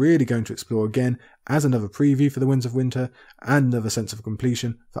that we're really going to explore again as another preview for the Winds of Winter and another sense of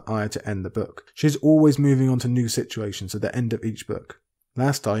completion for Arya to end the book. She's always moving on to new situations at the end of each book.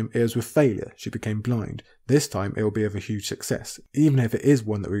 Last time it was with failure, she became blind. This time it will be of a huge success, even if it is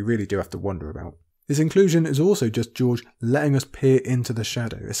one that we really do have to wonder about. This inclusion is also just George letting us peer into the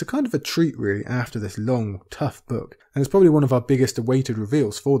shadow. It's a kind of a treat really after this long, tough book, and it's probably one of our biggest awaited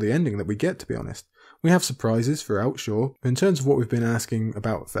reveals for the ending that we get, to be honest. We have surprises throughout, sure, but in terms of what we've been asking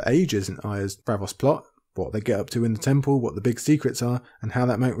about for ages in Arya's Braavos plot, what they get up to in the temple, what the big secrets are, and how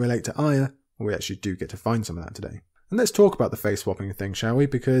that might relate to Arya, well, we actually do get to find some of that today. And let's talk about the face swapping thing, shall we?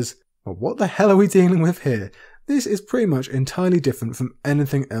 Because, well, what the hell are we dealing with here? This is pretty much entirely different from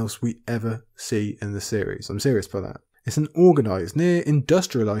anything else we ever see in the series. I'm serious about that. It's an organised, near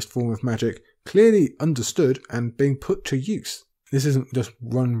industrialised form of magic, clearly understood and being put to use. This isn't just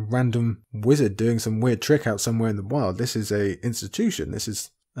one random wizard doing some weird trick out somewhere in the wild. This is an institution. This is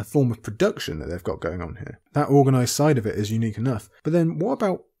a form of production that they've got going on here. That organised side of it is unique enough. But then what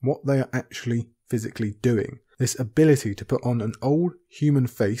about what they are actually physically doing? This ability to put on an old human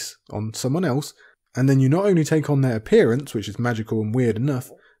face on someone else, and then you not only take on their appearance, which is magical and weird enough,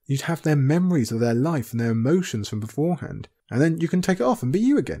 you'd have their memories of their life and their emotions from beforehand, and then you can take it off and be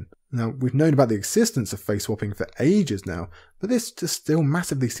you again. Now, we've known about the existence of face swapping for ages now, but this just still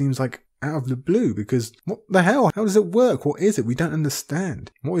massively seems like out of the blue, because what the hell? How does it work? What is it? We don't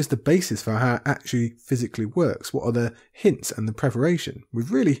understand. What is the basis for how it actually physically works? What are the hints and the preparation?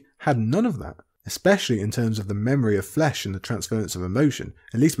 We've really had none of that. Especially in terms of the memory of flesh and the transference of emotion.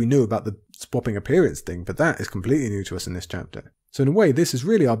 At least we knew about the swapping appearance thing, but that is completely new to us in this chapter. So in a way, this is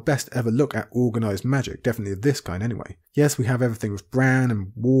really our best ever look at organised magic, definitely of this kind anyway. Yes, we have everything with Bran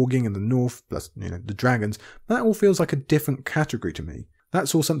and warging in the north, plus, the dragons, but that all feels like a different category to me.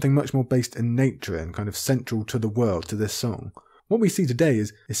 That's all something much more based in nature and kind of central to the world, to this song. What we see today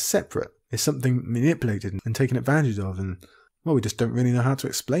is separate, is something manipulated and taken advantage of, and, well, we just don't really know how to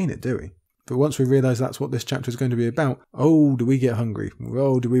explain it, do we? But once we realise that's what this chapter is going to be about, oh, do we get hungry?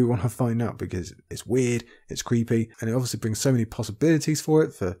 Oh, do we want to find out? Because it's weird, it's creepy, and it obviously brings so many possibilities for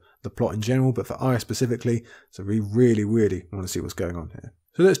it, for the plot in general, but for Arya specifically, so we really, really want to see what's going on here.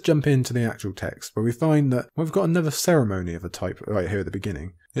 So let's jump into the actual text, where we find that we've got another ceremony of a type right here at the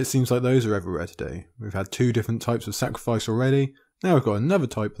beginning. It seems like those are everywhere today. We've had 2 different types of sacrifice already. Now we've got another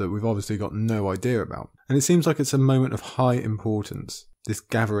type that we've obviously got no idea about. And it seems like it's a moment of high importance. This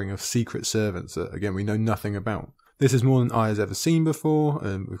gathering of secret servants that, again, we know nothing about. This is more than Arya's ever seen before,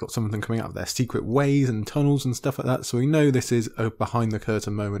 and we've got some of them coming out of their secret ways and tunnels and stuff like that, so we know this is a behind the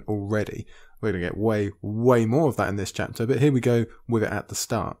curtain moment already. We're going to get way more of that in this chapter, but here we go with it at the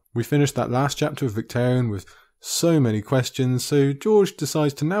start. We finished that last chapter of Victarion with So many questions, so George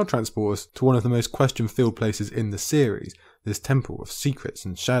decides to now transport us to one of the most question-filled places in the series, this temple of secrets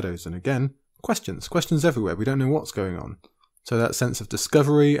and shadows, and again, questions everywhere, we don't know what's going on. So that sense of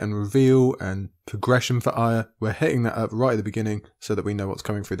discovery and reveal and progression for Arya, we're hitting that up right at the beginning so that we know what's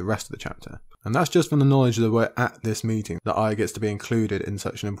coming through the rest of the chapter. And that's just from the knowledge that we're at this meeting, that Arya gets to be included in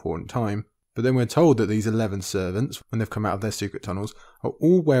such an important time. But then we're told that these 11 servants, when they've come out of their secret tunnels, are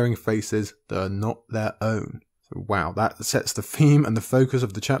all wearing faces that are not their own. So wow, that sets the theme and the focus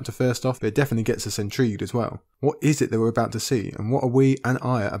of the chapter first off, but it definitely gets us intrigued as well. What is it that we're about to see, and what are we and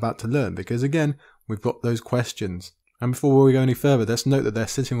Arya about to learn? Because again, we've got those questions. And before we go any further, let's note that they're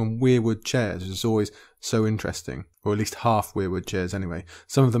sitting on weirwood chairs, which is always so interesting. Or at least half weirwood chairs anyway.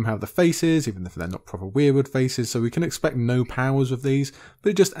 Some of them have the faces, even if they're not proper weirwood faces, so we can expect no powers with these, but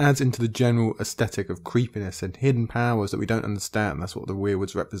it just adds into the general aesthetic of creepiness and hidden powers that we don't understand. That's what the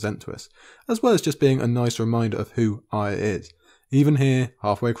weirwoods represent to us. As well as just being a nice reminder of who Arya is. Even here,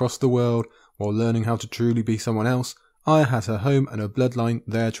 halfway across the world, while learning how to truly be someone else, Arya has her home and her bloodline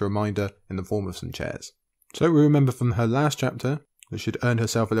there to remind her in the form of some chairs. So we remember from her last chapter that she'd earned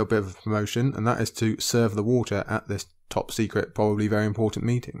herself a little bit of a promotion, and that is to serve the water at this top secret, probably very important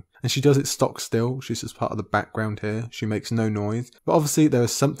meeting. And she does it stock still, she's just part of the background here, she makes no noise. But obviously there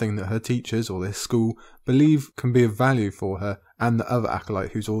is something that her teachers or this school believe can be of value for her and the other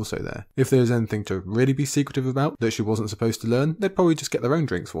acolyte who's also there. If there is anything to really be secretive about that she wasn't supposed to learn, they'd probably just get their own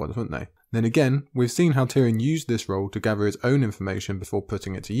drinks for us, wouldn't they? Then again, we've seen how Tyrion used this role to gather his own information before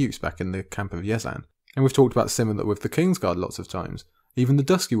putting it to use back in the camp of Yezzan. And we've talked about similar with the Kingsguard lots of times. Even the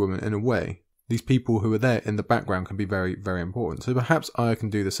Dusky Woman, in a way. These people who are there in the background can be very, very important. So perhaps Arya can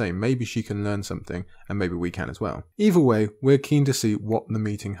do the same. Maybe she can learn something, and maybe we can as well. Either way, we're keen to see what the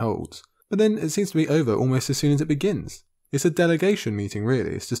meeting holds. But then it seems to be over almost as soon as it begins. It's a delegation meeting,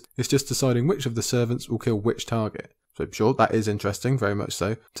 really. It's just deciding which of the servants will kill which target. So sure, that is interesting, very much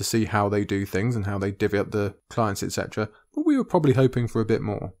so, to see how they do things and how they divvy up the clients, etc. But we were probably hoping for a bit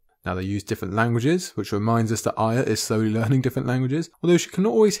more. Now they use different languages, which reminds us that Arya is slowly learning different languages, although she cannot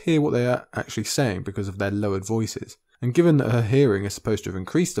always hear what they are actually saying because of their lowered voices. And given that her hearing is supposed to have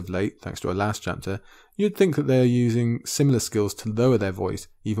increased of late, thanks to her last chapter, you'd think that they are using similar skills to lower their voice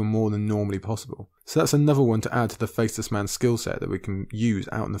even more than normally possible. So that's another one to add to the Faceless Man skill set that we can use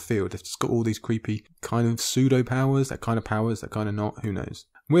out in the field. If it's got all these creepy kind of pseudo powers, they're kind of not, who knows.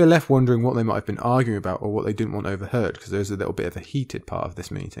 We're left wondering what they might have been arguing about or what they didn't want overheard, because there's a little bit of a heated part of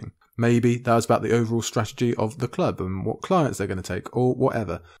this meeting. Maybe that was about the overall strategy of the club and what clients they're going to take, or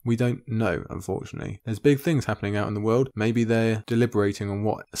whatever. We don't know, unfortunately. There's big things happening out in the world. Maybe they're deliberating on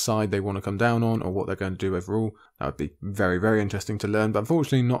what side they want to come down on or what they're going to do overall. That would be very, very interesting to learn, but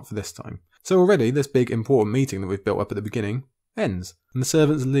unfortunately not for this time. So already, this big important meeting that we've built up at the beginning ends, and the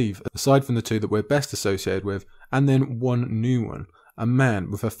servants leave, aside from the two that we're best associated with, and then one new one. A man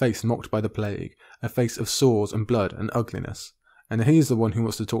with a face mocked by the plague, a face of sores and blood and ugliness. And he's the one who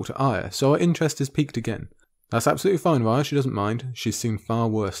wants to talk to Arya, so our interest is piqued again. That's absolutely fine with Arya, she doesn't mind, she's seen far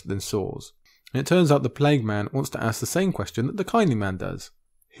worse than sores. And it turns out the plague man wants to ask the same question that the kindly man does.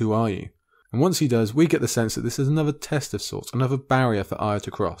 Who are you? And once he does, we get the sense that this is another test of sorts, another barrier for Arya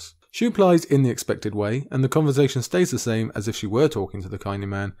to cross. She replies in the expected way, and the conversation stays the same as if she were talking to the kindly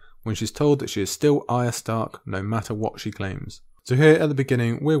man, when she's told that she is still Arya Stark, no matter what she claims. So here at the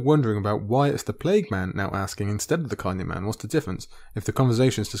beginning, we're wondering about why it's the plague man now asking instead of the kindly man. What's the difference? If the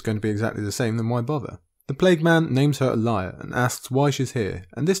conversation's just going to be exactly the same, then why bother? The plague man names her a liar and asks why she's here,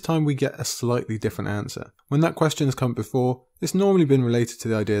 and this time we get a slightly different answer. When that question has come before, it's normally been related to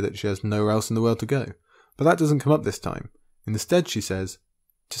the idea that she has nowhere else in the world to go. But that doesn't come up this time. Instead she says,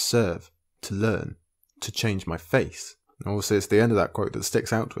 to serve, to learn, to change my face. Obviously, it's the end of that quote that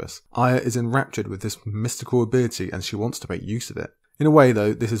sticks out to us. Arya is enraptured with this mystical ability and she wants to make use of it. In a way,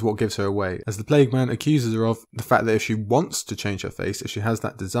 though, this is what gives her away, as the Plague Man accuses her of the fact that if she wants to change her face, if she has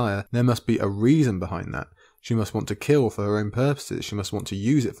that desire, there must be a reason behind that. She must want to kill for her own purposes, she must want to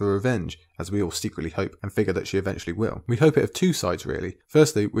use it for revenge, as we all secretly hope and figure that she eventually will. We hope it of two sides really.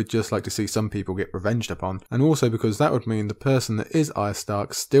 Firstly, we'd just like to see some people get revenged upon, and also because that would mean the person that is Arya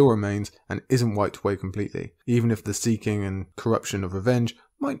Stark still remains and isn't wiped away completely, even if the seeking and corruption of revenge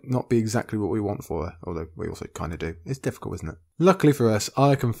might not be exactly what we want for her, although we also kind of do. It's difficult, isn't it? Luckily for us,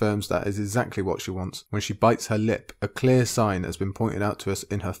 Arya confirms that is exactly what she wants when she bites her lip, a clear sign that has been pointed out to us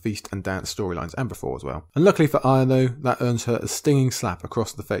in her feast and dance storylines and before as well. And luckily for Arya though, that earns her a stinging slap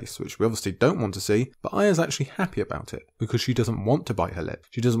across the face, which we obviously don't want to see, but Arya's actually happy about it, because she doesn't want to bite her lip,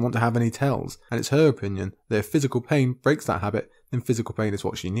 she doesn't want to have any tells, and it's her opinion that if physical pain breaks that habit, then physical pain is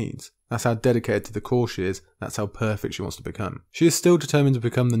what she needs. That's how dedicated to the cause she is, that's how perfect she wants to become. She is still determined to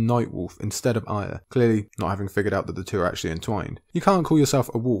become the Night Wolf instead of Arya, clearly not having figured out that the two are actually entwined. You can't call yourself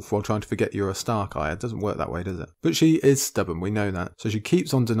a wolf while trying to forget you're a Stark, Arya. It doesn't work that way, does it? But she is stubborn, we know that, so she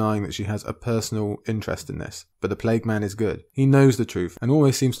keeps on denying that she has a personal interest in this. But the Plague Man is good. He knows the truth and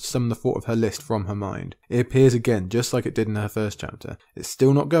always seems to summon the thought of her list from her mind. It appears again just like it did in her first chapter. It's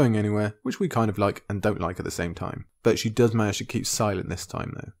still not going anywhere, which we kind of like and don't like at the same time. But she does manage to keep silent this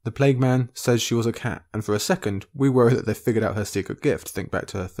time though. The Plague Man says she was a cat, and for a second we worry that they've figured out her secret gift, think back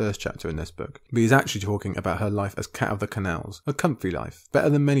to her first chapter in this book. But he's actually talking about her life as Cat of the Canals, a comfy life,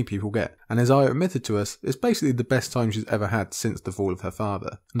 better than many people get, and as Arya admitted to us, it's basically the best time she's ever had since the fall of her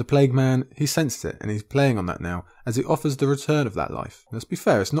father. And the Plague Man, he senses it, and he's playing on that now, as he offers the return of that life. Let's be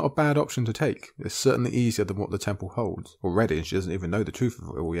fair, it's not a bad option to take. It's certainly easier than what the temple holds. Already, and she doesn't even know the truth of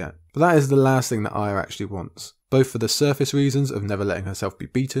it all yet. But that is the last thing that Arya actually wants. Both for the surface reasons of never letting herself be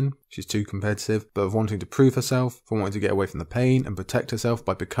beaten, she's too competitive, but of wanting to prove herself, for wanting to get away from the pain and protect herself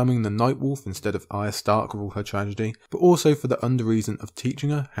by becoming the Night Wolf instead of Arya Stark with all her tragedy, but also for the under reason of teaching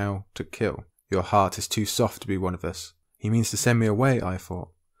her how to kill. Your heart is too soft to be one of us. He means to send me away, I thought.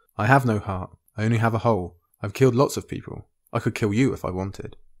 I have no heart. I only have a hole. I've killed lots of people. I could kill you if I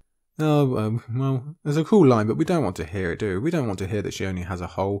wanted. Oh, well, there's a cool line, but we don't want to hear it, do we? We don't want to hear that she only has a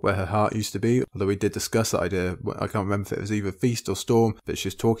hole where her heart used to be, although we did discuss that idea. I can't remember if it was either Feast or Storm, but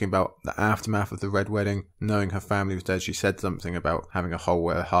she's talking about the aftermath of the Red Wedding, knowing her family was dead. She said something about having a hole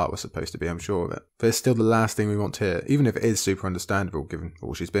where her heart was supposed to be, I'm sure of it. But it's still the last thing we want to hear, even if it is super understandable given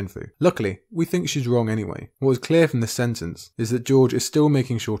all she's been through. Luckily, we think she's wrong anyway. What is clear from this sentence is that George is still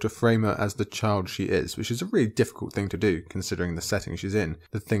making sure to frame her as the child she is, which is a really difficult thing to do considering the setting she's in,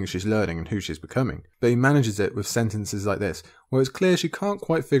 the things she's learning and who she's becoming. But he manages it with sentences like this, where it's clear she can't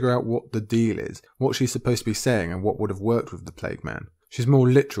quite figure out what the deal is, what she's supposed to be saying and what would have worked with the Plague Man. She's more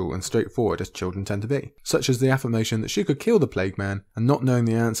literal and straightforward as children tend to be, such as the affirmation that she could kill the Plague Man and not knowing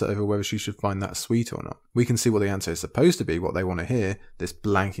the answer over whether she should find that sweet or not. We can see what the answer is supposed to be, what they want to hear, this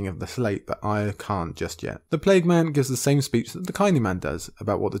blanking of the slate, but Arya can't just yet. The Plague Man gives the same speech that the Kindly Man does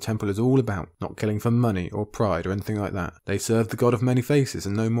about what the temple is all about, not killing for money or pride or anything like that. They serve the god of many faces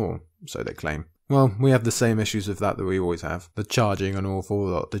and no more, so they claim. Well, we have the same issues with that we always have. The charging an awful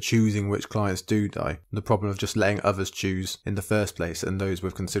lot, the choosing which clients do die, the problem of just letting others choose in the first place and those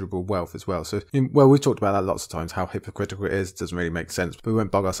with considerable wealth as well. So, well, we've talked about that lots of times, how hypocritical it is, doesn't really make sense, but we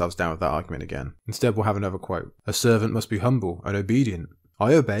won't bog ourselves down with that argument again. Instead, we'll have another quote. A servant must be humble and obedient.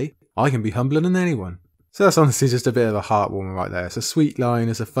 I obey. I can be humbler than anyone. So that's honestly just a bit of a heartwarmer right there. It's a sweet line,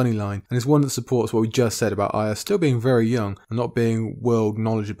 it's a funny line, and it's one that supports what we just said about Arya still being very young and not being world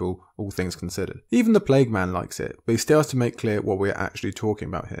knowledgeable, all things considered. Even the Plague Man likes it, but he still has to make clear what we're actually talking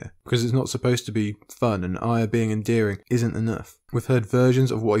about here, because it's not supposed to be fun and Arya being endearing isn't enough. We've heard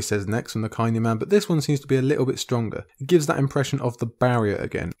versions of what he says next from the Kindly Man, but this one seems to be a little bit stronger. It gives that impression of the barrier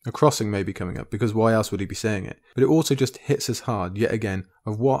again. A crossing may be coming up, because why else would he be saying it? But it also just hits us hard, yet again,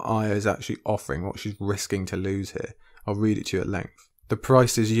 of what Arya is actually offering, what she's risking to lose here. I'll read it to you at length. The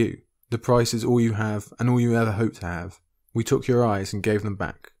price is you. The price is all you have, and all you ever hope to have. We took your eyes and gave them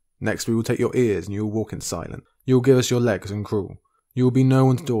back. Next we will take your ears, and you will walk in silence. You will give us your legs and crawl. You will be no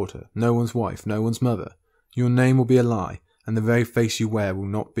one's daughter, no one's wife, no one's mother. Your name will be a lie, and the very face you wear will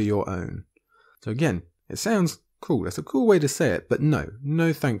not be your own. So again, it sounds cool. That's a cool way to say it, but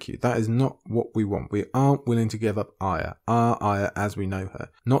no thank you. That is not what we want. We aren't willing to give up Arya, our Arya as we know her.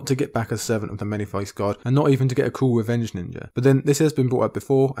 Not to get back a servant of the many-faced god, and not even to get a cool revenge ninja. But then this has been brought up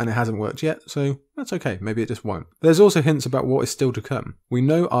before, and it hasn't worked yet, so that's okay. Maybe it just won't. There's also hints about what is still to come. We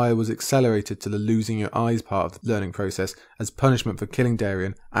know Arya was accelerated to the losing your eyes part of the learning process as punishment for killing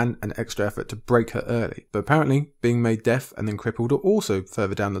Victarion and an extra effort to break her early. But apparently, being made deaf and then crippled are also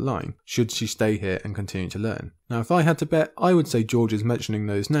further down the line, should she stay here and continue to learn. Now, if I had to bet, I would say George is mentioning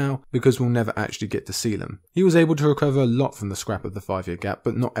those now because we'll never actually get to see them. He was able to recover a lot from the scrap of the 5-year gap,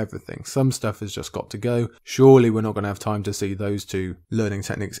 but not everything. Some stuff has just got to go. Surely we're not going to have time to see those two learning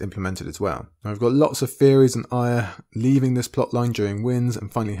techniques implemented as well. Now, I've got lots of theories on Arya leaving this plotline during Winds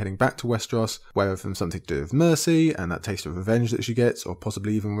and finally heading back to Westeros, whether from something to do with mercy and that taste of revenge that she gets, or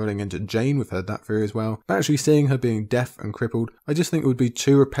possibly even running into Jane. We've heard that theory as well. But actually seeing her being deaf and crippled, I just think it would be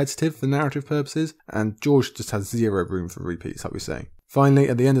too repetitive for narrative purposes, and George just has zero room for repeats, like we say. Finally,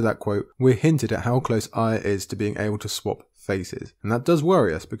 at the end of that quote, we're hinted at how close Arya is to being able to swap faces. And that does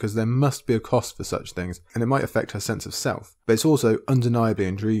worry us because there must be a cost for such things, and it might affect her sense of self. But it's also undeniably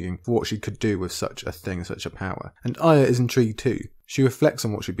intriguing for what she could do with such a thing, such a power. And Arya is intrigued too. She reflects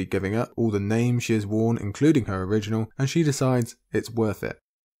on what she'd be giving up, all the names she has worn, including her original, and she decides it's worth it.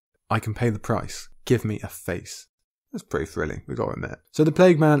 I can pay the price. Give me a face. That's pretty thrilling, we gotta admit. So the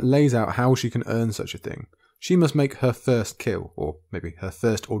Plague Man lays out how she can earn such a thing. She must make her first kill, or maybe her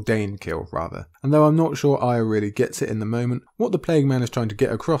first ordained kill rather. And though I'm not sure Aya really gets it in the moment, what the Plague Man is trying to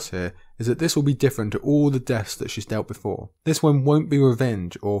get across here is that this will be different to all the deaths that she's dealt before. This one won't be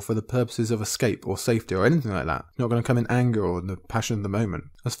revenge or for the purposes of escape or safety or anything like that. It's not going to come in anger or in the passion of the moment.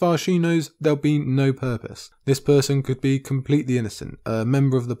 As far as she knows, there'll be no purpose. This person could be completely innocent, a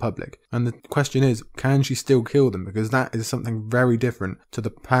member of the public, and the question is, can she still kill them? Because that is something very different to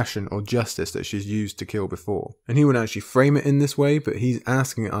the passion or justice that she's used to kill before. And he wouldn't actually frame it in this way, but he's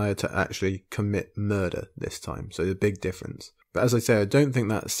asking Aya to actually commit murder this time, so the big difference. But as I say, I don't think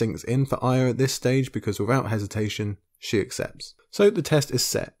that sinks in for Aya at this stage, because without hesitation, she accepts. So the test is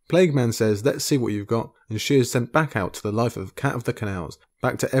set. Plague Man says, let's see what you've got, and she is sent back out to the life of Cat of the Canals,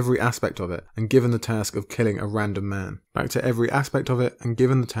 back to every aspect of it, and given the task of killing a random man. Back to every aspect of it, and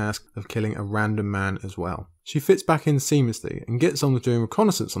given the task of killing a random man as well. She fits back in seamlessly, and gets on with doing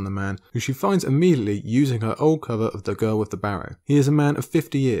reconnaissance on the man, who she finds immediately using her old cover of the girl with the barrow. He is a man of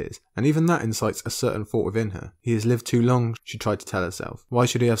 50 years, and even that incites a certain thought within her. He has lived too long, she tried to tell herself. Why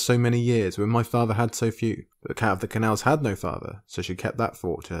should he have so many years when my father had so few? But the Cat of the Canals had no father, so she kept that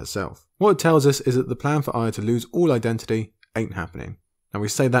thought to herself. What it tells us is that the plan for Aya to lose all identity ain't happening. And we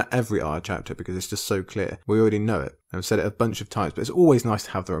say that every Aya chapter because it's just so clear. We already know it. I've said it a bunch of times, but it's always nice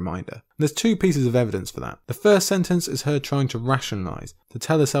to have the reminder. And there's two pieces of evidence for that. The first sentence is her trying to rationalise, to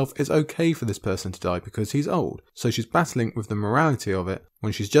tell herself it's okay for this person to die because he's old. So she's battling with the morality of it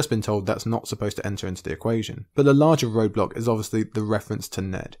when she's just been told that's not supposed to enter into the equation. But the larger roadblock is obviously the reference to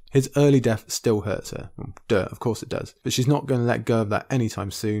Ned. His early death still hurts her. Well, duh, of course it does. But she's not going to let go of that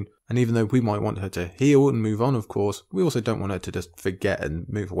anytime soon. And even though we might want her to heal and move on, of course, we also don't want her to just forget and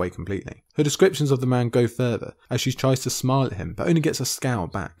move away completely. Her descriptions of the man go further, as she tries to smile at him, but only gets a scowl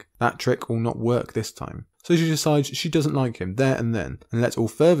back. That trick will not work this time. So she decides she doesn't like him there and then, and lets all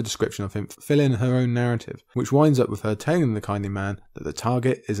further description of him fill in her own narrative, which winds up with her telling the kindly man that the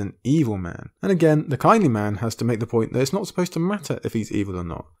target is an evil man. And again, the kindly man has to make the point that it's not supposed to matter if he's evil or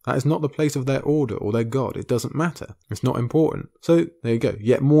not. That is not the place of their order or their god. It doesn't matter. It's not important. So there you go.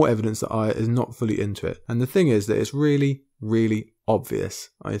 Yet more evidence that Aya is not fully into it. And the thing is that it's really obvious,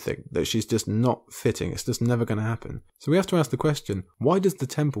 I think, that she's just not fitting. It's just never going to happen. So we have to ask the question, why does the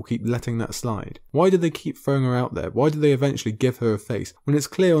temple keep letting that slide? Why do they keep throwing her out there? Why do they eventually give her a face when it's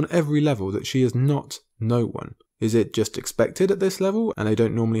clear on every level that she is not no one? Is it just expected at this level and they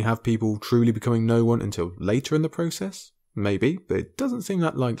don't normally have people truly becoming no one until later in the process? Maybe, but it doesn't seem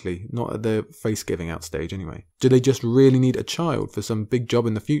that likely, not at the face giving out stage anyway. Do they just really need a child for some big job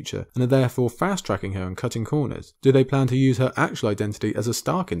in the future and are therefore fast tracking her and cutting corners? Do they plan to use her actual identity as a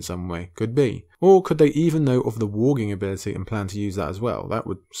Stark in some way? Could be. Or could they even know of the warging ability and plan to use that as well? That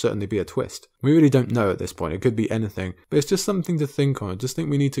would certainly be a twist. We really don't know at this point. It could be anything, but it's just something to think on. I just think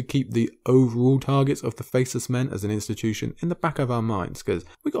we need to keep the overall targets of the Faceless Men as an institution in the back of our minds, because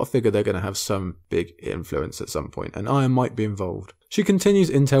we got to figure they're going to have some big influence at some point, and Aya might be involved. She continues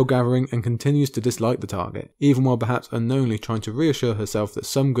intel gathering and continues to dislike the target, even while perhaps unknowingly trying to reassure herself that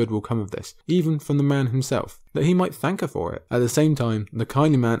some good will come of this, even from the man himself, that he might thank her for it. At the same time, the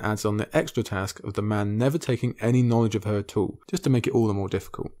kindly man adds on the extra task of the man never taking any knowledge of her at all, just to make it all the more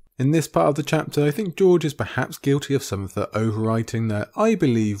difficult. In this part of the chapter, I think George is perhaps guilty of some of the overwriting that I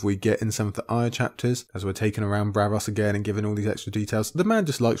believe we get in some of the Aya chapters, as we're taking around Braavos again and giving all these extra details. The man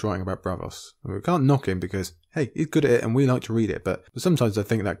just likes writing about Braavos. We can't knock him because, hey, he's good at it and we like to read it, but sometimes I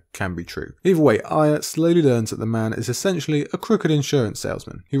think that can be true. Either way, Aya slowly learns that the man is essentially a crooked insurance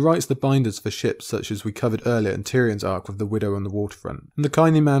salesman. He writes the binders for ships such as we covered earlier in Tyrion's arc with the widow on the waterfront. And the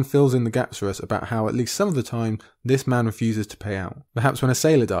kindly man fills in the gaps for us about how at least some of the time this man refuses to pay out. Perhaps when a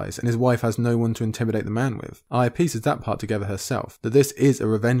sailor dies and his wife has no one to intimidate the man with. Aya pieces that part together herself, that this is a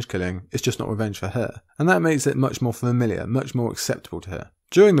revenge killing, it's just not revenge for her. And that makes it much more familiar, much more acceptable to her.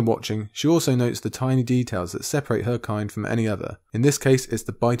 During the watching, she also notes the tiny details that separate her kind from any other. In this case, it's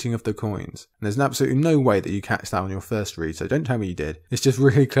the biting of the coins. And there's absolutely no way that you catch that on your first read, so don't tell me you did. It's just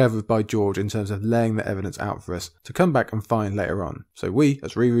really clever by George in terms of laying the evidence out for us to come back and find later on. So we,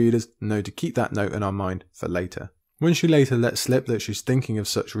 as rereaders, know to keep that note in our mind for later. When she later lets slip that she's thinking of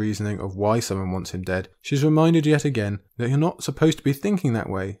such reasoning of why someone wants him dead, she's reminded yet again that you're not supposed to be thinking that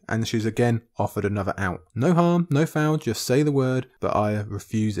way, and she's again offered another out. No harm, no foul, just say the word, but Aya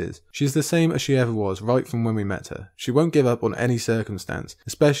refuses. She's the same as she ever was right from when we met her. She won't give up on any circumstance,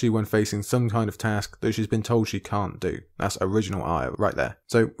 especially when facing some kind of task that she's been told she can't do. That's original Aya right there.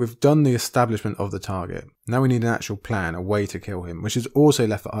 So we've done the establishment of the target. Now we need an actual plan, a way to kill him, which is also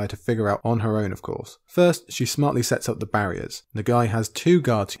left for Arya to figure out on her own, of course. First, she smartly sets up the barriers. The guy has 2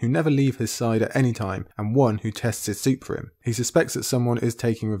 guards who never leave his side at any time, and 1 who tests his soup for him. He suspects that someone is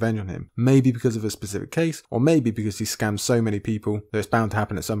taking revenge on him, maybe because of a specific case, or maybe because he scams so many people that it's bound to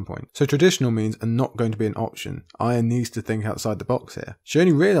happen at some point. So traditional means are not going to be an option. Arya needs to think outside the box here. She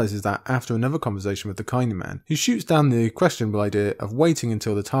only realises that after another conversation with the kindly man, who shoots down the questionable idea of waiting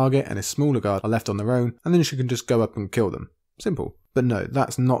until the target and his smaller guard are left on their own, and then she can just go up and kill them. Simple. But no,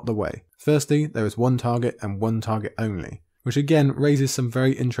 that's not the way. Firstly, there is 1 target and 1 target only, which again raises some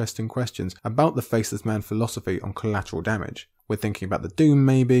very interesting questions about the Faceless Man philosophy on collateral damage. We're thinking about the Doom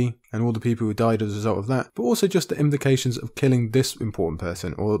maybe, and all the people who died as a result of that, but also just the implications of killing this important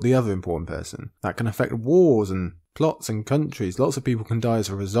person or the other important person. That can affect wars and plots and countries. Lots of people can die as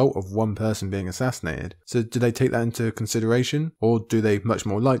a result of 1 person being assassinated. So do they take that into consideration? Or do they, much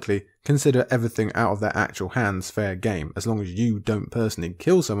more likely, consider everything out of their actual hands fair game? As long as you don't personally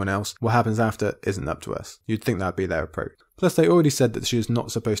kill someone else, what happens after isn't up to us. You'd think that'd be their approach. Plus, they already said that she is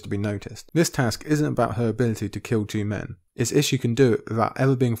not supposed to be noticed. This task isn't about her ability to kill 2 men. It's if she can do it without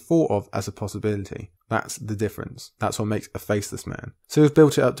ever being thought of as a possibility. That's the difference. That's what makes a Faceless Man. So we've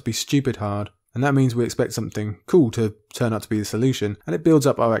built it up to be stupid hard, and that means we expect something cool to turn out to be the solution, and it builds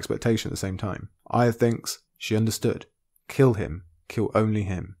up our expectation at the same time. Arya thinks she understood. Kill him. Kill only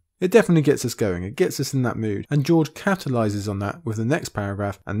him. It definitely gets us going, it gets us in that mood, and George capitalises on that with the next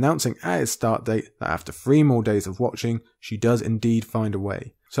paragraph announcing at its start date that after 3 more days of watching, she does indeed find a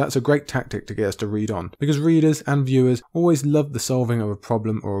way. So that's a great tactic to get us to read on, because readers and viewers always love the solving of a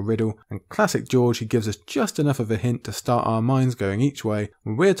problem or a riddle, and classic George, he gives us just enough of a hint to start our minds going each way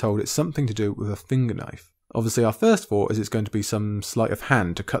when we're told it's something to do with a finger knife. Obviously our first thought is it's going to be some sleight of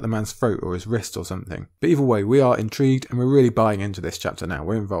hand to cut the man's throat or his wrist or something. But either way, we are intrigued and we're really buying into this chapter now,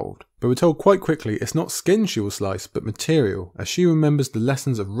 we're involved. But we're told quite quickly it's not skin she will slice, but material, as she remembers the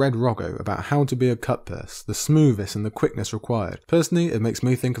lessons of Red Roggo about how to be a cutpurse, the smoothness and the quickness required. Personally, it makes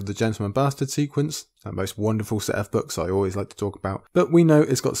me think of the Gentleman Bastard sequence, that most wonderful set of books I always like to talk about. But we know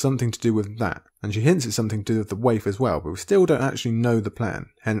it's got something to do with that, and she hints it's something to do with the waif as well, but we still don't actually know the plan,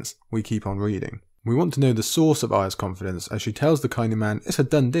 hence we keep on reading. We want to know the source of Arya's confidence as she tells the kindly man it's a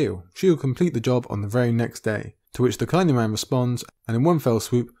done deal, she will complete the job on the very next day. To which the kindly man responds, and in one fell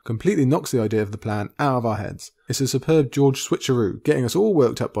swoop, completely knocks the idea of the plan out of our heads. It's a superb George switcheroo, getting us all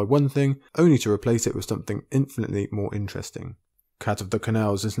worked up by one thing, only to replace it with something infinitely more interesting. Cat of the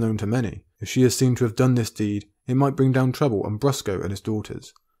Canals is known to many. If she is seen to have done this deed, it might bring down trouble on Brusco and his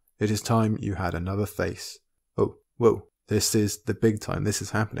daughters. It is time you had another face. Oh, whoa. This is the big time, this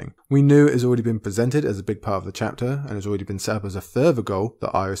is happening. We knew it has already been presented as a big part of the chapter, and has already been set up as a further goal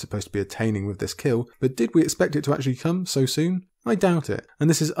that Arya is supposed to be attaining with this kill, but did we expect it to actually come so soon? I doubt it, and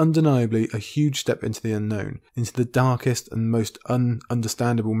this is undeniably a huge step into the unknown, into the darkest and most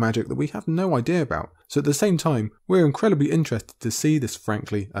ununderstandable magic that we have no idea about. So at the same time, we're incredibly interested to see this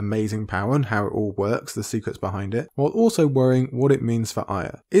frankly amazing power and how it all works, the secrets behind it, while also worrying what it means for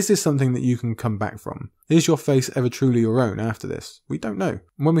Arya. Is this something that you can come back from? Is your face ever truly your own after this? We don't know.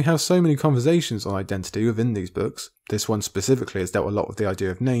 When we have so many conversations on identity within these books, this one specifically has dealt a lot with the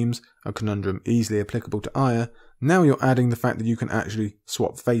idea of names, a conundrum easily applicable to Arya. Now you're adding the fact that you can actually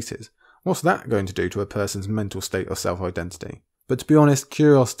swap faces. What's that going to do to a person's mental state or self-identity? But to be honest,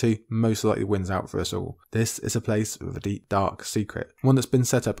 curiosity most likely wins out for us all. This is a place with a deep, dark secret, one that's been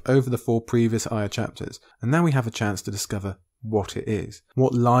set up over the 4 previous Arya chapters, and now we have a chance to discover what it is,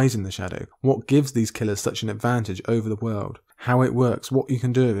 what lies in the shadow, what gives these killers such an advantage over the world, how it works, what you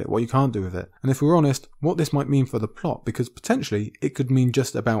can do with it, what you can't do with it, and if we're honest, what this might mean for the plot, because potentially it could mean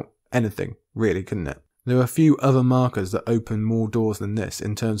just about anything, really, couldn't it? There are a few other markers that open more doors than this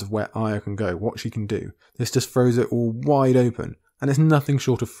in terms of where Arya can go, what she can do. This just throws it all wide open, and it's nothing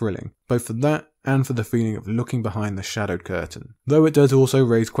short of thrilling, both for that and for the feeling of looking behind the shadowed curtain. Though it does also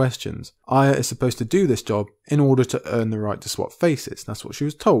raise questions. Arya is supposed to do this job in order to earn the right to swap faces, that's what she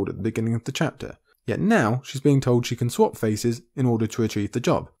was told at the beginning of the chapter. Yet now she's being told she can swap faces in order to achieve the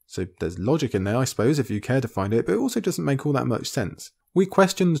job. So there's logic in there, I suppose, if you care to find it, but it also doesn't make all that much sense. We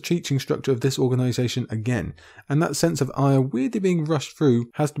question the teaching structure of this organisation again, and that sense of Arya weirdly being rushed through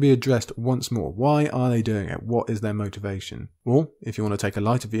has to be addressed once more. Why are they doing it? What is their motivation? Or, if you want to take a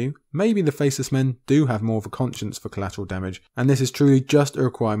lighter view, maybe the Faceless Men do have more of a conscience for collateral damage, and this is truly just a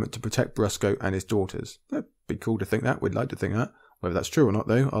requirement to protect Brusco and his daughters. That'd be cool to think that, we'd like to think that. Whether that's true or not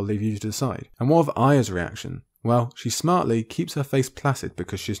though, I'll leave you to decide. And what of Arya's reaction? Well, she smartly keeps her face placid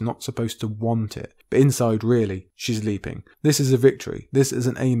because she's not supposed to want it. But inside, really, she's leaping. This is a victory. This is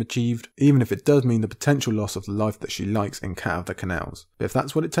an aim achieved, even if it does mean the potential loss of the life that she likes in Cat of the Canals. But if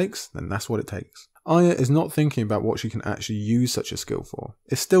that's what it takes, then that's what it takes. Arya is not thinking about what she can actually use such a skill for.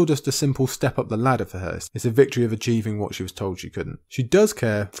 It's still just a simple step up the ladder for her. It's a victory of achieving what she was told she couldn't. She does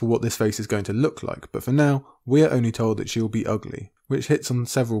care for what this face is going to look like, but for now, we are only told that she will be ugly, which hits on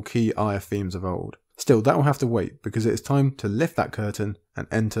several key Arya themes of old. Still, that will have to wait, because it is time to lift that curtain and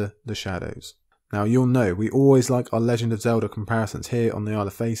enter the shadows. Now, you'll know we always like our Legend of Zelda comparisons here on the Isle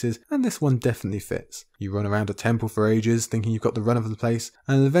of Faces, and this one definitely fits. You run around a temple for ages thinking you've got the run of the place,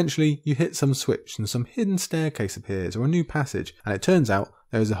 and eventually you hit some switch and some hidden staircase appears or a new passage, and it turns out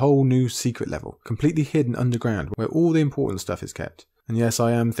there is a whole new secret level, completely hidden underground, where all the important stuff is kept. And yes,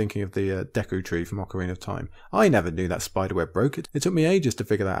 I am thinking of the Deku tree from Ocarina of Time. I never knew that spiderweb broke it. It took me ages to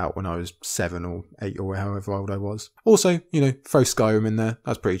figure that out when I was 7 or 8 or however old I was. Also, you know, throw Skyrim in there.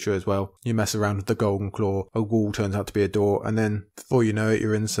 That's pretty true as well. You mess around with the Golden Claw, a wall turns out to be a door, and then before you know it,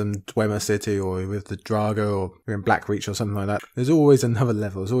 you're in some Dwemer city or with the Drago or you're in Blackreach or something like that. There's always another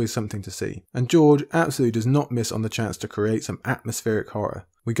level. There's always something to see. And George absolutely does not miss on the chance to create some atmospheric horror.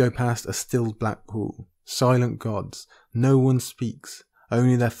 We go past a still black pool, silent gods, no one speaks,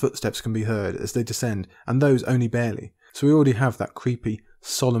 only their footsteps can be heard as they descend, and those only barely. So we already have that creepy,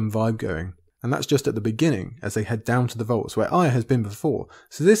 solemn vibe going. And that's just at the beginning, as they head down to the vaults where Arya has been before,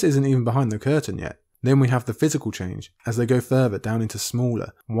 so this isn't even behind the curtain yet. Then we have the physical change, as they go further down into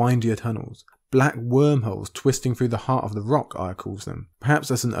smaller, windier tunnels. Black wormholes twisting through the heart of the rock, Arya calls them. Perhaps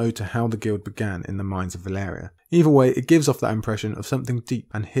that's an ode to how the guild began in the mines of Valeria. Either way, it gives off that impression of something deep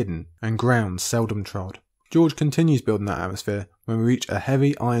and hidden, and ground seldom trod. George continues building that atmosphere when we reach a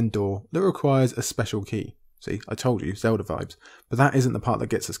heavy iron door that requires a special key. See, I told you, Zelda vibes. But that isn't the part that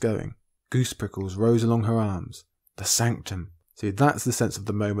gets us going. Goose prickles rose along her arms. The sanctum. See, that's the sense of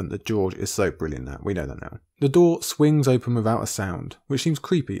the moment that George is so brilliant at. We know that now. The door swings open without a sound, which seems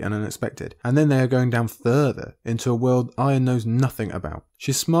creepy and unexpected, and then they are going down further into a world Arya knows nothing about.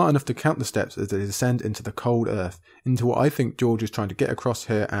 She's smart enough to count the steps as they descend into the cold earth, into what I think George is trying to get across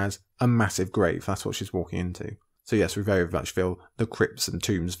here as a massive grave. That's what she's walking into. So yes, we very much feel the crypts and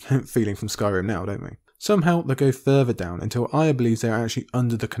tombs feeling from Skyrim now, don't we? Somehow they go further down until Arya believes they are actually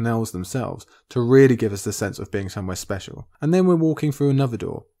under the canals themselves to really give us the sense of being somewhere special. And then we're walking through another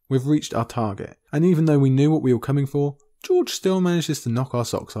door. We've reached our target. And even though we knew what we were coming for, George still manages to knock our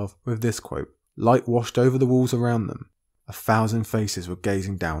socks off with this quote. Light washed over the walls around them. 1,000 faces were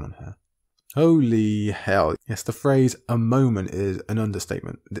gazing down on her. Holy hell. Yes, the phrase "a moment" is an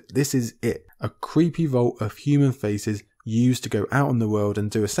understatement. This is it. A creepy vault of human faces used to go out in the world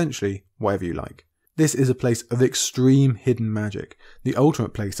and do essentially whatever you like. This is a place of extreme hidden magic, the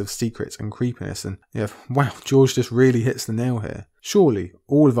ultimate place of secrets and creepiness, and yeah, wow, George just really hits the nail here. Surely,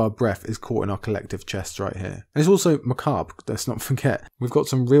 all of our breath is caught in our collective chests right here. And it's also macabre, let's not forget. We've got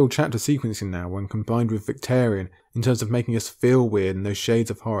some real chapter sequencing now when combined with Victarion in terms of making us feel weird and those shades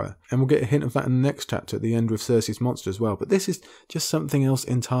of horror. And we'll get a hint of that in the next chapter at the end with Cersei's monster as well, but this is just something else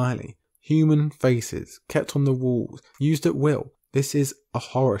entirely. Human faces, kept on the walls, used at will. This is a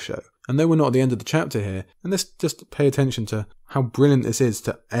horror show. And though we're not at the end of the chapter here, and let's just pay attention to how brilliant this is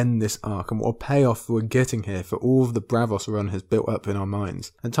to end this arc and what a payoff we're getting here for all of the Braavos run has built up in our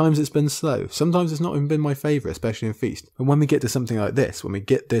minds. At times it's been slow, sometimes it's not even been my favourite, especially in Feast. But when we get to something like this, when we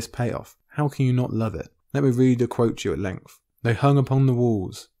get this payoff, how can you not love it? Let me read a quote to you at length. They hung upon the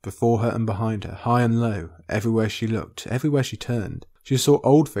walls, before her and behind her, high and low, everywhere she looked, everywhere she turned. She saw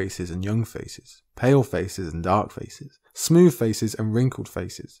old faces and young faces, pale faces and dark faces, smooth faces and wrinkled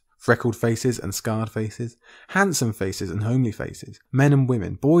faces, freckled faces and scarred faces, handsome faces and homely faces, men and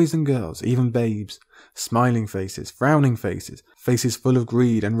women, boys and girls, even babes, smiling faces, frowning faces, faces full of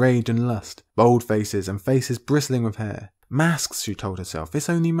greed and rage and lust, bold faces and faces bristling with hair. Masks, she told herself, it's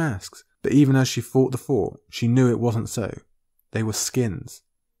only masks. But even as she fought the thought, she knew it wasn't so. They were skins.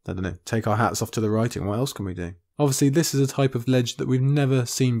 I don't know, take our hats off to the writing, what else can we do? Obviously this is a type of ledge that we've never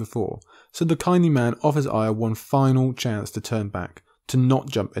seen before, so the kindly man offers Arya one final chance to turn back, to not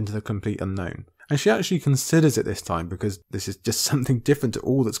jump into the complete unknown. And she actually considers it this time because this is just something different to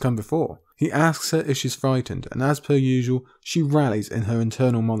all that's come before. He asks her if she's frightened, and as per usual, she rallies in her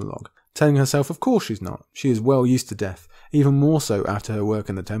internal monologue, telling herself of course she's not. She is well used to death, even more so after her work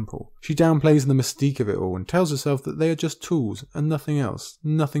in the temple. She downplays the mystique of it all and tells herself that they are just tools and nothing else,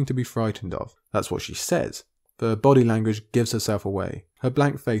 nothing to be frightened of. That's what she says. But her body language gives herself away. Her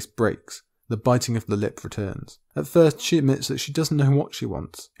blank face breaks. The biting of the lip returns. At first, she admits that she doesn't know what she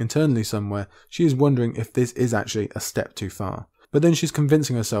wants. Internally somewhere, she is wondering if this is actually a step too far. But then she's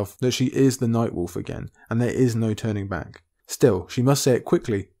convincing herself that she is the Nightwolf again, and there is no turning back. Still, she must say it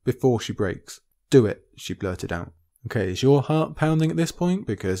quickly before she breaks. Do it, she blurted out. Okay, is your heart pounding at this point?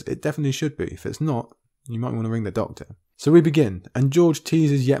 Because it definitely should be. If it's not, You might want to ring the doctor. So we begin, and George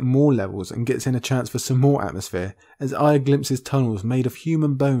teases yet more levels and gets in a chance for some more atmosphere as Arya glimpses tunnels made of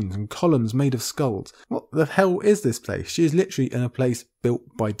human bones and columns made of skulls. What the hell is this place? She is literally in a place built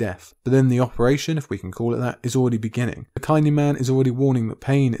by death. But then the operation, if we can call it that, is already beginning. The kindly man is already warning that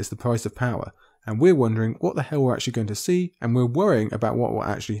pain is the price of power, and we're wondering what the hell we're actually going to see, and we're worrying about what will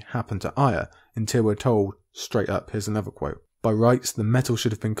actually happen to Arya until we're told, straight up, here's another quote, "By rights, the metal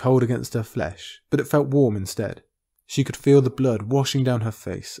should have been cold against her flesh, but it felt warm instead. She could feel the blood washing down her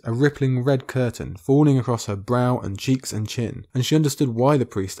face, a rippling red curtain falling across her brow and cheeks and chin, and she understood why the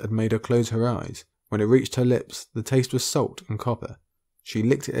priest had made her close her eyes. When it reached her lips, the taste was salt and copper. She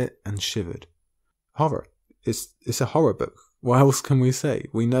licked at it and shivered." Horror. It's a horror book. What else can we say?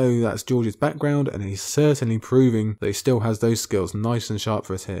 We know that's George's background, and he's certainly proving that he still has those skills nice and sharp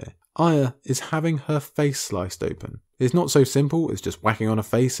for us here. Arya is having her face sliced open. It's not so simple as just whacking on a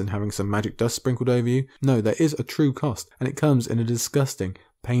face and having some magic dust sprinkled over you. No, there is a true cost, and it comes in a disgusting,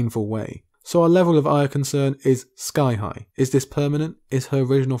 painful way. So our level of Arya concern is sky high. Is this permanent? Is her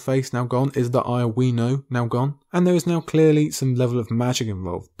original face now gone? Is the Arya we know now gone? And there is now clearly some level of magic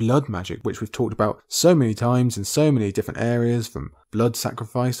involved, blood magic, which we've talked about so many times in so many different areas, from blood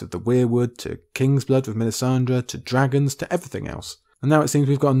sacrifice of the weirwood, to king's blood with Melisandre, to dragons, to everything else. And now it seems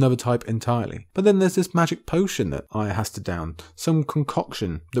we've got another type entirely. But then there's this magic potion that Arya has to down, some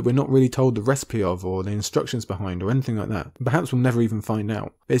concoction that we're not really told the recipe of or the instructions behind or anything like that. Perhaps we'll never even find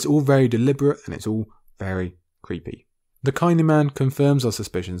out. But it's all very deliberate and it's all very creepy. The kindly man confirms our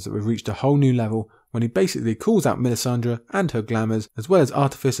suspicions that we've reached a whole new level when he basically calls out Melisandre and her glamours, as well as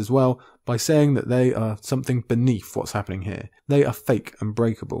Artifice as well, by saying that they are something beneath what's happening here. They are fake and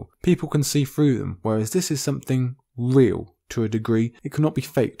breakable. People can see through them, whereas this is something real. To a degree, it cannot be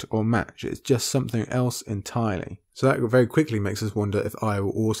faked or matched, it's just something else entirely. So that very quickly makes us wonder if Arya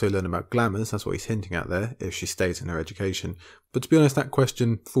will also learn about glamours, that's what he's hinting at there, if she stays in her education. But to be honest, that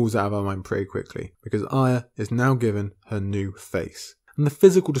question falls out of our mind pretty quickly, because Arya is now given her new face. And the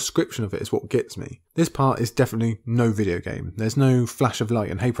physical description of it is what gets me. This part is definitely no video game. There's no flash of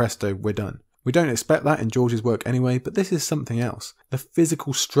light and hey presto, we're done. We don't expect that in George's work anyway, but this is something else. The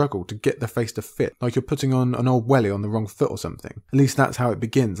physical struggle to get the face to fit, like you're putting on an old welly on the wrong foot or something. At least that's how it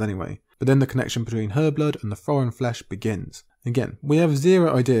begins anyway. But then the connection between her blood and the foreign flesh begins. Again, we have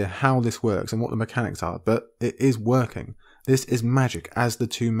zero idea how this works and what the mechanics are, but it is working. This is magic as the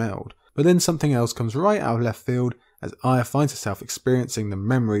two meld. But then something else comes right out of left field as Arya finds herself experiencing the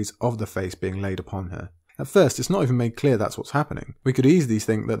memories of the face being laid upon her. At first, it's not even made clear that's what's happening. We could easily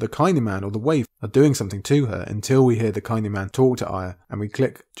think that the kindly man or the wave are doing something to her until we hear the kindly man talk to Arya and we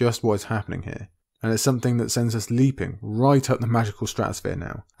click just what is happening here. And it's something that sends us leaping right up the magical stratosphere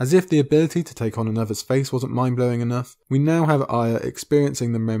now. As if the ability to take on another's face wasn't mind-blowing enough, we now have Arya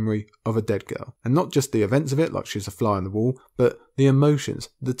experiencing the memory of a dead girl. And not just the events of it, like she's a fly on the wall, but the emotions,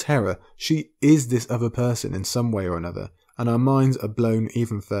 the terror. She is this other person in some way or another. And our minds are blown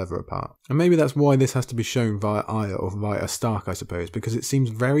even further apart. And maybe that's why this has to be shown via Arya or via Stark, I suppose, because it seems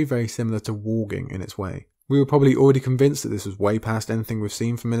very, very similar to warging in its way. We were probably already convinced that this was way past anything we've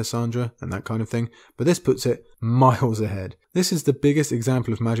seen from Melisandre and that kind of thing, but this puts it miles ahead. This is the biggest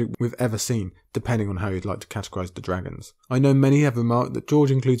example of magic we've ever seen, depending on how you'd like to categorise the dragons. I know many have remarked that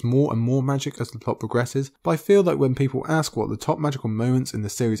George includes more and more magic as the plot progresses, but I feel like when people ask what the top magical moments in the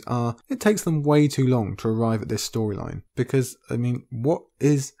series are, it takes them way too long to arrive at this storyline. Because, I mean, what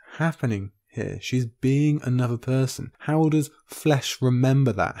is happening here? She's being another person. How does flesh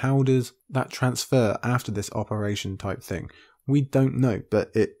remember that? How does that transfer after this operation type thing? We don't know,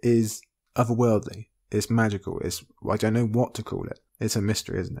 but it is otherworldly. It's magical. I don't know what to call it. It's a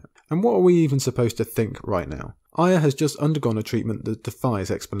mystery, isn't it? And what are we even supposed to think right now? Arya has just undergone a treatment that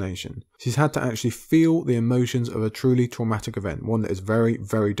defies explanation. She's had to actually feel the emotions of a truly traumatic event, one that is very,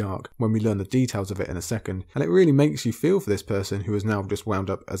 very dark, when we learn the details of it in a second, and it really makes you feel for this person who is now just wound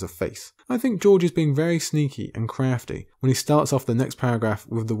up as a face. I think George is being very sneaky and crafty when he starts off the next paragraph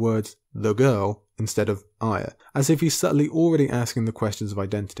with the words, "the girl," instead of Arya, as if he's subtly already asking the questions of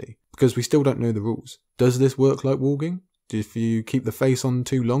identity, because we still don't know the rules. Does this work like warging? If you keep the face on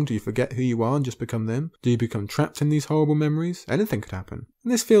too long, do you forget who you are and just become them? Do you become trapped in these horrible memories? Anything could happen.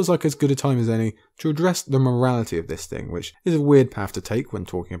 And this feels like as good a time as any to address the morality of this thing, which is a weird path to take when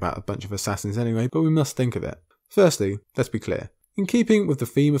talking about a bunch of assassins anyway, but we must think of it. Firstly, let's be clear. In keeping with the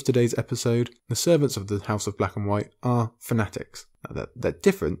theme of today's episode, the servants of the House of Black and White are fanatics. Now, they're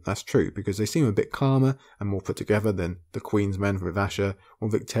different, that's true, because they seem a bit calmer and more put together than the Queen's Men with Asha, or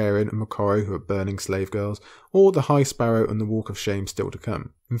Victarion and Moqorro who are burning slave girls, or the High Sparrow and the Walk of Shame still to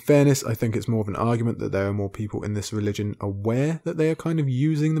come. In fairness, I think it's more of an argument that there are more people in this religion aware that they are kind of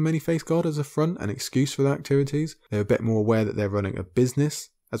using the many-faced god as a front and excuse for their activities. They're a bit more aware that they're running a business,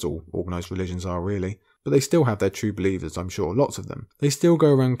 as all organised religions are really. But they still have their true believers, I'm sure, lots of them. They still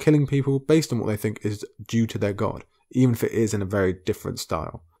go around killing people based on what they think is due to their god, even if it is in a very different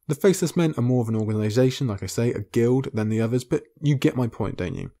style. The Faceless Men are more of an organisation, like I say, a guild than the others, but you get my point,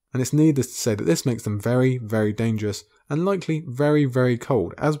 don't you? And it's needless to say that this makes them very, very dangerous, and likely very, very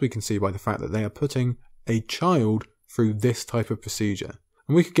cold, as we can see by the fact that they are putting a child through this type of procedure.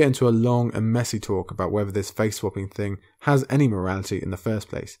 And we could get into a long and messy talk about whether this face swapping thing has any morality in the first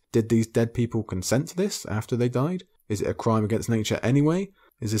place. Did these dead people consent to this after they died? Is it a crime against nature anyway?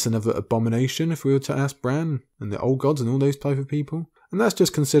 Is this another abomination if we were to ask Bran and the old gods and all those type of people? And that's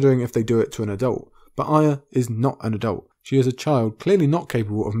just considering if they do it to an adult. But Arya is not an adult. She is a child clearly not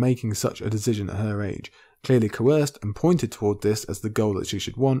capable of making such a decision at her age. Clearly coerced and pointed toward this as the goal that she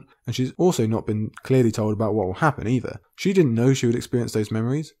should want, and she's also not been clearly told about what will happen either. She didn't know she would experience those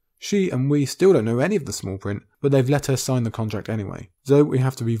memories. She and we still don't know any of the small print, but they've let her sign the contract anyway. So we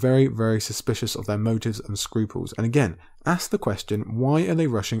have to be very, very suspicious of their motives and scruples, and again, ask the question, why are they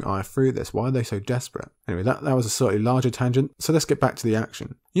rushing Arya through this? Why are they so desperate? Anyway, that was a slightly larger tangent, so let's get back to the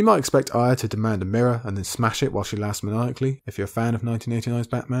action. You might expect Arya to demand a mirror and then smash it while she laughs maniacally, if you're a fan of 1989's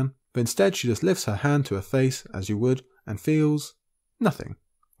Batman. But instead she just lifts her hand to her face, as you would, and feels nothing.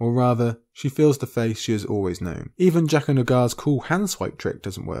 Or rather, she feels the face she has always known. Even Jaqen H'ghar's cool hand swipe trick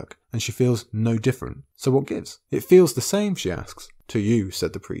doesn't work, and she feels no different. So what gives? It feels the same, she asks. To you,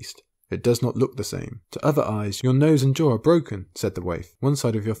 said the priest. It does not look the same. To other eyes, your nose and jaw are broken, said the waif. One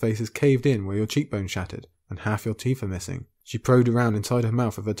side of your face is caved in where your cheekbone shattered, and half your teeth are missing. She probed around inside her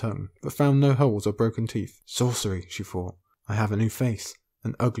mouth with her tongue, but found no holes or broken teeth. Sorcery, she thought. I have a new face.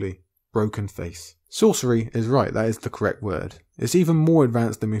 An ugly, broken face. Sorcery is right, that is the correct word. It's even more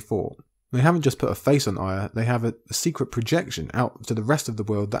advanced than we thought. They haven't just put a face on Arya, they have a secret projection out to the rest of the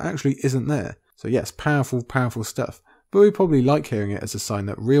world that actually isn't there. So yes, powerful, powerful stuff. But we probably like hearing it as a sign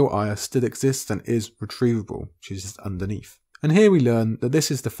that real Arya still exists and is retrievable. She's just underneath. And here we learn that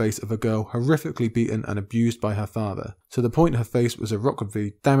this is the face of a girl horrifically beaten and abused by her father, to the point her face was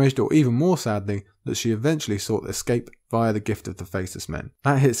irreparably damaged, or even more sadly, that she eventually sought escape via the gift of the Faceless Men.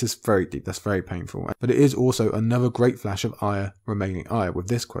 That hits us very deep, that's very painful, but it is also another great flash of Arya remaining Arya with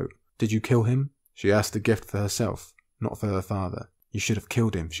this quote. Did you kill him? She asked the gift for herself, not for her father. You should have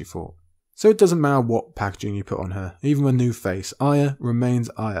killed him, she thought. So it doesn't matter what packaging you put on her, even a new face, Arya remains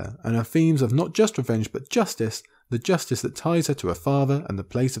Arya, and her themes of not just revenge but justice, the justice that ties her to her father and the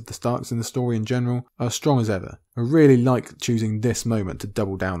place of the Starks in the story in general, are strong as ever. I really like choosing this moment to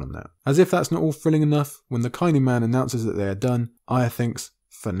double down on that. As if that's not all thrilling enough, when the kindly man announces that they are done, Arya thinks,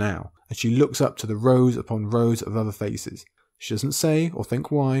 for now, and she looks up to the rows upon rows of other faces. She doesn't say or think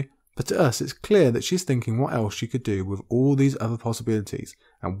why, but to us it's clear that she's thinking what else she could do with all these other possibilities,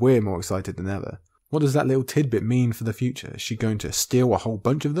 and we're more excited than ever. What does that little tidbit mean for the future? Is she going to steal a whole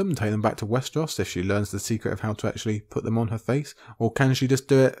bunch of them and take them back to Westeros if she learns the secret of how to actually put them on her face? Or can she just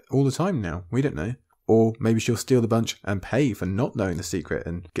do it all the time now? We don't know. Or maybe she'll steal the bunch and pay for not knowing the secret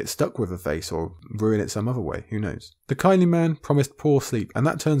and get stuck with her face or ruin it some other way. Who knows? The kindly man promised poor sleep, and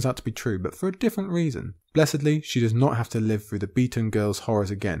that turns out to be true, but for a different reason. Blessedly, she does not have to live through the beaten girl's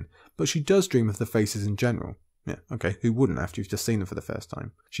horrors again, but she does dream of the faces in general. Yeah, okay, who wouldn't after you've just seen them for the first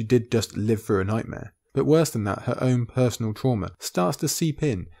time? She did just live through a nightmare. But worse than that, her own personal trauma starts to seep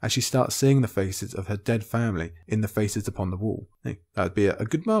in as she starts seeing the faces of her dead family in the faces upon the wall. Hey, that would be a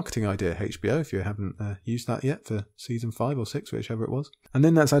good marketing idea, HBO, if you haven't used that yet for season 5 or 6, whichever it was. And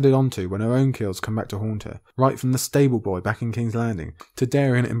then that's added on to when her own kills come back to haunt her, right from the stable boy back in King's Landing to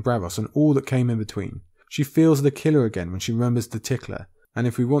Darien in Braavos and all that came in between. She feels the killer again when she remembers the tickler. And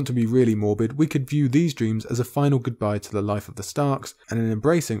if we want to be really morbid, we could view these dreams as a final goodbye to the life of the Starks and an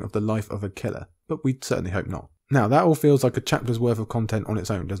embracing of the life of a killer. But we certainly hope not. Now, that all feels like a chapter's worth of content on its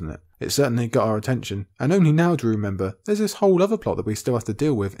own, doesn't it? It certainly got our attention, and only now do we remember there's this whole other plot that we still have to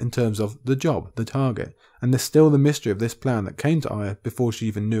deal with in terms of the job, the target, and there's still the mystery of this plan that came to Arya before she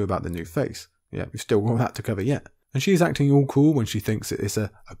even knew about the new face. Yeah, we've still got that to cover yet. And she's acting all cool when she thinks it's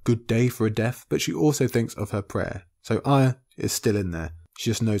a good day for a death, but she also thinks of her prayer. So Arya is still in there. she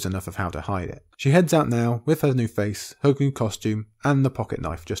just knows enough of how to hide it. She heads out now with her new face, her new costume, and the pocket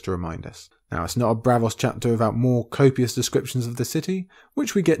knife just to remind us. Now, it's not a Braavos chapter without more copious descriptions of the city,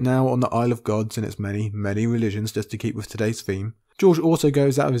 which we get now on the Isle of Gods in its many, many religions, just to keep with today's theme. George also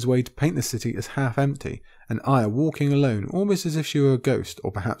goes out of his way to paint the city as half empty, and Arya walking alone, almost as if she were a ghost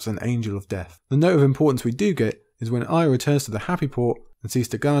or perhaps an angel of death. The note of importance we do get is when Arya returns to the happy port and sees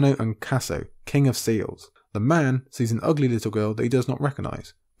Tegano and Casso, king of seals. The man sees an ugly little girl that he does not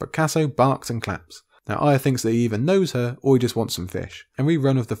recognise, but Casso barks and claps. Now Arya thinks that he either knows her or he just wants some fish, and we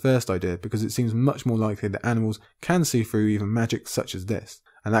run with the first idea because it seems much more likely that animals can see through even magic such as this,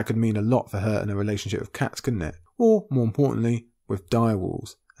 and that could mean a lot for her in a relationship with cats, couldn't it? Or, more importantly, with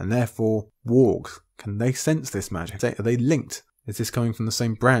direwolves, and therefore wargs. Can they sense this magic? Are they linked? Is this coming from the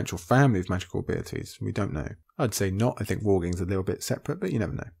same branch or family of magical abilities? We don't know. I'd say not. I think warging's a little bit separate, but you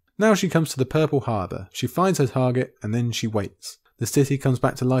never know. Now she comes to the Purple Harbour. She finds her target and then she waits. The city comes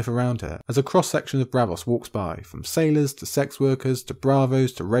back to life around her as a cross-section of Braavos walks by, from sailors to sex workers to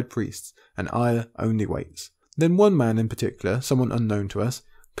Braavos to red priests, and Arya only waits. Then one man in particular, someone unknown to us,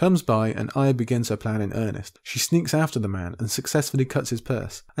 comes by and Arya begins her plan in earnest. She sneaks after the man and successfully cuts his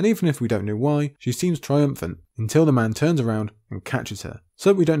purse, and even if we don't know why, she seems triumphant until the man turns around and catches her.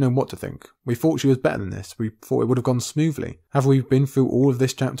 So we don't know what to think. We thought she was better than this. We thought it would have gone smoothly. Have we been through all of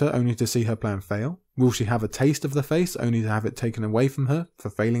this chapter only to see her plan fail? Will she have a taste of the face only to have it taken away from her for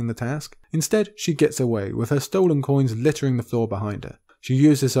failing the task? Instead, she gets away with her stolen coins littering the floor behind her. She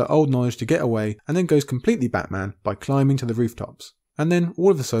uses her old knowledge to get away and then goes completely Batman by climbing to the rooftops. And then,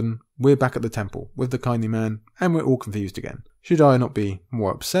 all of a sudden, we're back at the temple with the kindly man, and we're all confused again. Should Arya not be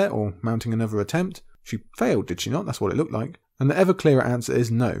more upset or mounting another attempt? She failed, did she not? That's what it looked like. And the ever clearer answer is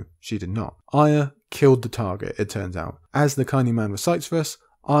no, she did not. Arya killed the target, it turns out. As the kindly man recites for us,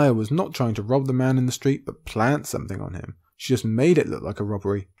 Arya was not trying to rob the man in the street, but plant something on him. She just made it look like a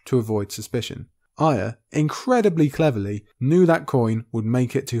robbery to avoid suspicion. Arya, incredibly cleverly, knew that coin would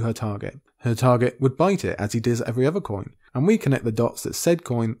make it to her target. Her target would bite it, as he does every other coin. And we connect the dots that said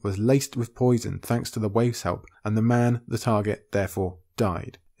coin was laced with poison thanks to the wave's help, and the man, the target, therefore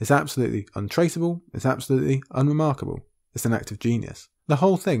died. It's absolutely untraceable, it's absolutely unremarkable. It's an act of genius. The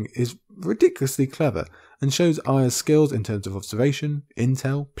whole thing is ridiculously clever and shows Arya's skills in terms of observation,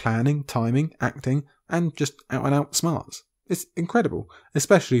 intel, planning, timing, acting, and just out and out smarts. It's incredible,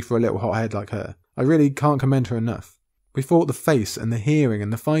 especially for a little hothead like her. I really can't commend her enough. We thought the face and the hearing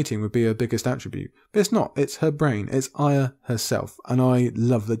and the fighting would be her biggest attribute, but it's not. It's her brain. It's Arya herself, and I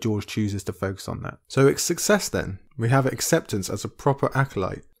love that George chooses to focus on that. So it's success then. We have acceptance as a proper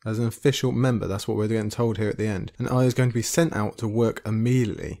acolyte, as an official member. That's what we're getting told here at the end. And Arya is going to be sent out to work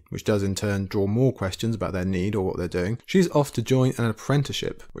immediately, which does in turn draw more questions about their need or what they're doing. She's off to join an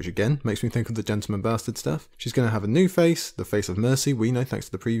apprenticeship, which again makes me think of the Gentleman Bastard stuff. She's going to have a new face, the face of mercy, we know thanks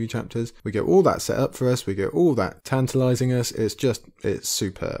to the preview chapters. We get all that set up for us, we get all that tantalising us. It's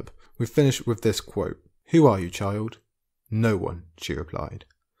superb. We finish with this quote. "Who are you, child?" "No one," she replied.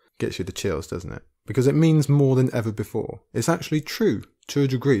 Gets you the chills, doesn't it? Because it means more than ever before. It's actually true, to a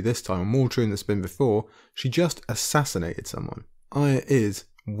degree this time, more true than it's been before. She just assassinated someone. Arya is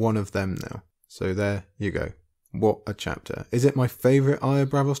one of them now. So there you go. What a chapter. Is it my favourite Arya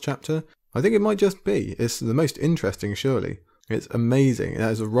Braavos chapter? I think it might just be. It's the most interesting, surely. It's amazing. It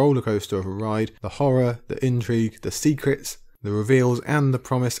has a roller coaster of a ride. The horror, the intrigue, the secrets, the reveals and the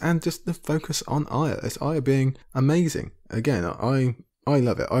promise, and just the focus on Arya. It's Arya being amazing. Again, I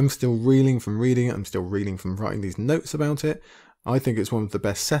love it. I'm still reeling from reading it. I'm still reeling from writing these notes about it. I think it's one of the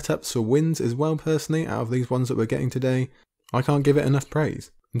best setups for wins as well, personally, out of these ones that we're getting today. I can't give it enough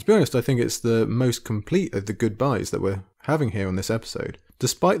praise. And to be honest, I think it's the most complete of the goodbyes that we're having here on this episode.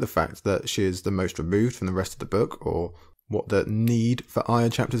 Despite the fact that she is the most removed from the rest of the book, or what the need for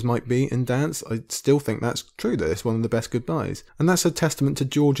Arya chapters might be in Dance, I still think that's true, that it's one of the best goodbyes. And that's a testament to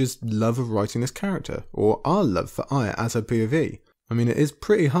George's love of writing this character, or our love for Arya as her POV. I mean, it is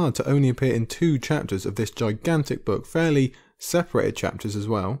pretty hard to only appear in 2 chapters of this gigantic book, fairly separated chapters as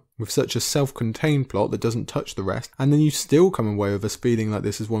well, with such a self-contained plot that doesn't touch the rest, and then you still come away with us feeling like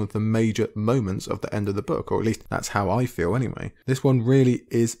this is one of the major moments of the end of the book, or at least that's how I feel anyway. This one really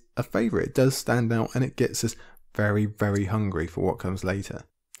is a favourite. It does stand out and it gets us very, very hungry for what comes later.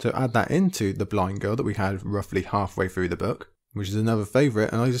 So add that into the blind girl that we had roughly halfway through the book, which is another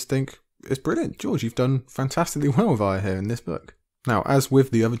favourite, and I just think it's brilliant. George, you've done fantastically well with Arya here in this book. Now, as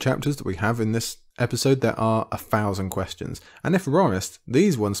with the other chapters that we have in this episode, there are 1,000 questions, and if we're honest,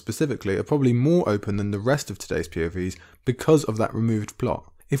 these ones specifically are probably more open than the rest of today's POVs because of that removed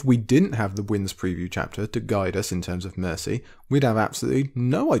plot. If we didn't have the Winds preview chapter to guide us in terms of Mercy, we'd have absolutely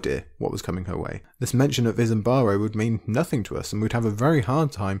no idea what was coming her way. This mention of Isambaro would mean nothing to us, and we'd have a very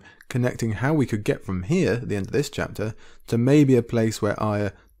hard time connecting how we could get from here, at the end of this chapter, to maybe a place where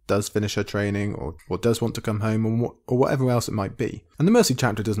Arya does finish her training or does want to come home or whatever else it might be. And the Mercy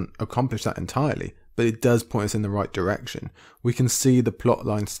chapter doesn't accomplish that entirely, but it does point us in the right direction. We can see the plot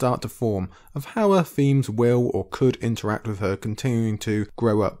line start to form of how her themes will or could interact with her continuing to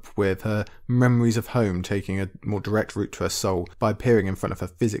grow up, with her memories of home taking a more direct route to her soul by appearing in front of her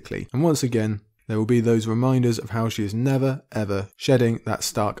physically. And once again, there will be those reminders of how she is never, ever shedding that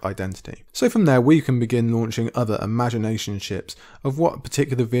Stark identity. So from there, we can begin launching other imagination ships of what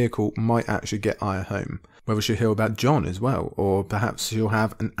particular vehicle might actually get Arya home. Whether she'll hear about Jon as well, or perhaps she'll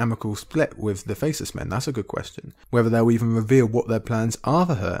have an amicable split with the Faceless Men, that's a good question. Whether they'll even reveal what their plans are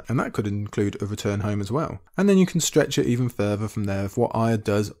for her, and that could include a return home as well. And then you can stretch it even further from there of what Arya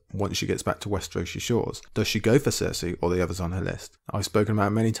does once she gets back to Westerosi shores. Does she go for Cersei or the others on her list? I've spoken about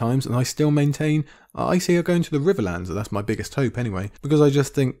it many times, and I still maintain I see her going to the Riverlands, and that's my biggest hope anyway, because I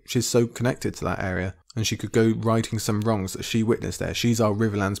just think she's so connected to that area. And she could go righting some wrongs that she witnessed there. She's our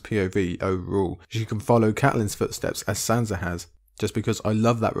Riverlands POV overall. She can follow Catelyn's footsteps as Sansa has, just because I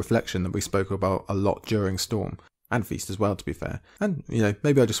love that reflection that we spoke about a lot during Storm. And Feast as well, to be fair. And,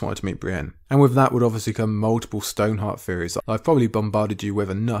 maybe I just wanted to meet Brienne. And with that would obviously come multiple Stoneheart theories that I've probably bombarded you with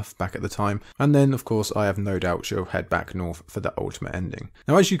enough back at the time. And then, of course, I have no doubt she'll head back north for the ultimate ending.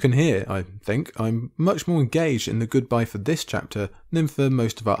 Now, as you can hear, I think, I'm much more engaged in the goodbye for this chapter than for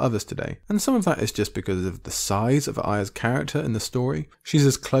most of our others today. And some of that is just because of the size of Arya's character in the story. She's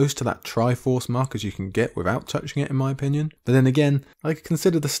as close to that Triforce mark as you can get without touching it, in my opinion. But then again, I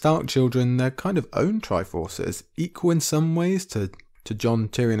consider the Stark children their kind of own Triforces, equal in some ways to Jon,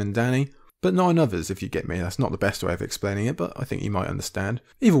 Tyrion and Dany, but not in others, if you get me. That's not the best way of explaining it, but I think you might understand.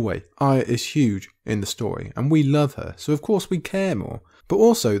 Either way, Arya is huge in the story, and we love her, so of course we care more. But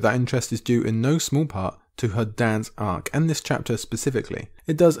also, that interest is due in no small part to her dance arc, and this chapter specifically.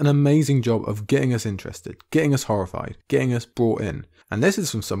 It does an amazing job of getting us interested, getting us horrified, getting us brought in. And this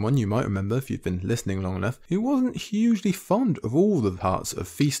is from someone you might remember if you've been listening long enough, who wasn't hugely fond of all the parts of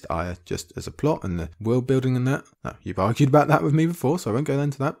Feast Arya, just as a plot and the world building and that. Now, you've argued about that with me before, so I won't go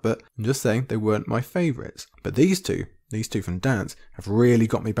into that, but I'm just saying they weren't my favourites. But these two from Dance, have really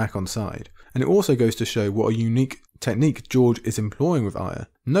got me back on side. And it also goes to show what a unique technique George is employing with Arya.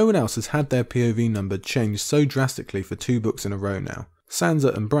 No one else has had their POV number changed so drastically for 2 books in a row now.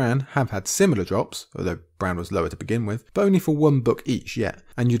 Sansa and Bran have had similar drops, although Bran was lower to begin with, but only for 1 book each yet,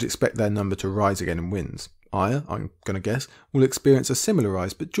 and you'd expect their number to rise again in Winds. Arya, I'm going to guess, will experience a similar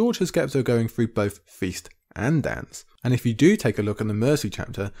rise, but George has kept her going through both Feast and Dance. And if you do take a look at the Mercy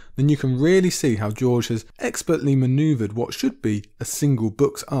chapter, then you can really see how George has expertly manoeuvred what should be a single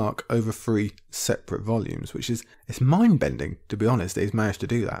book's arc over 3 separate volumes, which is, it's mind-bending, to be honest, that he's managed to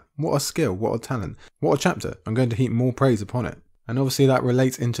do that. What a skill, what a talent, what a chapter. I'm going to heap more praise upon it. And obviously that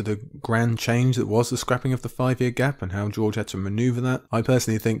relates into the grand change that was the scrapping of the 5-year gap and how George had to manoeuvre that. I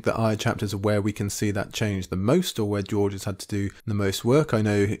personally think that Arya chapters are where we can see that change the most, or where George has had to do the most work. I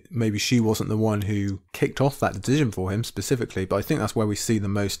know maybe she wasn't the one who kicked off that decision for him specifically, but I think that's where we see the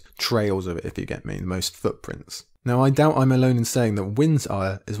most trails of it, if you get me, the most footprints. Now, I doubt I'm alone in saying that Winds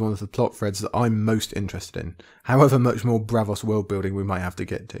Arya is one of the plot threads that I'm most interested in, however much more Braavos world building we might have to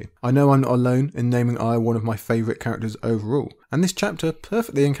get to. I know I'm not alone in naming Arya one of my favourite characters overall, and this chapter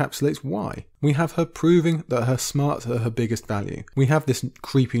perfectly encapsulates why. We have her proving that her smarts are her biggest value. We have this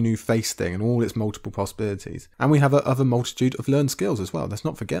creepy new face thing and all its multiple possibilities. And we have her other multitude of learned skills as well, let's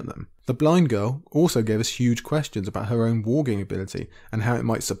not forget them. The blind girl also gave us huge questions about her own warging ability and how it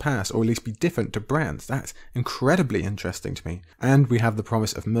might surpass or at least be different to Bran's. That's incredibly interesting to me. And we have the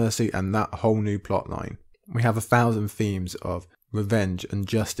promise of mercy and that whole new plot line. We have 1,000 themes of revenge and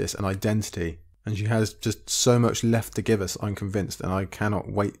justice and identity. And she has just so much left to give us, I'm convinced, and I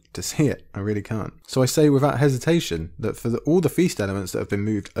cannot wait to see it. I really can't. So I say without hesitation that for all the feast elements that have been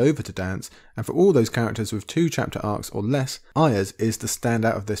moved over to Dance, and for all those characters with 2 chapter arcs or less, Arya's is the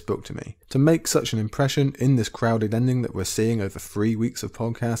standout of this book to me. To make such an impression in this crowded ending that we're seeing over 3 weeks of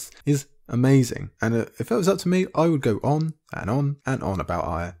podcasts is amazing. And if it was up to me, I would go on and on and on about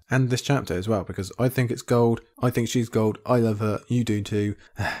Arya. And this chapter as well, because I think it's gold. I think she's gold. I love her. You do too.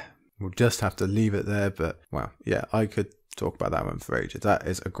 We'll just have to leave it there, but wow, yeah, I could talk about that one for ages. That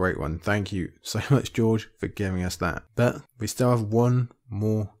is a great one. Thank you so much, George, for giving us that. But we still have 1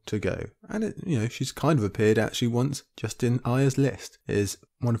 more to go. And she's kind of appeared actually once, just in Arya's list. It is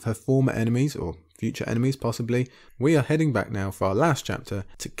one of her former enemies, or future enemies possibly. We are heading back now for our last chapter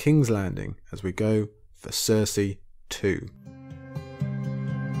to King's Landing as we go for Cersei 2.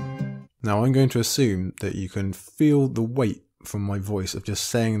 Now I'm going to assume that you can feel the weight from my voice of just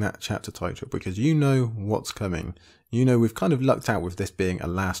saying that chapter title, because you know what's coming. You know we've kind of lucked out with this being a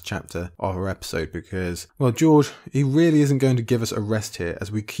last chapter of our episode because, well, George, he really isn't going to give us a rest here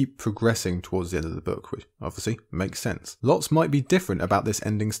as we keep progressing towards the end of the book, which obviously makes sense. Lots might be different about this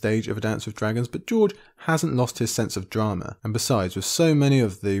ending stage of A Dance with Dragons, but George hasn't lost his sense of drama. And besides, with so many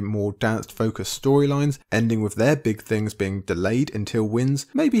of the more dance-focused storylines ending with their big things being delayed until wins,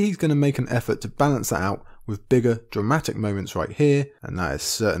 maybe he's going to make an effort to balance that out with bigger dramatic moments right here, and that is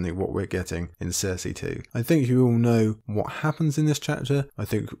certainly what we're getting in Cersei 2. I think you all know what happens in this chapter. I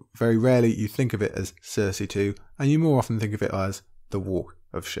think very rarely you think of it as Cersei 2, and you more often think of it as the Walk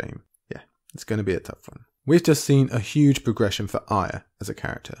of Shame. Yeah, it's going to be a tough one. We've just seen a huge progression for Arya as a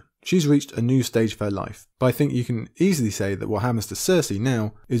character. She's reached a new stage of her life, but I think you can easily say that what happens to Cersei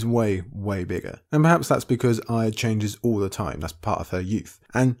now is way, way bigger. And perhaps that's because Arya changes all the time, that's part of her youth.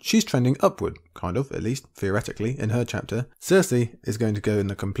 And she's trending upward, kind of, at least theoretically, in her chapter. Cersei is going to go in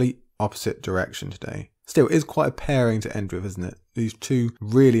the complete opposite direction today. Still, it is quite a pairing to end with, isn't it? These two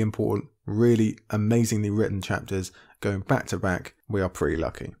really important, really amazingly written chapters going back to back. We are pretty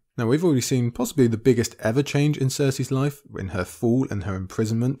lucky. Now, we've already seen possibly the biggest ever change in Cersei's life, in her fall and her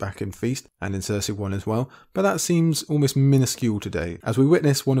imprisonment back in Feast, and in Cersei 1 as well, but that seems almost minuscule today, as we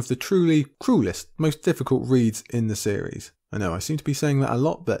witness one of the truly cruelest, most difficult reads in the series. I know, I seem to be saying that a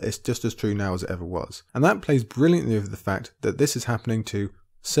lot, but it's just as true now as it ever was. And that plays brilliantly with the fact that this is happening to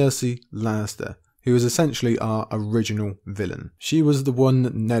Cersei Lannister, who is essentially our original villain. She was the one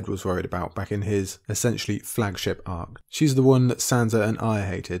that Ned was worried about back in his essentially flagship arc. She's the one that Sansa and Arya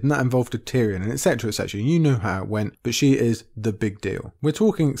hated, and that involved Victarion and etc, etc. You know how it went, but she is the big deal. We're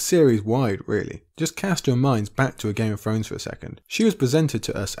talking series wide, really. Just cast your minds back to a Game of Thrones for a second. She was presented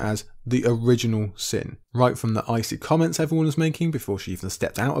to us as the original sin, right from the icy comments everyone was making before she even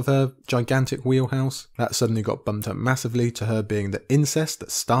stepped out of her gigantic wheelhouse. That suddenly got bumped up massively to her being the incest that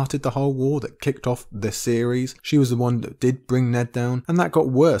started the whole war, that kicked off this series. She was the one that did bring Ned down, and that got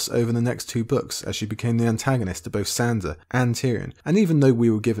worse over the next 2 books as she became the antagonist to both Sansa and Tyrion. And even though we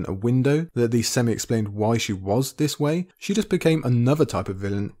were given a window that at least semi-explained why she was this way, she just became another type of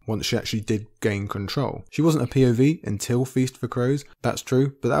villain once she actually did gain control. She wasn't a POV until Feast for Crows, that's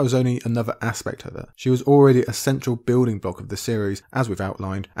true, but that was only another aspect of her. She was already a central building block of the series, as we've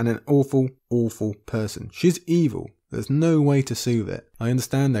outlined, and an awful, awful person. She's evil. There's no way to soothe it. I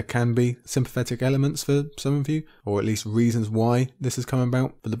understand there can be sympathetic elements for some of you, or at least reasons why this has come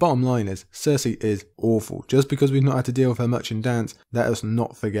about, but the bottom line is Cersei is awful. Just because we've not had to deal with her much in Dance, let us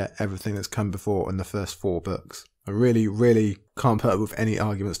not forget everything that's come before in the first 4 books. I really, really can't put up with any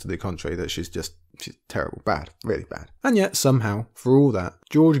arguments to the contrary that she's terrible, bad, really bad. And yet, somehow, for all that,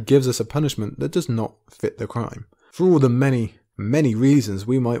 George gives us a punishment that does not fit the crime. For all the many reasons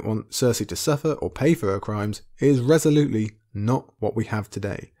we might want Cersei to suffer or pay for her crimes, it is resolutely not what we have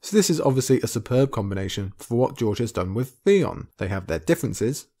today. So this is obviously a superb combination for what George has done with Theon. They have their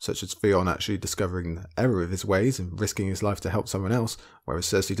differences, such as Theon actually discovering the error of his ways and risking his life to help someone else, whereas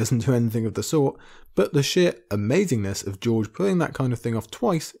Cersei doesn't do anything of the sort, but the sheer amazingness of George pulling that kind of thing off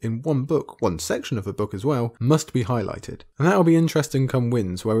twice in one book, one section of a book as well, must be highlighted. And that'll be interesting come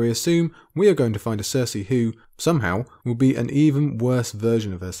wins, where we assume we are going to find a Cersei who, somehow, will be an even worse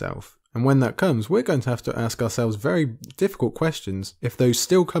version of herself. And when that comes, we're going to have to ask ourselves very difficult questions if those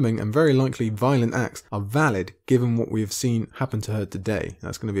still coming and very likely violent acts are valid given what we have seen happen to her today.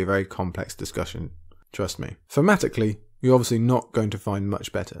 That's going to be a very complex discussion, trust me. Thematically, you're obviously not going to find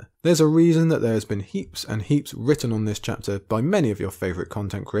much better. There's a reason that there has been heaps and heaps written on this chapter by many of your favourite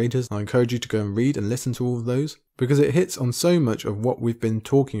content creators. I encourage you to go and read and listen to all of those, because it hits on so much of what we've been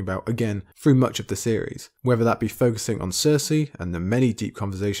talking about again through much of the series, whether that be focusing on Cersei and the many deep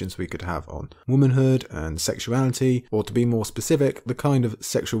conversations we could have on womanhood and sexuality, or to be more specific, the kind of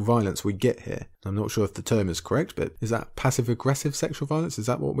sexual violence we get here. I'm not sure if the term is correct, but is that passive-aggressive sexual violence? Is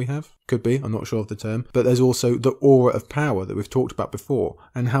that what we have? Could be, I'm not sure of the term. But there's also the aura of power that we've talked about before,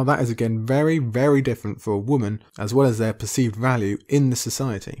 and how that is again very, very different for a woman, as well as their perceived value in the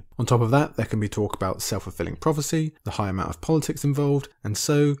society. On top of that, there can be talk about self-fulfilling prophecy, the high amount of politics involved, and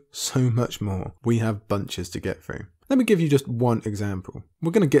so much more. We have bunches to get through. Let me give you just one example.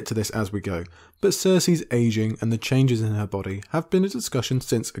 We're going to get to this as we go, but Cersei's aging and the changes in her body have been a discussion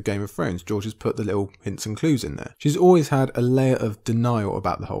since A Game of Thrones. George has put the little hints and clues in there. She's always had a layer of denial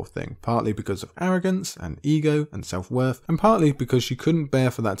about the whole thing, partly because of arrogance and ego and self-worth, and partly because she couldn't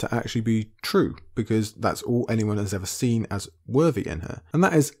bear for that to actually be true, because that's all anyone has ever seen as worthy in her. And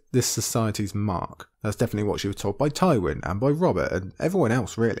that is this society's mark. That's definitely what she was told by Tywin and by Robert and everyone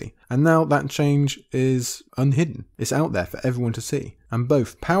else really. And now that change is unhidden. It's out there for everyone to see. and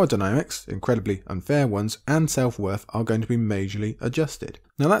both power dynamics, incredibly unfair ones, and self-worth are going to be majorly adjusted.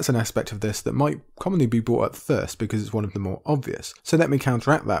 Now that's an aspect of this that might commonly be brought up first because it's one of the more obvious, so let me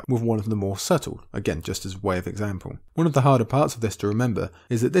counteract that with one of the more subtle, again just as a way of example. One of the harder parts of this to remember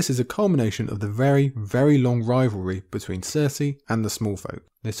is that this is a culmination of the very, very long rivalry between Cersei and the small folk.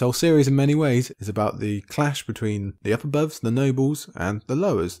 This whole series in many ways is about the clash between the up aboves, the nobles, and the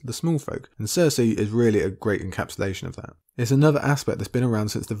lowers, the small folk, and Cersei is really a great encapsulation of that. It's another aspect that's been around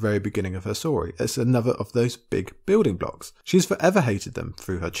since the very beginning of her story. It's another of those big building blocks. She's forever hated them,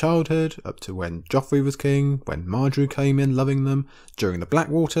 through her childhood, up to when Joffrey was king, when Margaery came in loving them, during the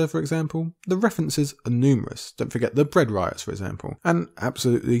Blackwater, for example. The references are numerous. Don't forget the bread riots, for example. And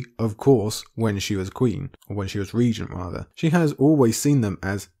absolutely, of course, when she was queen, or when she was regent rather. She has always seen them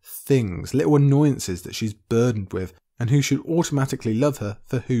as things, little annoyances that she's burdened with, and who should automatically love her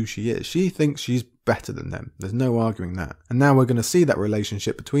for who she is. She thinks she's better than them. There's no arguing that. And now we're going to see that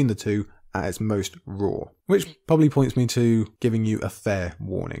relationship between the two at its most raw. Which probably points me to giving you a fair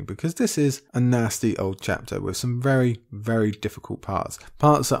warning, because this is a nasty old chapter with some very, very difficult parts.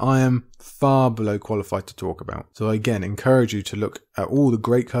 Parts that I am far below qualified to talk about. So I again encourage you to look at all the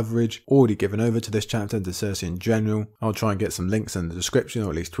great coverage already given over to this chapter and to Cersei in general. I'll try and get some links in the description, or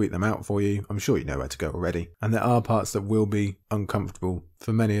at least tweet them out for you. I'm sure you know where to go already. And there are parts that will be uncomfortable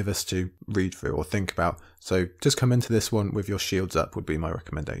for many of us to read through or think about. So just come into this one with your shields up would be my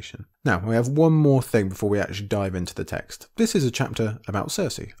recommendation. Now, we have one more thing before we actually dive into the text. This is a chapter about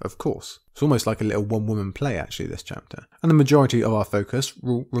Cersei, of course. It's almost like a little one-woman play actually, this chapter. And the majority of our focus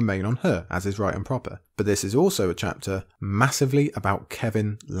will remain on her, as is right and proper. But this is also a chapter massively about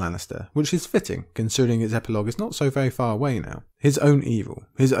Kevin Lannister, which is fitting, considering his epilogue is not so very far away now. His own evil,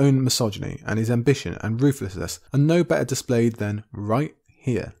 his own misogyny, and his ambition and ruthlessness are no better displayed than right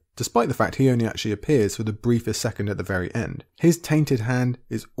here. Despite the fact he only actually appears for the briefest second at the very end. His tainted hand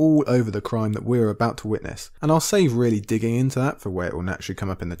is all over the crime that we're about to witness, and I'll save really digging into that for where it will naturally come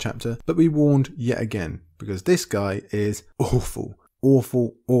up in the chapter, but be warned yet again, because this guy is awful.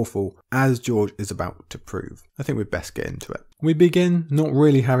 Awful, awful, as George is about to prove. I think we'd best get into it. We begin not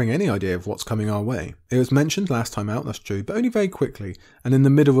really having any idea of what's coming our way. It was mentioned last time out, that's true, but only very quickly, and in the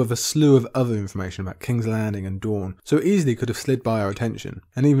middle of a slew of other information about King's Landing and Dawn, so it easily could have slid by our attention.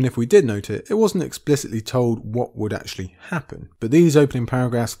 And even if we did note it, it wasn't explicitly told what would actually happen. But these opening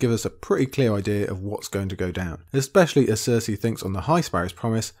paragraphs give us a pretty clear idea of what's going to go down, especially as Cersei thinks on the High Sparrow's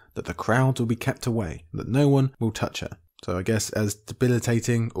promise that the crowds will be kept away, that no one will touch her. So I guess as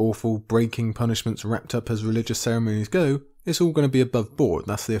debilitating, awful, breaking punishments wrapped up as religious ceremonies go, it's all going to be above board,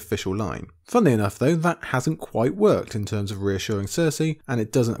 that's the official line. Funnily enough though, that hasn't quite worked in terms of reassuring Cersei, and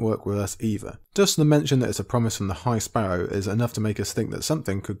it doesn't work with us either. Just the mention that it's a promise from the High Sparrow is enough to make us think that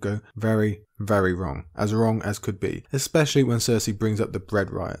something could go very, very wrong as could be, especially when Cersei brings up the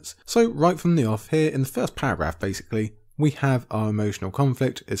bread riots. So right from the off here, in the first paragraph basically, we have our emotional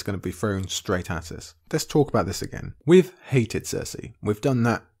conflict. It's going to be thrown straight at us. Let's talk about this again. We've hated Cersei. We've done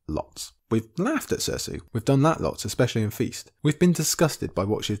that lots. We've laughed at Cersei. We've done that lots, especially in Feast. We've been disgusted by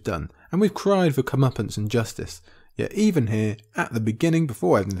what she's done, and we've cried for comeuppance and justice. Yet even here, at the beginning,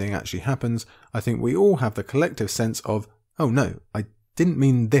 before anything actually happens, I think we all have the collective sense of, oh no, I didn't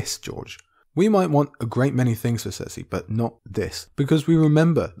mean this, George. We might want a great many things for Cersei, but not this. Because we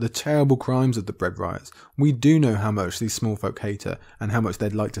remember the terrible crimes of the bread riots. We do know how much these small folk hate her, and how much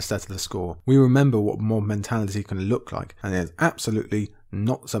they'd like to settle the score. We remember what mob mentality can look like, and it's absolutely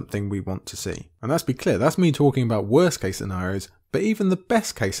not something we want to see. And let's be clear, that's me talking about worst case scenarios, but even the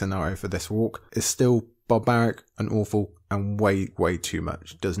best case scenario for this walk is still barbaric and awful and way, way too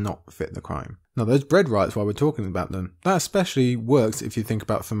much. Does not fit the crime. Now those bread riots, while we're talking about them, that especially works if you think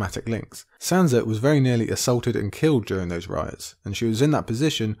about thematic links. Sansa was very nearly assaulted and killed during those riots, and she was in that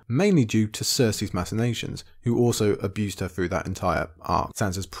position mainly due to Cersei's machinations, who also abused her through that entire arc,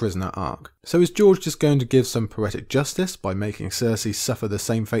 Sansa's prisoner arc. So is George just going to give some poetic justice by making Cersei suffer the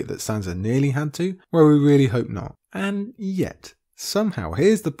same fate that Sansa nearly had to? Well, we really hope not. And yet, somehow,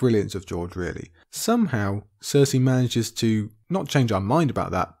 here's the brilliance of George really, somehow Cersei manages to not change our mind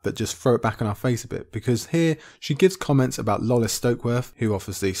about that, but just throw it back in our face a bit, because here she gives comments about Lolis Stokeworth, who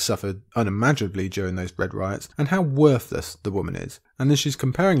obviously suffered unimaginably during those bread riots, and how worthless the woman is. And then she's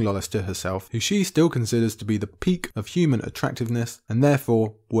comparing Lolis to herself, who she still considers to be the peak of human attractiveness, and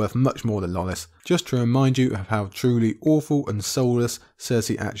therefore worth much more than Lolis, just to remind you of how truly awful and soulless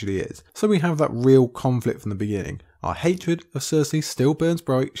Cersei actually is. So we have that real conflict from the beginning. Our hatred of Cersei still burns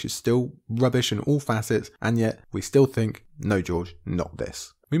bright, she's still rubbish in all facets, and yet we still think, no George, not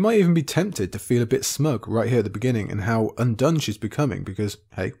this. We might even be tempted to feel a bit smug right here at the beginning and how undone she's becoming because,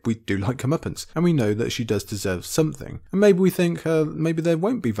 hey, we do like comeuppance and we know that she does deserve something. And maybe we think maybe there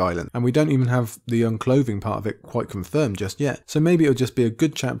won't be violence and we don't even have the unclothing part of it quite confirmed just yet. So maybe it'll just be a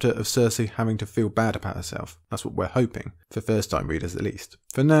good chapter of Cersei having to feel bad about herself. That's what we're hoping, for first time readers at least.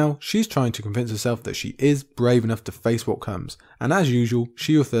 For now, she's trying to convince herself that she is brave enough to face what comes, and as usual,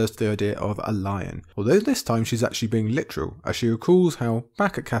 she refers to the idea of a lion. Although this time she's actually being literal, as she recalls how,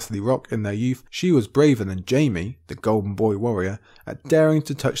 back at Castle Rock in their youth, she was braver than Jaime, the golden boy warrior, at daring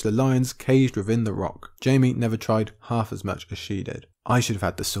to touch the lions caged within the rock. Jaime never tried half as much as she did. I should have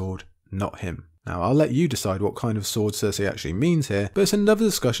had the sword, not him. Now, I'll let you decide what kind of sword Cersei actually means here, but it's another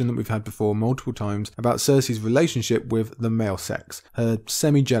discussion that we've had before multiple times about Cersei's relationship with the male sex, her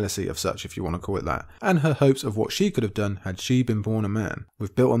semi-jealousy of such, if you want to call it that, and her hopes of what she could have done had she been born a man.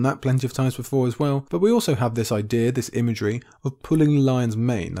 We've built on that plenty of times before as well, but we also have this idea, this imagery, of pulling the lion's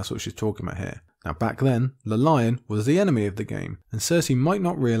mane. That's what she's talking about here. Now back then, the lion was the enemy of the game, and Cersei might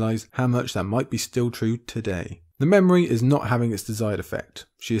not realise how much that might be still true today. The memory is not having its desired effect.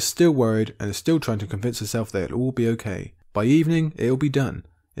 She is still worried and is still trying to convince herself that it'll all be okay. By evening, it'll be done.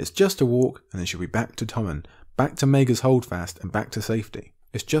 It's just a walk and then she'll be back to Tommen, back to Maegor's holdfast and back to safety.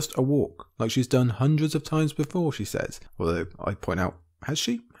 It's just a walk, like she's done hundreds of times before, she says. Although, I point out, has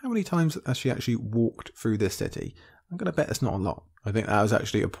she? How many times has she actually walked through this city? I'm going to bet it's not a lot. I think that was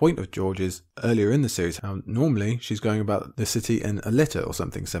actually a point of George's earlier in the series, how normally she's going about the city in a litter or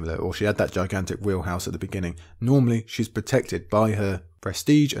something similar, or she had that gigantic wheelhouse at the beginning. Normally she's protected by her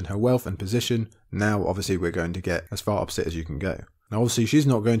prestige and her wealth and position. Now obviously we're going to get as far opposite as you can go. Now obviously she's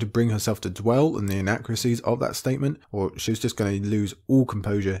not going to bring herself to dwell on the inaccuracies of that statement, or she's just going to lose all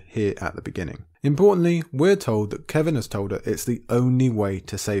composure here at the beginning. Importantly, we're told that Kevin has told her it's the only way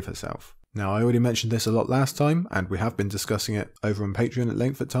to save herself. Now, I already mentioned this a lot last time, and we have been discussing it over on Patreon at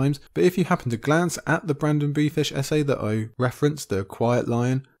length at times, but if you happen to glance at the Brandon B. Fish essay that I referenced, The Quiet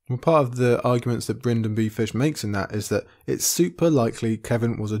Lion, well, part of the arguments that Brandon B. Fish makes in that is that it's super likely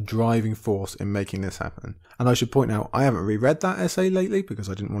Kevin was a driving force in making this happen. And I should point out, I haven't reread that essay lately because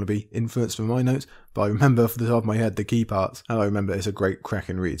I didn't want to be influenced from my notes, but I remember off the top of my head the key parts, and I remember it's a great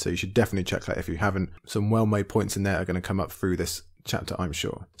cracking read, so you should definitely check that if you haven't. Some well-made points in there are going to come up through this chapter, I'm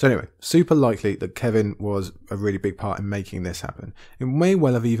sure. So anyway, super likely that Kevin was a really big part in making this happen. It may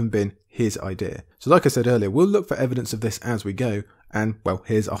well have even been his idea. So like I said earlier, we'll look for evidence of this as we go, and well,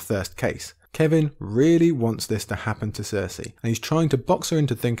 here's our first case. Kevin really wants this to happen to Cersei, and he's trying to box her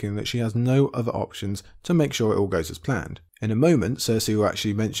into thinking that she has no other options to make sure it all goes as planned. In a moment, Cersei will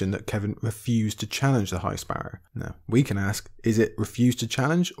actually mention that Kevin refused to challenge the High Sparrow. Now, we can ask, is it refused to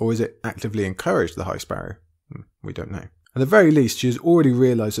challenge, or is it actively encouraged the High Sparrow? We don't know. At the very least, she has already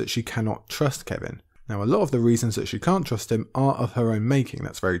realised that she cannot trust Kevin. Now, a lot of the reasons that she can't trust him are of her own making,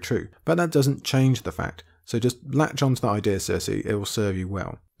 that's very true, but that doesn't change the fact. So just latch onto that idea, Cersei, it will serve you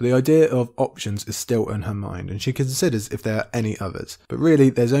well. But the idea of options is still in her mind, and she considers if there are any others. But really,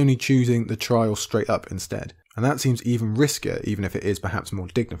 there's only choosing the trial straight up instead. And that seems even riskier, even if it is perhaps more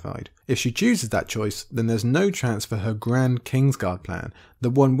dignified. If she chooses that choice, then there's no chance for her grand Kingsguard plan, the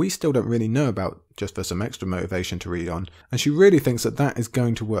one we still don't really know about, just for some extra motivation to read on, and she really thinks that that is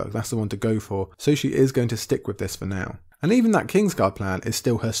going to work, that's the one to go for, so she is going to stick with this for now. And even that Kingsguard plan is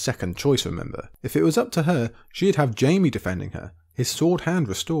still her second choice, remember. If it was up to her, she'd have Jaime defending her, his sword hand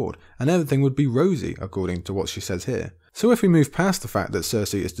restored, and everything would be rosy, according to what she says here. So if we move past the fact that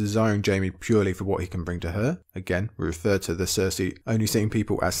Cersei is desiring Jaime purely for what he can bring to her, again, we refer to the Cersei only seeing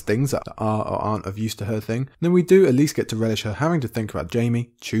people as things that are or aren't of use to her thing, then we do at least get to relish her having to think about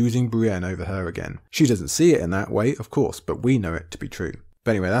Jaime choosing Brienne over her again. She doesn't see it in that way, of course, but we know it to be true.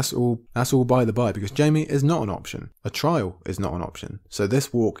 But anyway, that's all by the by, because Jaime is not an option. A trial is not an option. So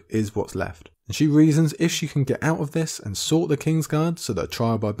this walk is what's left. And she reasons if she can get out of this and sort the Kingsguard so that a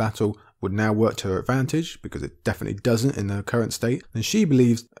trial by battle would now work to her advantage, because it definitely doesn't in her current state, then she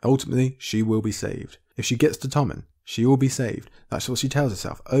believes ultimately she will be saved. If she gets to Tommen, she will be saved. That's what she tells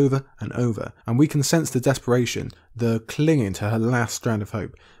herself over and over. And we can sense the desperation, the clinging to her last strand of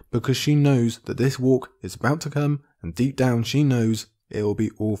hope, because she knows that this walk is about to come, and deep down she knows it will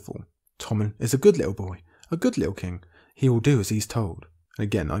be awful. Tommen is a good little boy, a good little king. He will do as he's told. And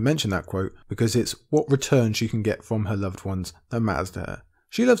again, I mention that quote because it's what return she can get from her loved ones that matters to her.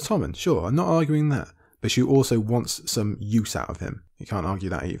 She loves Tommen, sure, I'm not arguing that, but she also wants some use out of him. You can't argue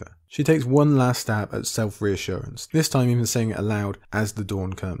that either. She takes one last stab at self-reassurance, this time even saying it aloud as the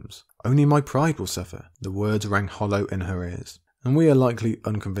dawn comes. Only my pride will suffer. The words rang hollow in her ears. And we are likely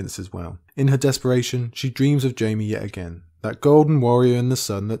unconvinced as well. In her desperation, she dreams of Jaime yet again. that golden warrior in the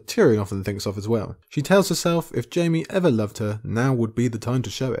sun that Tyrion often thinks of as well. She tells herself if Jaime ever loved her, now would be the time to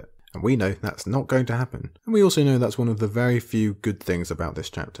show it. And we know that's not going to happen. And we also know that's one of the very few good things about this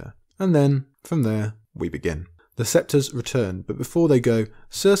chapter. And then, from there, we begin. The Scepters return, but before they go,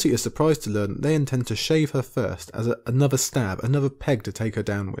 Cersei is surprised to learn that they intend to shave her first as another stab, another peg to take her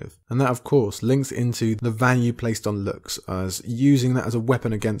down with. And that of course links into the value placed on looks, as using that as a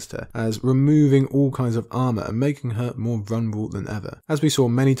weapon against her, as removing all kinds of armour and making her more vulnerable than ever. As we saw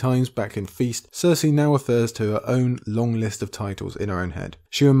many times back in Feast, Cersei now refers to her own long list of titles in her own head.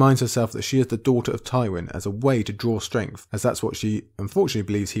 She reminds herself that she is the daughter of Tywin as a way to draw strength, as that's what she unfortunately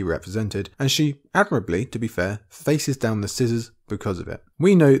believes he represented, and she, admirably to be fair, faces down the scissors because of it.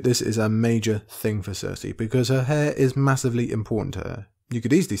 We know this is a major thing for Cersei because her hair is massively important to her. You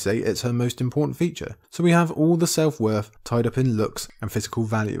could easily say it's her most important feature. So we have all the self-worth tied up in looks and physical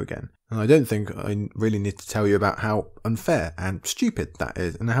value again. And I don't think I really need to tell you about how unfair and stupid that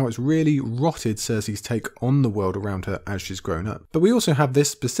is, and how it's really rotted Cersei's take on the world around her as she's grown up. But we also have this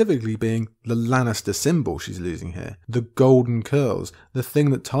specifically being the Lannister symbol she's losing here. The golden curls, the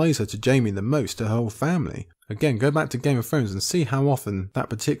thing that ties her to Jaime the most, to her whole family. Again, go back to Game of Thrones and see how often that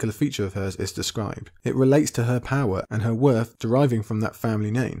particular feature of hers is described. It relates to her power and her worth deriving from that family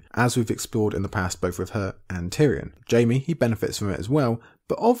name, as we've explored in the past both with her and Tyrion. Jaime, he benefits from it as well,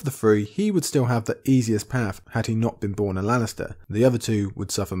 but of the three, he would still have the easiest path had he not been born a Lannister. The other two would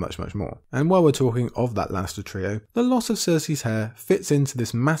suffer much more. And while we're talking of that Lannister trio, the loss of Cersei's hair fits into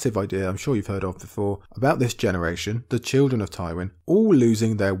this massive idea I'm sure you've heard of before, about this generation, the children of Tywin, all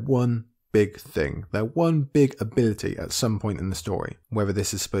losing their one big thing, their one big ability at some point in the story. Whether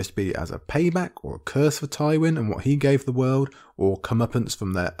this is supposed to be as a payback or a curse for Tywin and what he gave the world, or comeuppance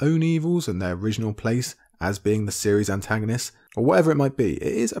from their own evils and their original place as being the series antagonists, or whatever it might be,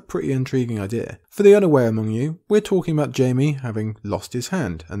 it is a pretty intriguing idea. For the unaware among you, we're talking about Jaime having lost his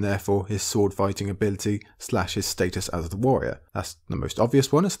hand, and therefore his sword fighting ability / his status as the warrior. That's the most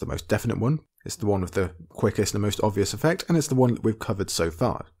obvious one, it's the most definite one, it's the one with the quickest and most obvious effect, and it's the one that we've covered so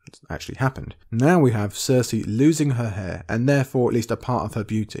far. It's actually happened. Now we have Cersei losing her hair, and therefore at least a part of her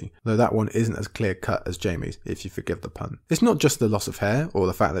beauty, though that one isn't as clear cut as Jaime's, if you forgive the pun. It's not just the loss of hair, or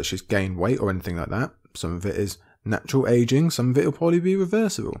the fact that she's gained weight or anything like that. Some of it is natural aging, some of it will probably be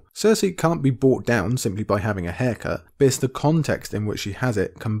reversible. Cersei can't be brought down simply by having a haircut, but it's the context in which she has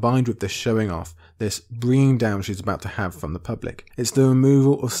it combined with this showing off, this bringing down she's about to have from the public. It's the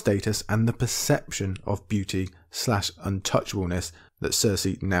removal of status and the perception of beauty / untouchableness that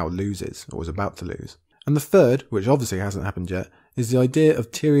Cersei now loses, or is about to lose. And the third, which obviously hasn't happened yet, is the idea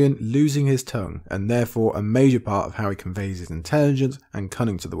of Tyrion losing his tongue, and therefore a major part of how he conveys his intelligence and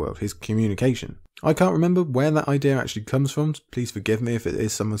cunning to the world, his communication. I can't remember where that idea actually comes from, please forgive me if it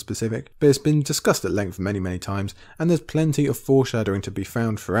is someone specific, but it's been discussed at length many times, and there's plenty of foreshadowing to be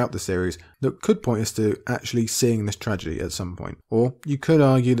found throughout the series that could point us to actually seeing this tragedy at some point. Or you could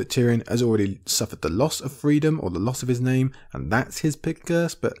argue that Tyrion has already suffered the loss of freedom or the loss of his name, and that's his big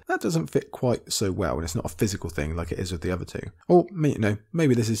curse, but that doesn't fit quite so well, and it's not a physical thing like it is with the other two. Or, you know,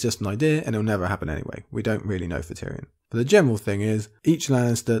 maybe this is just an idea and it'll never happen anyway. We don't really know for Tyrion. But the general thing is, each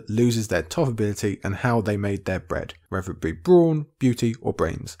Lannister loses their top ability and how they made their bread, whether it be brawn, beauty or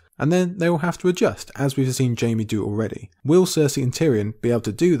brains. And then they will have to adjust, as we've seen Jaime do already. Will Cersei and Tyrion be able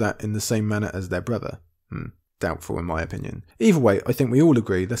to do that in the same manner as their brother? Doubtful in my opinion. Either way, I think we all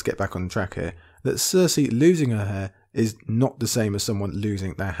agree, let's get back on track here, that Cersei losing her hair is not the same as someone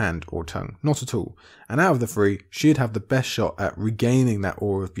losing their hand or tongue. Not at all. And out of the three, she'd have the best shot at regaining that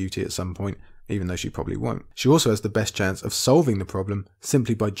aura of beauty at some point, even though she probably won't. She also has the best chance of solving the problem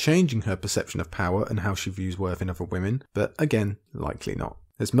simply by changing her perception of power and how she views worth in other women, but again, likely not.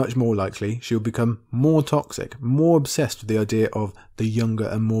 It's much more likely she'll become more toxic, more obsessed with the idea of the younger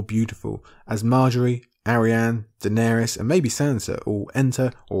and more beautiful, as Marjorie, Arianne, Daenerys and maybe Sansa all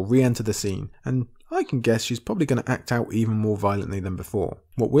enter or re-enter the scene, and I can guess she's probably going to act out even more violently than before.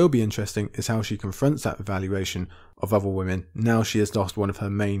 What will be interesting is how she confronts that evaluation of other women now she has lost one of her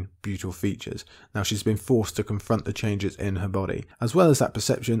main beautiful features. Now she's been forced to confront the changes in her body, as well as that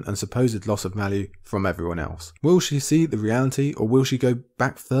perception and supposed loss of value from everyone else. Will she see the reality, or will she go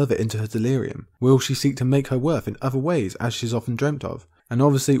back further into her delirium? Will she seek to make her worth in other ways as she's often dreamt of? And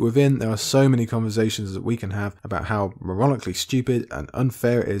obviously within there are so many conversations that we can have about how moronically stupid and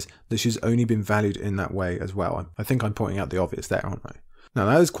unfair it is that she's only been valued in that way as well. I think I'm pointing out the obvious there, aren't I? Now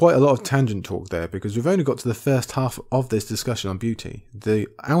that is quite a lot of tangent talk there, because we've only got to the first half of this discussion on beauty. The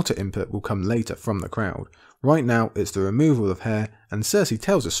outer input will come later from the crowd. Right now it's the removal of hair, and Cersei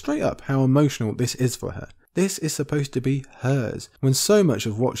tells us straight up how emotional this is for her. This is supposed to be hers. When so much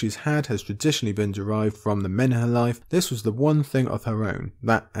of what she's had has traditionally been derived from the men in her life, this was the one thing of her own,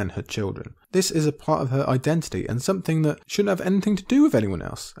 that and her children. This is a part of her identity and something that shouldn't have anything to do with anyone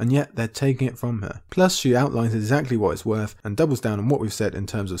else, and yet they're taking it from her. Plus, she outlines exactly what it's worth and doubles down on what we've said in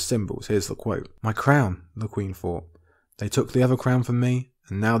terms of symbols. Here's the quote. "My crown," the Queen thought. "They took the other crown from me,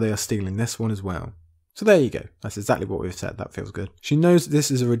 and now they are stealing this one as well." So there you go, that's exactly what we've said, that feels good. She knows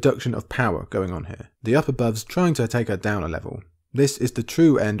this is a reduction of power going on here. The up above's trying to take her down a level. This is the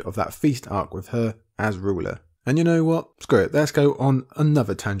true end of that feast arc with her as ruler. And you know what? Screw it, let's go on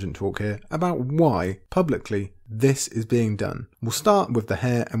another tangent talk here about why, publicly, this is being done. We'll start with the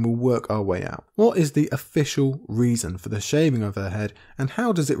hair and we'll work our way out. What is the official reason for the shaving of her head, and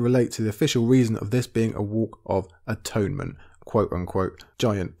how does it relate to the official reason of this being a walk of atonement? Quote unquote,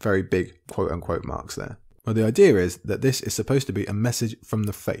 giant, very big quote unquote marks there. Well, the idea is that this is supposed to be a message from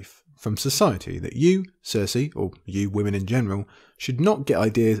the faith, from society, that you, Cersei, or you women in general, should not get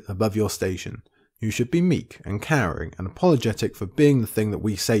ideas above your station. You should be meek and cowering and apologetic for being the thing that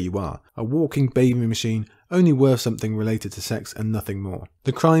we say you are, a walking baby machine only worth something related to sex and nothing more.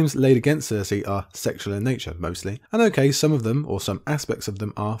 The crimes laid against Cersei are sexual in nature, mostly, and okay, some of them, or some aspects of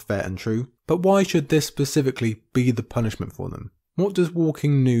them, are fair and true, but why should this specifically be the punishment for them? What does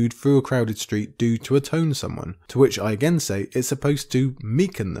walking nude through a crowded street do to atone someone? To which I again say it's supposed to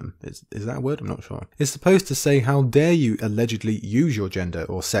meeken them. Is that a word? I'm not sure. It's supposed to say how dare you allegedly use your gender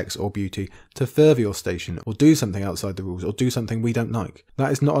or sex or beauty to further your station or do something outside the rules or do something we don't like.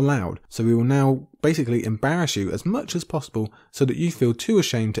 That is not allowed. So we will now basically embarrass you as much as possible so that you feel too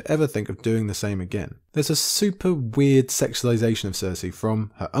ashamed to ever think of doing the same again. There's a super weird sexualization of Cersei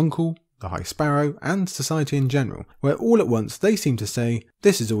from her uncle, the High Sparrow, and society in general, where all at once they seem to say,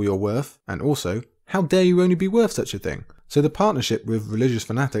 this is all you're worth, and also, how dare you only be worth such a thing? So the partnership with religious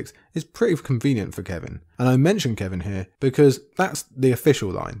fanatics is pretty convenient for Kevin. And I mention Kevin here because that's the official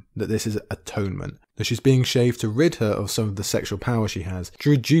line, that this is atonement. That she's being shaved to rid her of some of the sexual power she has, to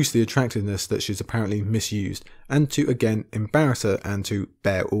reduce the attractiveness that she's apparently misused, and to again embarrass her and to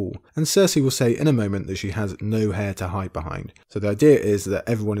bear all. And Cersei will say in a moment that she has no hair to hide behind. So the idea is that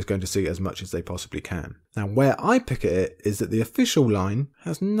everyone is going to see as much as they possibly can. Now where I pick at it is that the official line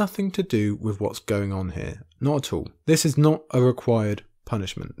has nothing to do with what's going on here. Not at all. This is not a required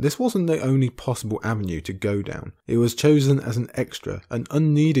punishment. This wasn't the only possible avenue to go down. It was chosen as an extra, an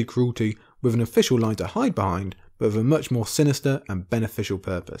unneeded cruelty with an official line to hide behind, but with a much more sinister and beneficial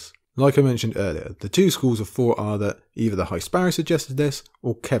purpose. Like I mentioned earlier, the two schools of thought are that either the High Sparrow suggested this,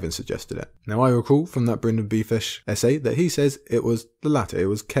 or Kevin suggested it. Now I recall from that Brendan Beefish essay that he says it was the latter, it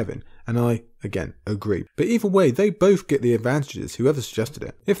was Kevin, and I, again, agree. But either way, they both get the advantages, whoever suggested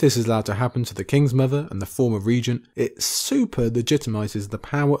it. If this is allowed to happen to the King's Mother and the former regent, it super legitimizes the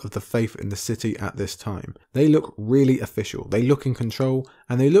power of the faith in the city at this time. They look really official, they look in control,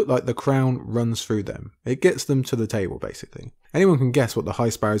 and they look like the crown runs through them. It gets them to the table, basically. Anyone can guess what the High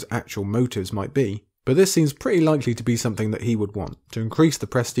Sparrow's actual motives might be, but this seems pretty likely to be something that he would want, to increase the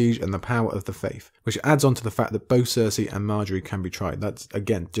prestige and the power of the faith, which adds on to the fact that both Cersei and Marjorie can be tried. That,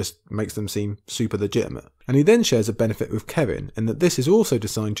 again, just makes them seem super legitimate. And he then shares a benefit with Kevin, in that this is also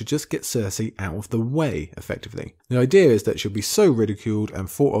designed to just get Cersei out of the way, effectively. The idea is that she'll be so ridiculed and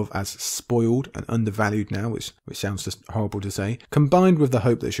thought of as spoiled and undervalued now, which sounds just horrible to say, combined with the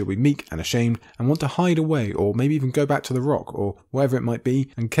hope that she'll be meek and ashamed and want to hide away, or maybe even go back to the Rock, or wherever it might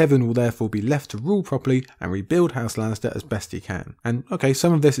be, and Kevin will therefore be left to rule properly and rebuild House Lannister as best he can. And okay,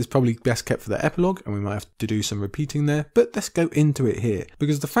 some of this is probably best kept for the epilogue, and we might have to do some repeating there, but let's go into it here,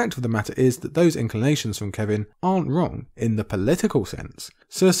 because the fact of the matter is that those inclinations from Kevin aren't wrong in the political sense.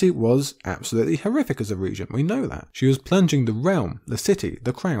 Cersei was absolutely horrific as a regent, we know that. She was plunging the realm, the city,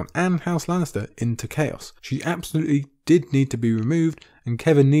 the crown, and House Lannister into chaos. She absolutely did need to be removed, and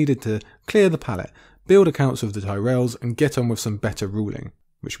Kevin needed to clear the palate, build accounts of the Tyrells, and get on with some better ruling,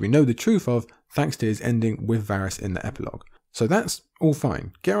 which we know the truth of thanks to his ending with Varys in the epilogue. So that's all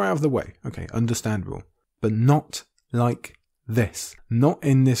fine. Get her out of the way. Okay, understandable. But not like this. Not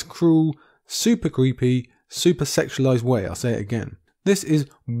in this cruel, super creepy, super sexualized way. I'll say it again. This is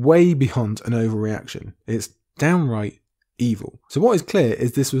way beyond an overreaction. It's downright evil. So what is clear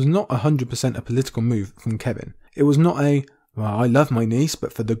is this was not 100% a political move from Kevin. It was not a, well, I love my niece,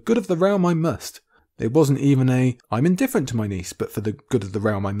 but for the good of the realm I must. It wasn't even a, I'm indifferent to my niece, but for the good of the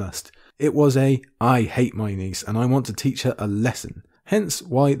realm I must. It was a, I hate my niece and I want to teach her a lesson. Hence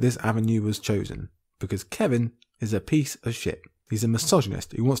why this avenue was chosen. Because Kevin is a piece of shit. He's a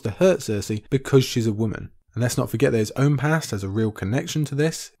misogynist who wants to hurt Cersei because she's a woman. And let's not forget that his own past has a real connection to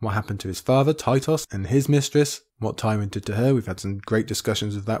this. What happened to his father, Tytos, and his mistress. What Tywin did to her. We've had some great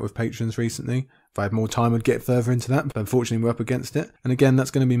discussions of that with patrons recently. If I had more time, I'd get further into that, but unfortunately we're up against it. And again,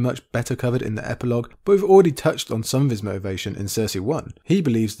 that's going to be much better covered in the epilogue, but we've already touched on some of his motivation in Cersei 1. He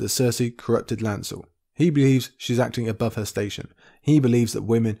believes that Cersei corrupted Lancel. He believes she's acting above her station. He believes that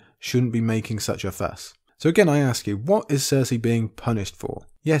women shouldn't be making such a fuss. So again, I ask you, what is Cersei being punished for?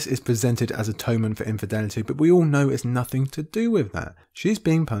 Yes, it's presented as atonement for infidelity, but we all know it's nothing to do with that. She's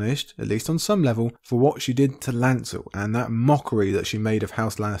being punished, at least on some level, for what she did to Lancel and that mockery that she made of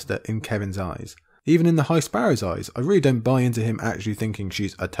House Lannister in Kevin's eyes. Even in the High Sparrow's eyes, I really don't buy into him actually thinking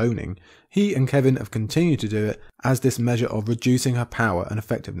she's atoning. He and Kevin have continued to do it as this measure of reducing her power and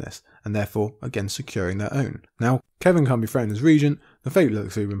effectiveness, and therefore, again, securing their own. Now, Kevin can't be threatened as regent, the fate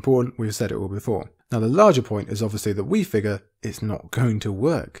looks super important, we've said it all before. Now, the larger point is obviously that we figure it's not going to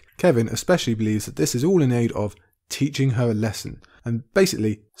work. Kevin especially believes that this is all in aid of teaching her a lesson, and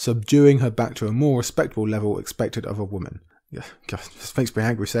basically subduing her back to a more respectable level expected of a woman. Yeah, God, this makes me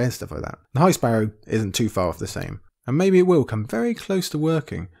angry saying stuff like that. The High Sparrow isn't too far off the same, and maybe it will come very close to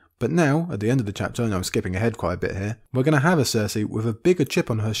working. But now, at the end of the chapter, and I'm skipping ahead quite a bit here, we're going to have a Cersei with a bigger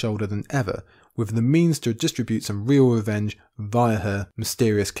chip on her shoulder than ever, with the means to distribute some real revenge via her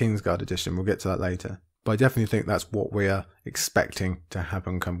mysterious Kingsguard edition. We'll get to that later. But I definitely think that's what we are expecting to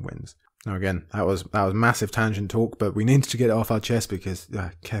happen come wins. Now again, that was massive tangent talk, but we needed to get it off our chest because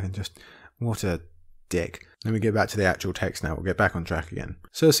Kevin just, what a dick. Let me get back to the actual text now, we'll get back on track again.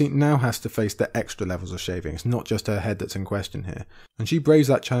 Cersei now has to face the extra levels of shaving, it's not just her head that's in question here, and she braves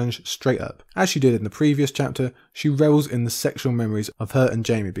that challenge straight up. As she did in the previous chapter, she revels in the sexual memories of her and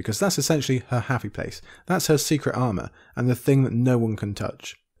Jaime because that's essentially her happy place, that's her secret armour, and the thing that no one can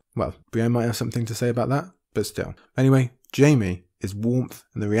touch. Well, Brienne might have something to say about that, but still. Anyway, Jaime is warmth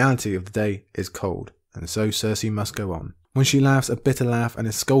and the reality of the day is cold, and so Cersei must go on. When she laughs a bitter laugh and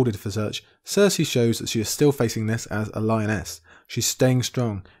is scolded for such, Cersei shows that she is still facing this as a lioness. She's staying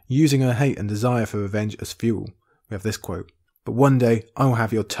strong, using her hate and desire for revenge as fuel. We have this quote, "But one day I will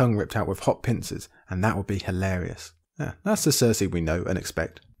have your tongue ripped out with hot pincers, and that will be hilarious." Yeah, that's the Cersei we know and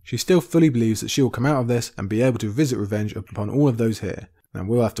expect. She still fully believes that she will come out of this and be able to visit revenge upon all of those here. And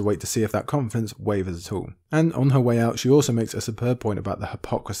we'll have to wait to see if that confidence wavers at all. And on her way out, she also makes a superb point about the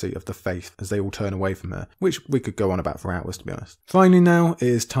hypocrisy of the faith as they all turn away from her, which we could go on about for hours to be honest. Finally now, it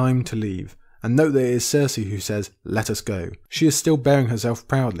is time to leave. And note that it is Cersei who says, "Let us go." She is still bearing herself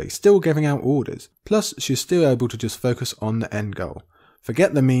proudly, still giving out orders. Plus, she's still able to just focus on the end goal.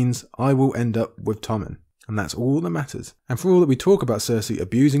 Forget the means, I will end up with Tommen. And that's all that matters. And for all that we talk about Cersei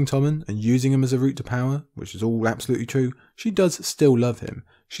abusing Tommen and using him as a route to power, which is all absolutely true, she does still love him.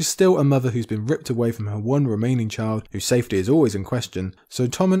 She's still a mother who's been ripped away from her one remaining child, whose safety is always in question, so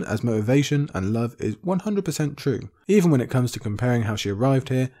Tommen as motivation and love is 100% true, even when it comes to comparing how she arrived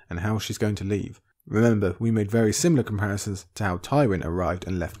here and how she's going to leave. Remember, we made very similar comparisons to how Tywin arrived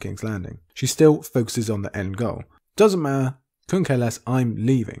and left King's Landing. She still focuses on the end goal. Doesn't matter, couldn't care less, I'm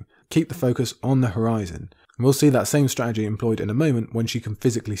leaving. Keep the focus on the horizon. And we'll see that same strategy employed in a moment when she can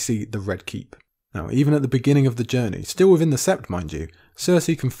physically see the Red Keep. Now, even at the beginning of the journey, still within the Sept mind you,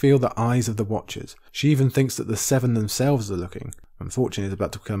 Cersei can feel the eyes of the Watchers. She even thinks that the Seven themselves are looking. Unfortunately, it's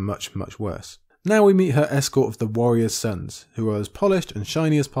about to become much, much worse. Now we meet her escort of the Warrior's Sons, who are as polished and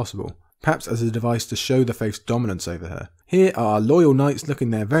shiny as possible, perhaps as a device to show the faith's dominance over her. Here are our loyal knights looking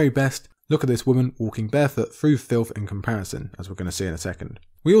their very best. Look at this woman walking barefoot through filth in comparison, as we're going to see in a second.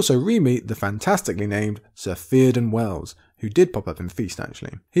 We also re-meet the fantastically named Sir Theoden Wells, who did pop up in Feast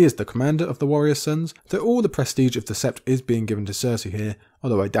actually. He is the commander of the Warrior's Sons, so all the prestige of the Sept is being given to Cersei here,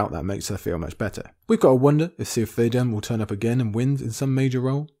 although I doubt that makes her feel much better. We've got to wonder if Sir Theoden will turn up again and wins in some major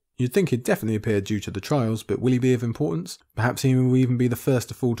role. You'd think he'd definitely appear due to the trials, but will he be of importance? Perhaps he will even be the first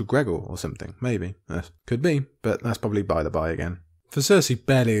to fall to Gregor or something, maybe. Could be, but that's probably by the by again. For Cersei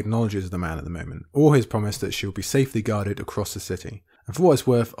barely acknowledges the man at the moment, or his promise that she'll be safely guarded across the city. And for what it's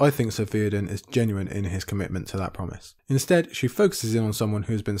worth, I think Sir Theoden is genuine in his commitment to that promise. Instead, she focuses in on someone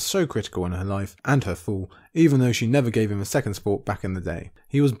who has been so critical in her life and her fall, even though she never gave him a second thought back in the day.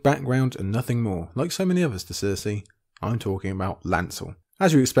 He was background and nothing more, like so many others to Cersei. I'm talking about Lancel.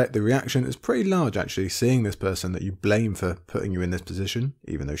 As you expect, the reaction is pretty large actually, seeing this person that you blame for putting you in this position,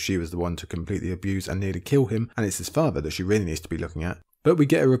 even though she was the one to completely abuse and nearly kill him, and it's his father that she really needs to be looking at. But we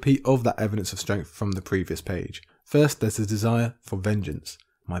get a repeat of that evidence of strength from the previous page. First, there's a desire for vengeance.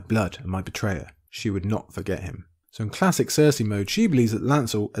 My blood and my betrayer. She would not forget him. So in classic Cersei mode, she believes that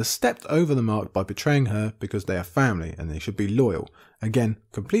Lancel has stepped over the mark by betraying her because they are family and they should be loyal. Again,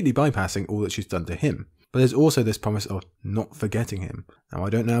 completely bypassing all that she's done to him. but there's also this promise of not forgetting him. Now I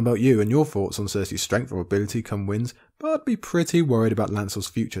don't know about you and your thoughts on Cersei's strength or ability come wins, but I'd be pretty worried about Lancel's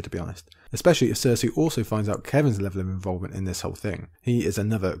future, to be honest. Especially if Cersei also finds out Kevin's level of involvement in this whole thing. He is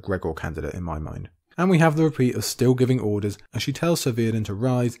another Gregor candidate in my mind. And we have the repeat of still giving orders as she tells Sir Theoden to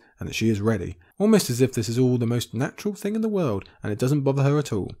rise and that she is ready, almost as if this is all the most natural thing in the world and it doesn't bother her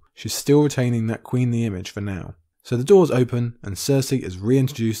at all. She's still retaining that queenly image for now. So the doors open and Cersei is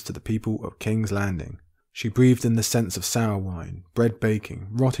reintroduced to the people of King's Landing. She breathed in the scents of sour wine, bread baking,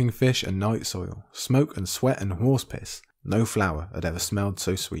 rotting fish and night soil, smoke and sweat and horse piss. No flower had ever smelled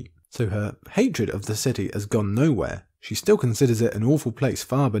so sweet. So her hatred of the city has gone nowhere. She still considers it an awful place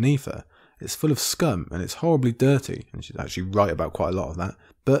far beneath her. It's full of scum and it's horribly dirty, and she's actually right about quite a lot of that.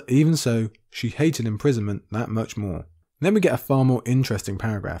 But even so, she hated imprisonment that much more. Then we get a far more interesting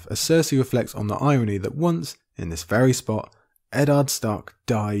paragraph as Cersei reflects on the irony that once, in this very spot, Eddard Stark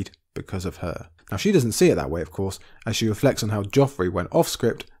died because of her. Now she doesn't see it that way, of course, as she reflects on how Joffrey went off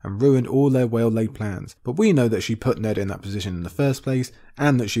script and ruined all their well-laid plans, but we know that she put Ned in that position in the first place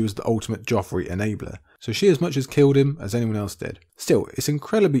and that she was the ultimate Joffrey enabler, so she as much as killed him as anyone else did. Still, it's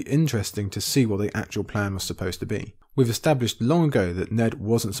incredibly interesting to see what the actual plan was supposed to be. We've established long ago that Ned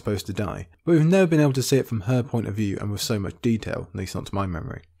wasn't supposed to die, but we've never been able to see it from her point of view and with so much detail, at least not to my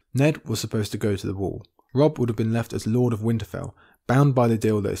memory. Ned was supposed to go to the wall. Robb would have been left as Lord of Winterfell, bound by the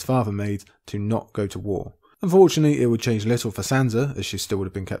deal that his father made to not go to war. Unfortunately, it would change little for Sansa, as she still would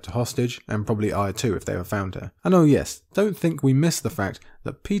have been kept a hostage, and probably Arya too if they ever found her. And oh yes, don't think we missed the fact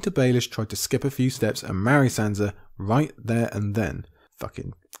that Peter Baelish tried to skip a few steps and marry Sansa right there and then.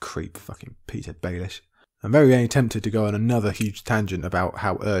 Fucking creep, fucking Peter Baelish. I'm very tempted to go on another huge tangent about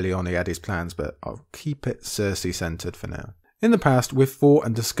how early on he had his plans, but I'll keep it Cersei centred for now. In the past, we've thought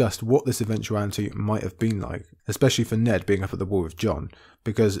and discussed what this eventuality might have been like, especially for Ned being up at the wall with Jon,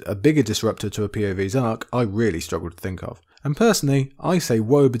 because a bigger disruptor to a POV's arc I really struggle to think of. And personally, I say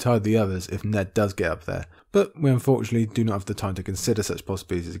woe betide the others if Ned does get up there, but we unfortunately do not have the time to consider such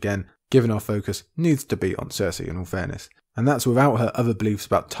possibilities again, given our focus needs to be on Cersei in all fairness. And that's without her other beliefs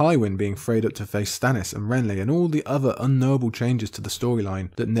about Tywin being freed up to face Stannis and Renly and all the other unknowable changes to the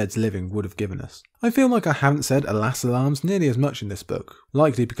storyline that Ned's living would have given us. I feel like I haven't said alas alarms nearly as much in this book,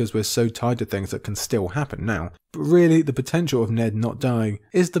 likely because we're so tied to things that can still happen now, but really the potential of Ned not dying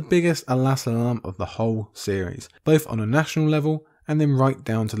is the biggest alas alarm of the whole series, both on a national level and then right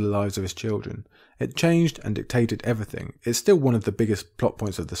down to the lives of his children. It changed and dictated everything. It's still one of the biggest plot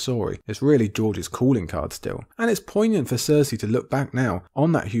points of the story. It's really George's calling card still. And it's poignant for Cersei to look back now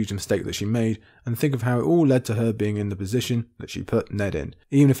on that huge mistake that she made and think of how it all led to her being in the position that she put Ned in,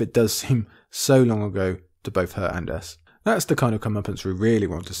 even if it does seem so long ago to both her and us. That's the kind of comeuppance we really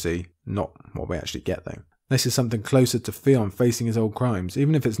want to see, not what we actually get though. This is something closer to Theon facing his old crimes,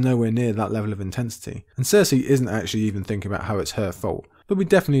 even if it's nowhere near that level of intensity. And Cersei isn't actually even thinking about how it's her fault, but we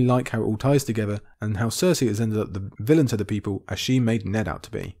definitely like how it all ties together and how Cersei has ended up the villain to the people as she made Ned out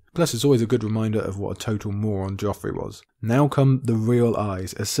to be. Plus it's always a good reminder of what a total moron Joffrey was. Now come the real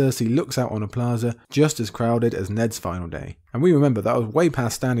eyes as Cersei looks out on a plaza just as crowded as Ned's final day. And we remember that was way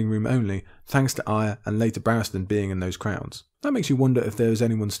past standing room only, thanks to Arya and later Barristan being in those crowds. That makes you wonder if there is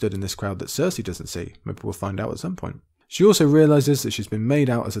anyone stood in this crowd that Cersei doesn't see. Maybe we'll find out at some point. She also realises that she's been made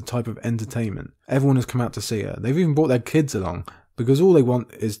out as a type of entertainment. Everyone has come out to see her. They've even brought their kids along because all they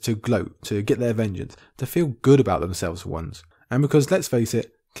want is to gloat, to get their vengeance, to feel good about themselves for once. And because, let's face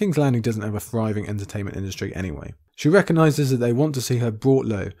it, King's Landing doesn't have a thriving entertainment industry anyway. She recognises that they want to see her brought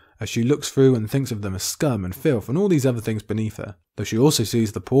low as she looks through and thinks of them as scum and filth and all these other things beneath her. Though she also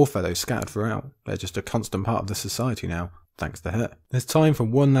sees the poor fellows scattered throughout. They're just a constant part of the society now, thanks to her. There's time for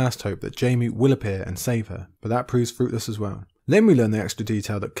one last hope that Jaime will appear and save her, but that proves fruitless as well. Then we learn the extra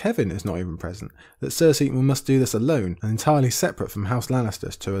detail that Kevin is not even present, that Cersei must do this alone and entirely separate from House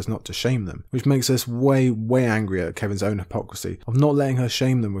Lannister so as not to shame them, which makes us way angrier at Kevin's own hypocrisy of not letting her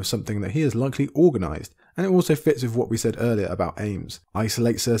shame them with something that he has likely organised. And it also fits with what we said earlier about aims.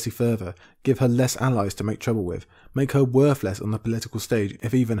 Isolate Cersei further, give her less allies to make trouble with, make her worthless on the political stage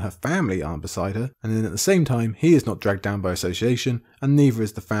if even her family aren't beside her, and then at the same time he is not dragged down by association, and neither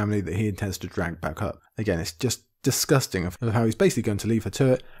is the family that he intends to drag back up. Again, it's just disgusting of how he's basically going to leave her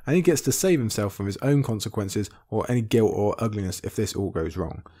to it, and he gets to save himself from his own consequences or any guilt or ugliness if this all goes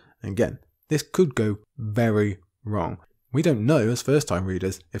wrong. And again, this could go very wrong. We don't know as first time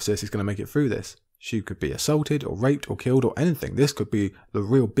readers if Cersei's going to make it through this. She could be assaulted or raped or killed or anything. This could be the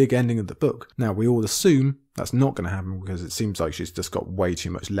real big ending of the book. Now, we all assume that's not going to happen because it seems like she's just got way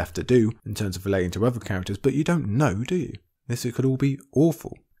too much left to do in terms of relating to other characters, but you don't know, do you? This could all be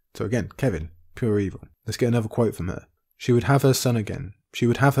awful. So again, Kevin, pure evil. Let's get another quote from her. She would have her son again. She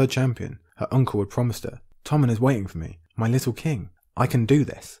would have her champion, Her uncle had promised her. Tommen is waiting for me, my little king. I can do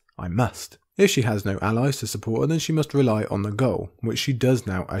this. I must. If she has no allies to support her, then she must rely on the goal, which she does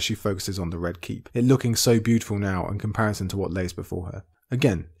now as she focuses on the Red Keep, it looking so beautiful now in comparison to what lays before her.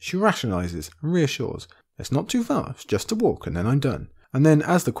 Again, she rationalises and reassures. It's not too far, it's just a walk and then I'm done. And then,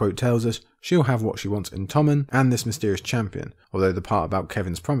 as the quote tells us, she'll have what she wants in Tommen and this mysterious champion, although the part about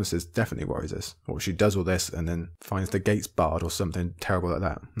Kevin's promises definitely worries us. Or she does all this and then finds the gates barred or something terrible like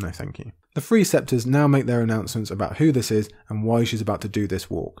that. No thank you. The three Scepters now make their announcements about who this is and why she's about to do this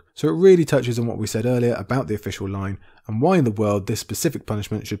walk. So it really touches on what we said earlier about the official line and why in the world this specific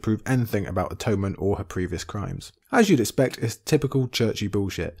punishment should prove anything about atonement or her previous crimes. As you'd expect, it's typical churchy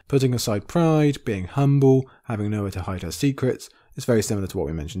bullshit. Putting aside pride, being humble, having nowhere to hide her secrets. It's very similar to what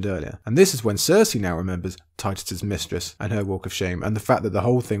we mentioned earlier. And this is when Cersei now remembers Titus's mistress and her walk of shame and the fact that the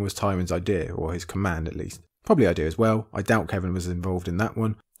whole thing was Tywin's idea, or his command at least. Probably idea as well. I doubt Kevin was involved in that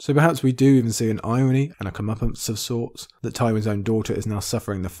one. So perhaps we do even see an irony and a comeuppance of sorts, that Tywin's own daughter is now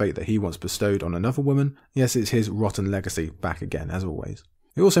suffering the fate that he once bestowed on another woman. Yes, it's his rotten legacy back again, as always.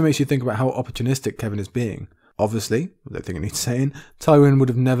 It also makes you think about how opportunistic Kevin is being. Obviously, I don't think it needs saying, Tywin would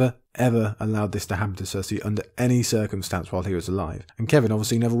have never, ever allowed this to happen to Cersei under any circumstance while he was alive. And Kevin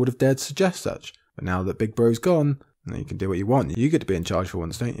obviously never would have dared suggest such. But now that Big Bro's gone, you can do what you want. You get to be in charge for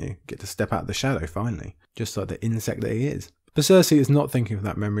once, don't you? Get to step out of the shadow, finally. Just like the insect that he is. But Cersei is not thinking of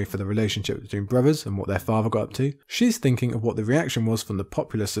that memory for the relationship between brothers and what their father got up to. She's thinking of what the reaction was from the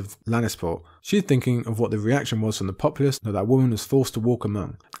populace of Lannisport. She's thinking of what the reaction was from the populace that woman was forced to walk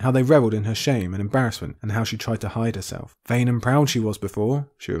among. How they revelled in her shame and embarrassment and how she tried to hide herself. Vain and proud she was before,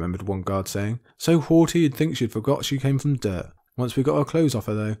 she remembered one guard saying. So haughty you'd think she'd forgot she came from dirt. Once we got our clothes off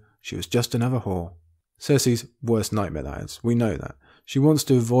her though, she was just another whore. Cersei's worst nightmare, that is. We know that. She wants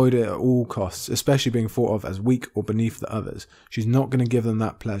to avoid it at all costs, especially being thought of as weak or beneath the others. She's not going to give them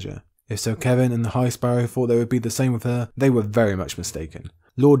that pleasure. If Sir Kevin and the High Sparrow thought they would be the same with her, they were very much mistaken.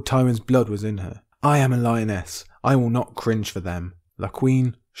 Lord Tywin's blood was in her. I am a lioness. I will not cringe for them. The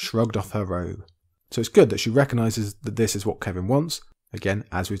Queen shrugged off her robe. So it's good that she recognises that this is what Kevin wants, again,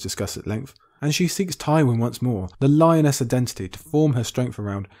 as we've discussed at length, and she seeks Tywin once more, the lioness identity to form her strength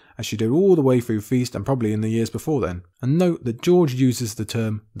around, as she did all the way through Feast and probably in the years before then. And note that George uses the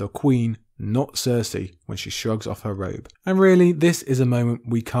term the Queen, not Cersei, when she shrugs off her robe. And really, this is a moment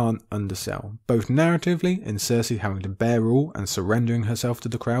we can't undersell, both narratively in Cersei having to bear rule and surrendering herself to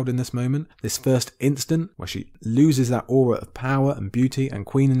the crowd in this moment, this first instant where she loses that aura of power and beauty and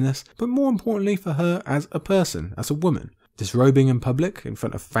queenliness, but more importantly for her as a person, as a woman. Disrobing in public, in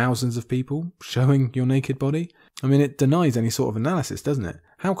front of thousands of people, showing your naked body. I mean, it denies any sort of analysis, doesn't it?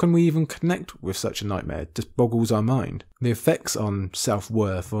 How can we even connect with such a nightmare? It just boggles our mind. The effects on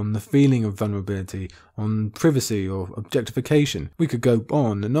self-worth, on the feeling of vulnerability, on privacy or objectification. We could go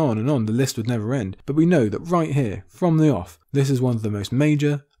on and on and on, the list would never end. But we know that right here, from the off, this is one of the most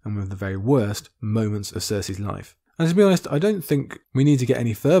major, and one of the very worst, moments of Cersei's life. And to be honest, I don't think we need to get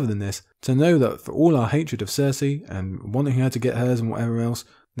any further than this to know that for all our hatred of Cersei and wanting her to get hers and whatever else,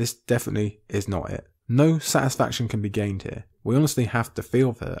 this definitely is not it. No satisfaction can be gained here. We honestly have to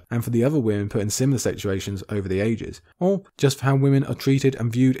feel for her and for the other women put in similar situations over the ages, or just for how women are treated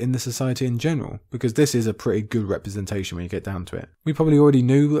and viewed in the society in general, because this is a pretty good representation when you get down to it. We probably already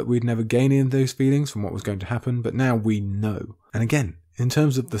knew that we'd never gain any of those feelings from what was going to happen, but now we know. And again, in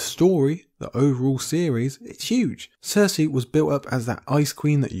terms of the story, the overall series, it's huge. Cersei was built up as that ice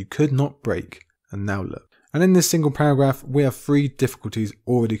queen that you could not break. And now look. And in this single paragraph, we have 3 difficulties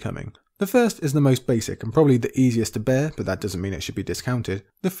already coming. The first is the most basic and probably the easiest to bear, but that doesn't mean it should be discounted.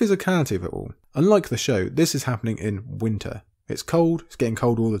 The physicality of it all. Unlike the show, this is happening in winter. It's cold, it's getting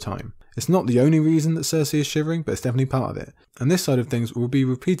cold all the time. It's not the only reason that Cersei is shivering, but it's definitely part of it. And this side of things will be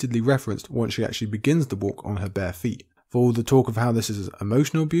repeatedly referenced once she actually begins the walk on her bare feet. For all the talk of how this is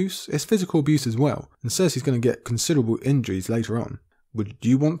emotional abuse, it's physical abuse as well, and Cersei's going to get considerable injuries later on. Would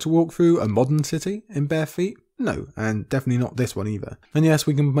you want to walk through a modern city in bare feet? No, and definitely not this one either. And yes,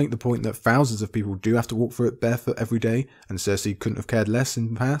 we can make the point that thousands of people do have to walk through it barefoot every day, and Cersei couldn't have cared less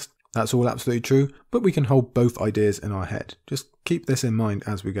in the past. That's all absolutely true, but we can hold both ideas in our head. Just keep this in mind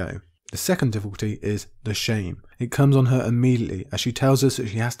as we go. The second difficulty is the shame. It comes on her immediately as she tells us that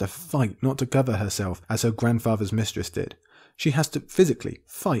she has to fight not to cover herself as her grandfather's mistress did. She has to physically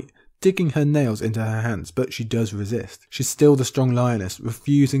fight, digging her nails into her hands, but she does resist. She's still the strong lioness,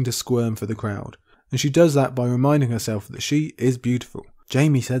 refusing to squirm for the crowd. And she does that by reminding herself that she is beautiful.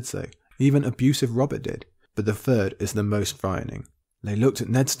 Jaime said so. Even abusive Robert did. But the third is the most frightening. They looked at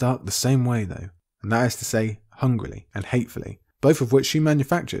Ned Stark the same way though. And that is to say, hungrily and hatefully. Both of which she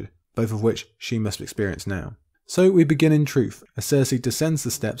manufactured. Both of which she must experience now. So we begin in truth, as Cersei descends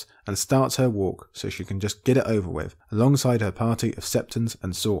the steps and starts her walk so she can just get it over with, alongside her party of septons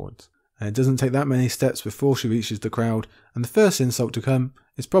and swords. And it doesn't take that many steps before she reaches the crowd, and the first insult to come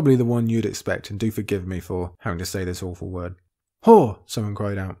is probably the one you'd expect, and do forgive me for having to say this awful word. "Whore!" someone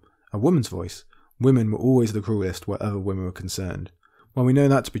cried out. A woman's voice. Women were always the cruelest where other women were concerned. Well, we know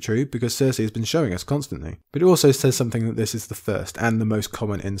that to be true because Cersei has been showing us constantly. But it also says something that this is the first and the most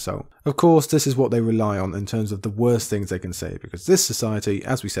common insult. Of course, this is what they rely on in terms of the worst things they can say, because this society,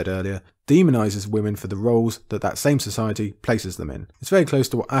 as we said earlier, demonises women for the roles that same society places them in. It's very close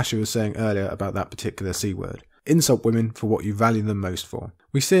to what Asha was saying earlier about that particular C word. Insult women for what you value them most for.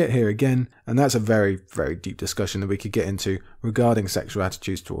 We see it here again, and that's a very, very deep discussion that we could get into regarding sexual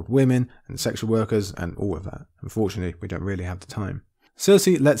attitudes toward women and sexual workers and all of that. Unfortunately, we don't really have the time.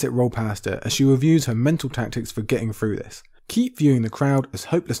 Cersei lets it roll past her as she reviews her mental tactics for getting through this. Keep viewing the crowd as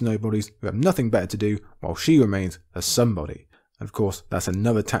hopeless nobodies who have nothing better to do while she remains a somebody. And of course, that's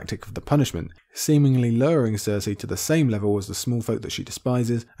another tactic of the punishment, seemingly lowering Cersei to the same level as the small folk that she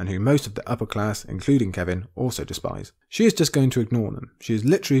despises and who most of the upper class, including Kevin, also despise. She is just going to ignore them. She is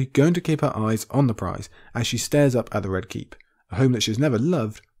literally going to keep her eyes on the prize as she stares up at the Red Keep, a home that she has never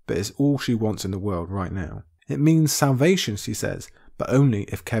loved but is all she wants in the world right now. It means salvation, she says, but only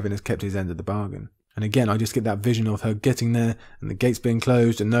if Kevin has kept his end of the bargain. And again, I just get that vision of her getting there and the gates being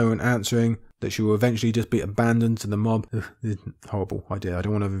closed and no one answering, that she will eventually just be abandoned to the mob. Ugh, horrible idea. I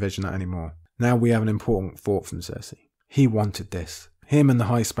don't want to envision that anymore. Now we have an important thought from Cersei. He wanted this. Him and the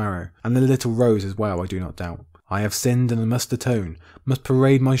High Sparrow, and the little Rose as well, I do not doubt. I have sinned and I must atone, must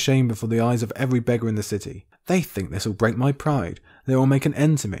parade my shame before the eyes of every beggar in the city. They think this will break my pride, they will make an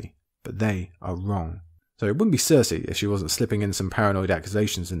end to me. But they are wrong. So it wouldn't be Cersei if she wasn't slipping in some paranoid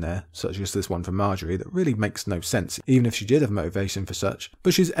accusations in there, such as this one from Marjorie that really makes no sense, even if she did have motivation for such.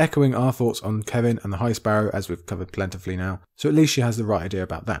 But she's echoing our thoughts on Kevin and the High Sparrow as we've covered plentifully now, so at least she has the right idea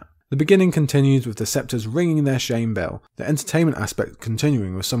about that. The beginning continues with the Scepters ringing their shame bell, the entertainment aspect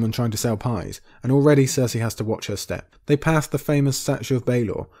continuing with someone trying to sell pies, and already Cersei has to watch her step. They pass the famous statue of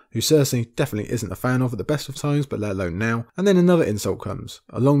Baelor, who Cersei definitely isn't a fan of at the best of times, but let alone now, and then another insult comes,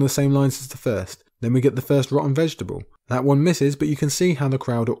 along the same lines as the first. Then we get the first rotten vegetable. That one misses, but you can see how the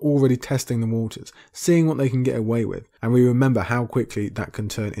crowd are already testing the waters, seeing what they can get away with, and we remember how quickly that can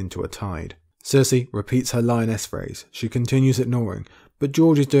turn into a tide. Cersei repeats her lioness phrase. She continues ignoring, but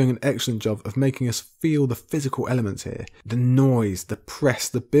George is doing an excellent job of making us feel the physical elements here. The noise, the press,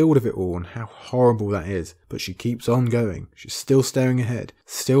 the build of it all, and how horrible that is. But she keeps on going. She's still staring ahead,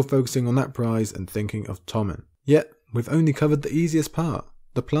 still focusing on that prize and thinking of Tommen. Yet, we've only covered the easiest part.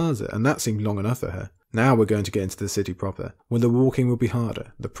 The plaza, and that seemed long enough for her. Now we're going to get into the city proper, where the walking will be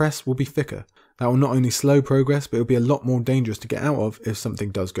harder, the press will be thicker. That will not only slow progress, but it will be a lot more dangerous to get out of if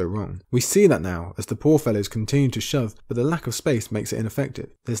something does go wrong. We see that now, as the poor fellows continue to shove, but the lack of space makes it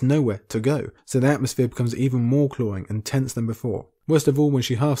ineffective. There's nowhere to go, so the atmosphere becomes even more clawing and tense than before. Worst of all, when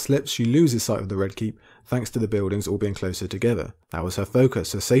she half slips, she loses sight of the Red Keep, thanks to the buildings all being closer together. That was her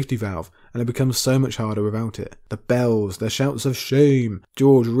focus, her safety valve, and it becomes so much harder without it. The bells, the shouts of shame.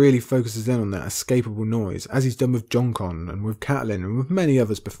 George really focuses in on that escapable noise, as he's done with Jonkon and with Catelyn and with many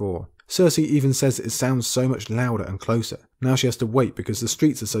others before. Cersei even says it sounds so much louder and closer. Now she has to wait because the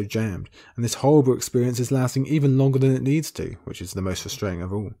streets are so jammed, and this horrible experience is lasting even longer than it needs to, which is the most frustrating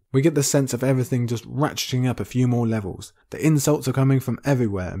of all. We get the sense of everything just ratcheting up a few more levels. The insults are coming from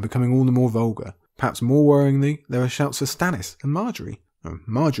everywhere and becoming all the more vulgar. Perhaps more worryingly, there are shouts for Stannis and Marjorie.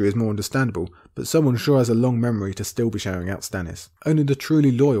 Marjorie is more understandable, but someone sure has a long memory to still be shouting out Stannis. Only the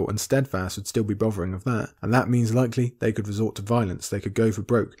truly loyal and steadfast would still be bothering of that, and that means likely they could resort to violence, they could go for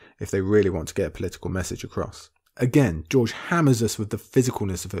broke if they really want to get a political message across. Again, George hammers us with the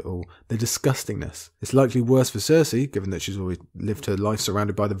physicalness of it all, the disgustingness. It's likely worse for Cersei, given that she's always lived her life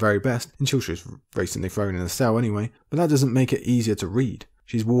surrounded by the very best, until she was recently thrown in a cell anyway, but that doesn't make it easier to read.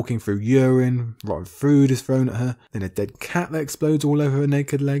 She's walking through urine, rotten food is thrown at her, then a dead cat that explodes all over her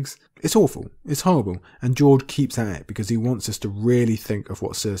naked legs. It's awful, it's horrible, and George keeps at it because he wants us to really think of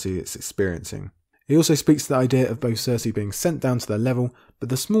what Cersei is experiencing. He also speaks to the idea of both Cersei being sent down to their level, but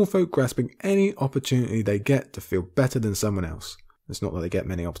the small folk grasping any opportunity they get to feel better than someone else. It's not that they get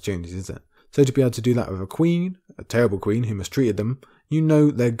many opportunities, is it? So to be able to do that with a queen, a terrible queen who mistreated them, you know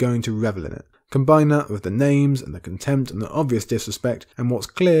they're going to revel in it. Combine that with the names and the contempt and the obvious disrespect, and what's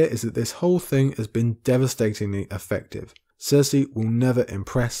clear is that this whole thing has been devastatingly effective. Cersei will never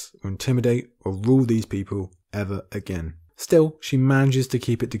impress or intimidate or rule these people ever again. Still, she manages to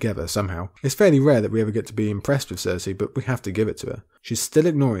keep it together somehow. It's fairly rare that we ever get to be impressed with Cersei, but we have to give it to her. She's still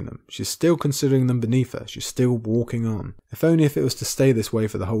ignoring them. She's still considering them beneath her. She's still walking on. If only if it was to stay this way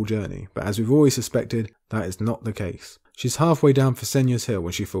for the whole journey, but as we've always suspected, that is not the case. She's halfway down Visenya's hill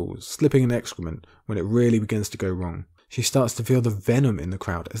when she falls, slipping in excrement when it really begins to go wrong. She starts to feel the venom in the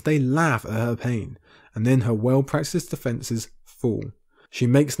crowd as they laugh at her pain, and then her well-practiced defences fall. She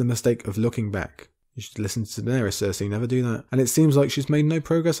makes the mistake of looking back. You should listen to Daenerys, Cersei, never do that. And it seems like she's made no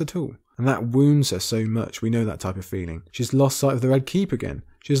progress at all. And that wounds her so much, we know that type of feeling. She's lost sight of the Red Keep again.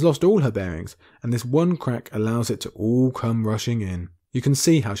 She has lost all her bearings, and this one crack allows it to all come rushing in. You can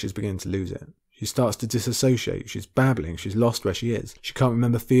see how she's beginning to lose it. She starts to disassociate, she's babbling, she's lost where she is. She can't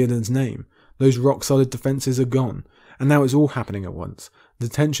remember Theoden's name. Those rock-solid defences are gone. And now it's all happening at once. The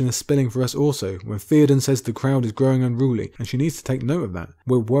tension is spilling for us also. When Theoden says the crowd is growing unruly, and she needs to take note of that,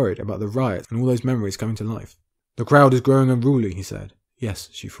 we're worried about the riots and all those memories coming to life. The crowd is growing unruly, he said. Yes,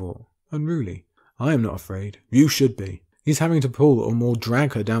 she thought. Unruly. I am not afraid. You should be. He's having to pull or more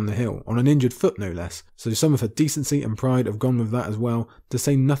drag her down the hill, on an injured foot no less, so some of her decency and pride have gone with that as well, to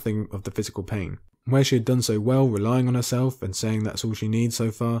say nothing of the physical pain. Where she had done so well, relying on herself and saying that's all she needs so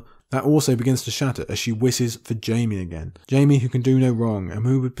far, that also begins to shatter as she wishes for Jaime again. Jaime who can do no wrong and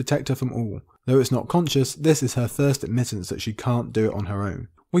who would protect her from all. Though it's not conscious, this is her first admittance that she can't do it on her own.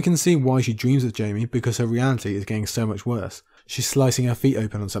 We can see why she dreams of Jaime because her reality is getting so much worse. She's slicing her feet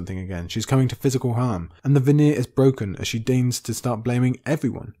open on something again, she's coming to physical harm, and the veneer is broken as she deigns to start blaming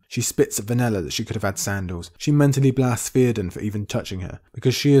everyone. She spits at Vanilla that she could have had sandals. She mentally blasts Theoden for even touching her,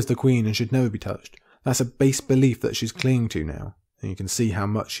 because she is the queen and should never be touched. That's a base belief that she's clinging to now, and you can see how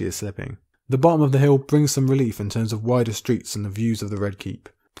much she is slipping. The bottom of the hill brings some relief in terms of wider streets and the views of the Red Keep.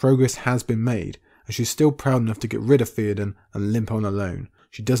 Progress has been made, and she's still proud enough to get rid of Theoden and limp on alone.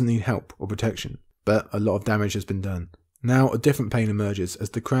 She doesn't need help or protection, but a lot of damage has been done. Now a different pain emerges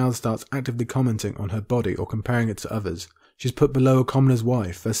as the crowd starts actively commenting on her body or comparing it to others. She's put below a commoner's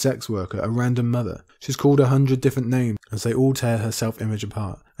wife, a sex worker, a random mother. She's called 100 different names as they all tear her self-image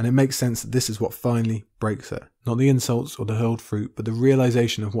apart, and it makes sense that this is what finally breaks her. Not the insults or the hurled fruit, but the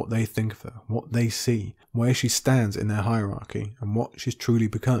realisation of what they think of her, what they see, where she stands in their hierarchy, and what she's truly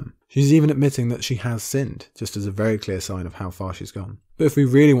become. She's even admitting that she has sinned, just as a very clear sign of how far she's gone. But if we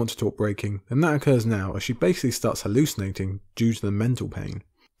really want to talk breaking, then that occurs now as she basically starts hallucinating due to the mental pain.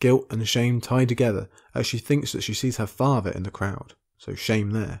 Guilt and shame tied together as she thinks that she sees her father in the crowd. So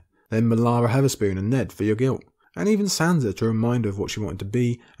shame there. Then Melara Heatherspoon and Ned for your guilt. And even Sansa to remind her of what she wanted to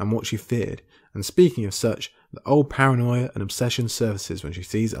be and what she feared. And speaking of such, the old paranoia and obsession surfaces when she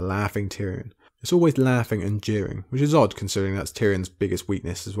sees a laughing Tyrion. It's always laughing and jeering, which is odd considering that's Tyrion's biggest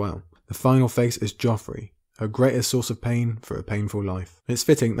weakness as well. The final face is Joffrey, her greatest source of pain for a painful life. It's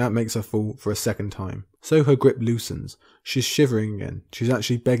fitting that makes her fall for a second time. So her grip loosens. She's shivering again. She's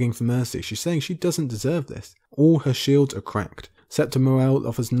actually begging for mercy. She's saying she doesn't deserve this. All her shields are cracked. Septa Morel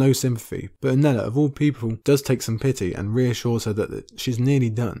offers no sympathy, but Anella, of all people, does take some pity and reassures her that she's nearly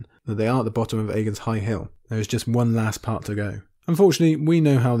done, that they are at the bottom of Aegon's high hill. There is just one last part to go. Unfortunately, we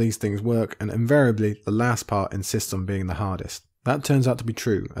know how these things work, and invariably the last part insists on being the hardest. That turns out to be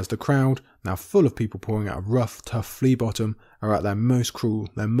true, as the crowd, now full of people pouring out a rough, tough flea bottom, are at their most cruel,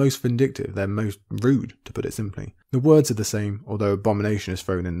 their most vindictive, their most rude, to put it simply. The words are the same, although abomination is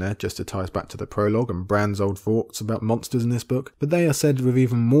thrown in there just to tie us back to the prologue and Bran's old thoughts about monsters in this book, but they are said with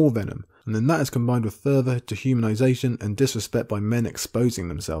even more venom, and then that is combined with further dehumanization and disrespect by men exposing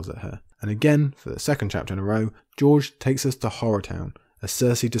themselves at her. And again, for the second chapter in a row, George takes us to Horror Town, as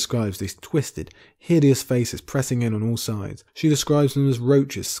Cersei describes these twisted, hideous faces pressing in on all sides. She describes them as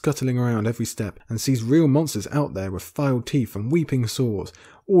roaches scuttling around every step, and sees real monsters out there with filed teeth and weeping sores,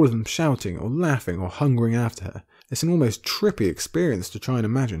 all of them shouting or laughing or hungering after her. It's an almost trippy experience to try and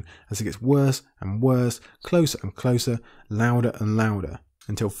imagine, as it gets worse and worse, closer and closer, louder and louder,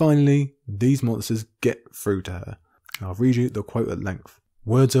 until finally these monsters get through to her. I'll read you the quote at length.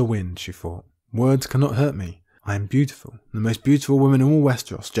 "Words are wind," she thought. "Words cannot hurt me. I am beautiful, the most beautiful woman in all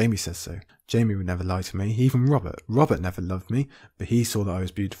Westeros. Jaime says so. Jaime would never lie to me, even Robert. Robert never loved me, but he saw that I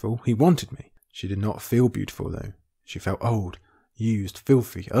was beautiful. He wanted me." She did not feel beautiful though. She felt old, used,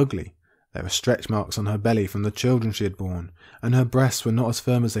 filthy, ugly. There were stretch marks on her belly from the children she had borne, and her breasts were not as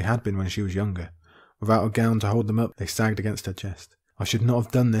firm as they had been when she was younger. Without a gown to hold them up, they sagged against her chest. "I should not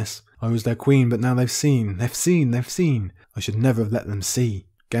have done this. I was their queen, but now they've seen. They've seen. I should never have let them see."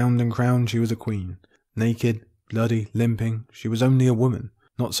 Gowned and crowned, she was a queen. Naked, bloody, limping, she was only a woman,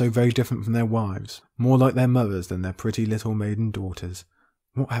 not so very different from their wives, more like their mothers than their pretty little maiden daughters.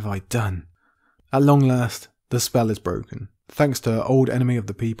 What have I done? At long last, the spell is broken. Thanks to her old enemy of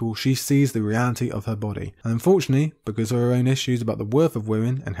the people, she sees the reality of her body. And unfortunately, because of her own issues about the worth of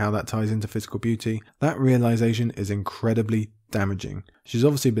women and how that ties into physical beauty, that realization is incredibly damaging. She's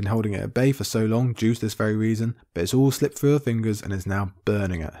obviously been holding it at bay for so long due to this very reason, but it's all slipped through her fingers and is now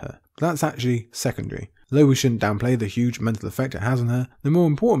burning at her. But that's actually secondary. Though we shouldn't downplay the huge mental effect it has on her, the more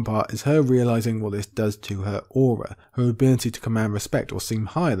important part is her realizing what this does to her aura, her ability to command respect or seem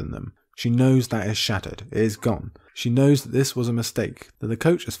higher than them. She knows that is shattered, it is gone. She knows that this was a mistake, that the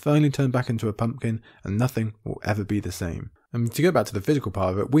coach has finally turned back into a pumpkin and nothing will ever be the same. And to go back to the physical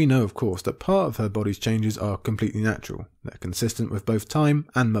part of it, we know of course that part of her body's changes are completely natural. They're consistent with both time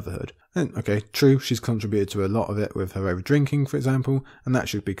and motherhood. And okay, true, she's contributed to a lot of it with her over drinking, for example, and that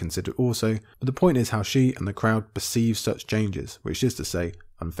should be considered also, but the point is how she and the crowd perceive such changes, which is to say,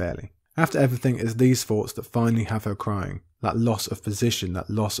 unfairly. After everything, it's these thoughts that finally have her crying. That loss of position, that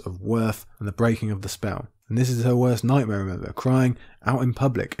loss of worth, and the breaking of the spell. And this is her worst nightmare, remember, crying out in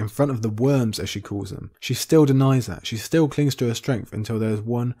public, in front of the worms as she calls them. She still denies that, she still clings to her strength until there is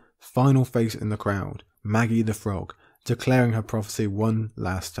one final face in the crowd, Maggie the Frog, declaring her prophecy one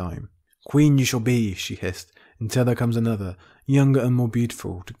last time. "Queen you shall be," she hissed, "until there comes another, younger and more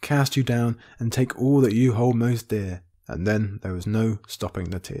beautiful, to cast you down and take all that you hold most dear." And then there was no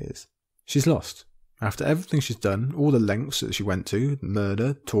stopping the tears. She's lost. After everything she's done, all the lengths that she went to,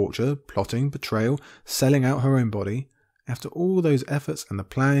 murder, torture, plotting, betrayal, selling out her own body, after all those efforts and the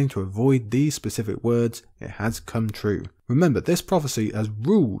planning to avoid these specific words, it has come true. Remember, this prophecy has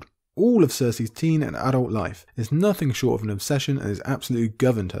ruled all of Cersei's teen and adult life. It's nothing short of an obsession and has absolutely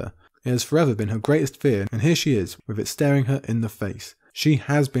governed her. It has forever been her greatest fear, and here she is, with it staring her in the face. She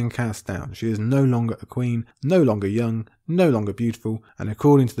has been cast down. She is no longer a queen, no longer young, no longer beautiful, and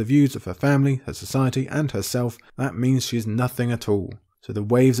according to the views of her family, her society, and herself, that means she is nothing at all. So the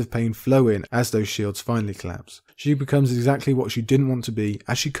waves of pain flow in as those shields finally collapse. She becomes exactly what she didn't want to be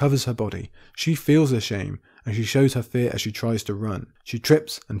as she covers her body. She feels her shame, and she shows her fear as she tries to run. She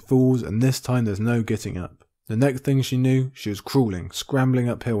trips and falls, and this time there's no getting up. The next thing she knew, she was crawling, scrambling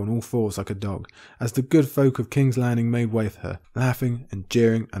uphill on all fours like a dog, as the good folk of King's Landing made way for her, laughing and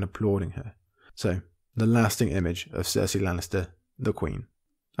jeering and applauding her. So, the lasting image of Cersei Lannister, the Queen.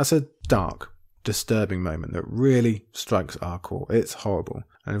 That's a dark, disturbing moment that really strikes our core. It's horrible.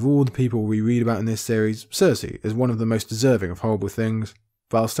 And of all the people we read about in this series, Cersei is one of the most deserving of horrible things.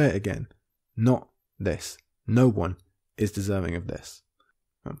 But I'll say it again, not this. No one is deserving of this.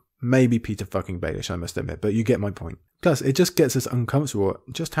 Maybe Peter fucking Baelish, I must admit, but you get my point. Plus, it just gets us uncomfortable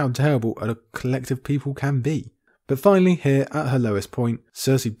at just how terrible a collective people can be. But finally, here, at her lowest point,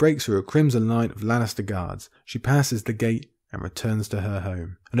 Cersei breaks through a crimson line of Lannister guards. She passes the gate and returns to her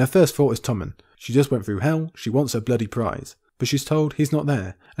home. And her first thought is Tommen. She just went through hell, she wants her bloody prize. But she's told he's not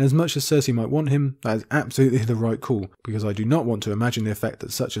there, and as much as Cersei might want him, that is absolutely the right call, because I do not want to imagine the effect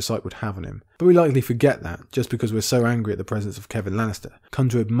that such a sight would have on him. But we likely forget that, just because we're so angry at the presence of Kevin Lannister, come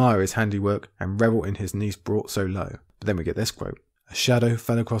to admire his handiwork and revel in his niece brought so low. But then we get this quote: "A shadow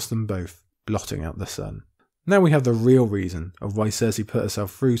fell across them both, blotting out the sun." Now we have the real reason of why Cersei put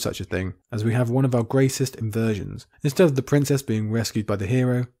herself through such a thing, as we have one of our greatest inversions. Instead of the princess being rescued by the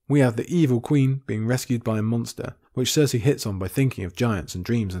hero, we have the evil queen being rescued by a monster, which Cersei hits on by thinking of giants and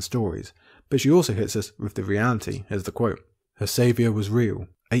dreams and stories. But she also hits us with the reality, here's the quote: "Her saviour was real,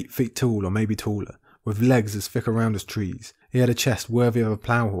 8 feet tall or maybe taller, with legs as thick around as trees. He had a chest worthy of a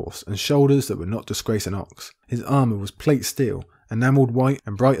plough horse, and shoulders that would not disgrace an ox. His armour was plate steel, enamelled white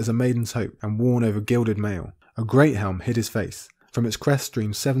and bright as a maiden's hope, and worn over gilded mail. A great helm hid his face. From its crest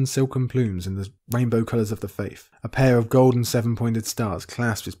streamed 7 silken plumes in the rainbow colours of the faith. A pair of golden 7-pointed stars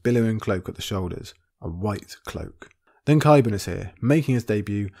clasped his billowing cloak at the shoulders. A white cloak." Then Qyburn is here, making his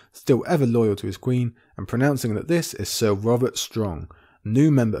debut, still ever loyal to his queen, and pronouncing that this is Sir Robert Strong,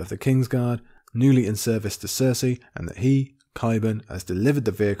 new member of the Kingsguard, newly in service to Cersei, and that he, Qyburn, has delivered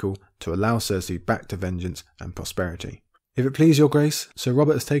the vehicle to allow Cersei back to vengeance and prosperity. "If it please your grace, Sir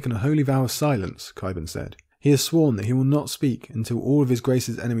Robert has taken a holy vow of silence," Qyburn said. "He has sworn that he will not speak until all of his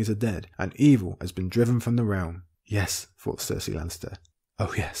grace's enemies are dead, and evil has been driven from the realm." Yes, thought Cersei Lannister.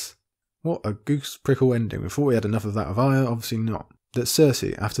 Oh yes. What a goose prickle ending. We thought we had enough of that of Arya, obviously not. That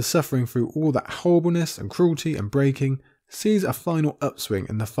Cersei, after suffering through all that horribleness and cruelty and breaking, sees a final upswing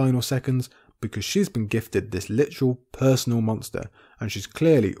in the final seconds because she's been gifted this literal personal monster, and she's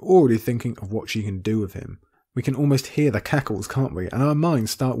clearly already thinking of what she can do with him. We can almost hear the cackles, can't we? And our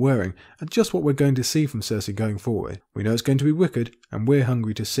minds start whirring at just what we're going to see from Cersei going forward. We know it's going to be wicked, and we're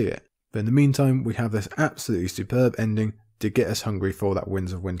hungry to see it. But in the meantime, we have this absolutely superb ending to get us hungry for that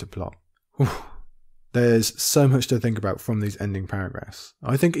Winds of Winter plot. Whew. There's so much to think about from these ending paragraphs.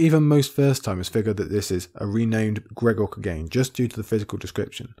 I think even most first-timers figure that this is a renamed Gregor again, just due to the physical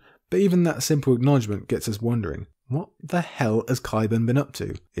description. But even that simple acknowledgement gets us wondering, what the hell has Qyburn been up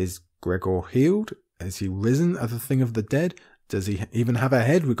to? Is Gregor healed? Has he risen as a thing of the dead? Does he even have a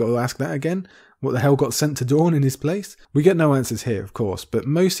head? We've got to ask that again. What the hell got sent to Dawn in his place? We get no answers here, of course, but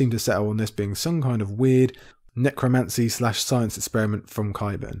most seem to settle on this being some kind of weird necromancy/science experiment from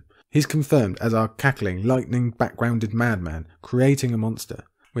Qyburn. He's confirmed as our cackling, lightning backgrounded madman, creating a monster.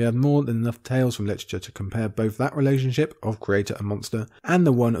 We have more than enough tales from literature to compare both that relationship of creator and monster and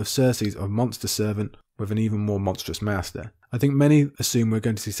the one of Cersei's of monster servant with an even more monstrous master. I think many assume we're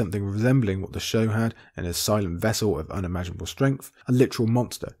going to see something resembling what the show had in a silent vessel of unimaginable strength. A literal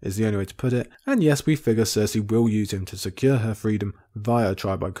monster is the only way to put it, and yes, we figure Cersei will use him to secure her freedom via a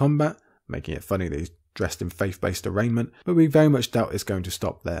trial by combat, making it funny that he's dressed in faith-based arraignment, but we very much doubt it's going to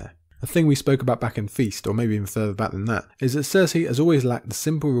stop there. A thing we spoke about back in Feast, or maybe even further back than that, is that Cersei has always lacked the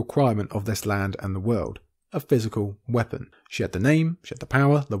simple requirement of this land and the world. A physical weapon. She had the name, she had the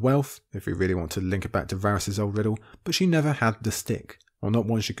power, the wealth, if we really want to link it back to Varys' old riddle, but she never had the stick, or not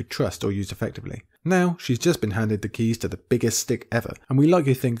one she could trust or use effectively. Now, she's just been handed the keys to the biggest stick ever, and we like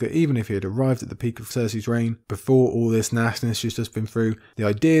to think that even if he had arrived at the peak of Cersei's reign, before all this nastiness she's just been through, the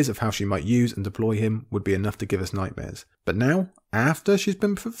ideas of how she might use and deploy him would be enough to give us nightmares. But now, after she's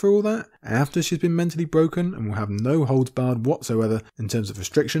been put through all that, after she's been mentally broken and will have no holds barred whatsoever in terms of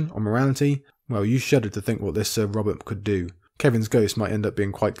restriction or morality, well, you shudder to think what this Sir Robert could do. Kevin's ghost might end up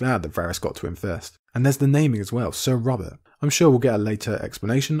being quite glad that Varys got to him first. And there's the naming as well, Sir Robert. I'm sure we'll get a later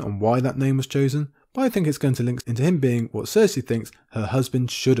explanation on why that name was chosen, but I think it's going to link into him being what Cersei thinks her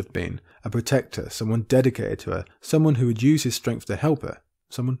husband should have been. A protector, someone dedicated to her, someone who would use his strength to help her,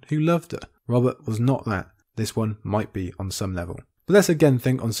 someone who loved her. Robert was not that. This one might be on some level. But let's again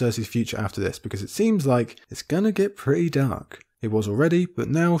think on Cersei's future after this, because it seems like it's gonna get pretty dark. It was already, but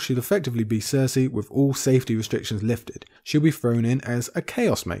now she'll effectively be Cersei with all safety restrictions lifted. She'll be thrown in as a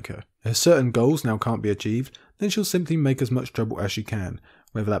chaos maker. If certain goals now can't be achieved, then she'll simply make as much trouble as she can,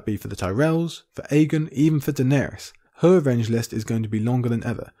 whether that be for the Tyrells, for Aegon, even for Daenerys. Her revenge list is going to be longer than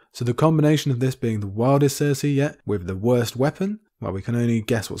ever, so the combination of this being the wildest Cersei yet, with the worst weapon, well, we can only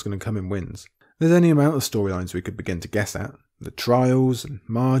guess what's going to come in wins. There's any amount of storylines we could begin to guess at. The trials, and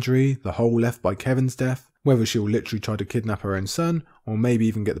Marjorie, the hole left by Kevin's death, whether she'll literally try to kidnap her own son, or maybe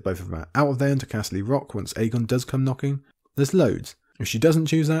even get the both of them out of there into Castle Rock once Aegon does come knocking. There's loads. If she doesn't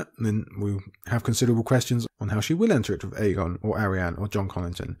choose that, then we'll have considerable questions on how she will enter it with Aegon, or Arianne, or John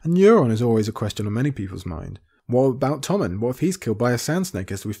Connington. And Euron is always a question on many people's mind. What about Tommen? What if he's killed by a sand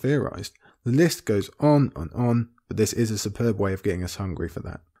snake as we theorised? The list goes on and on, but this is a superb way of getting us hungry for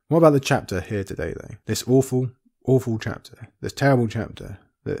that. What about the chapter here today though? This awful chapter. This terrible chapter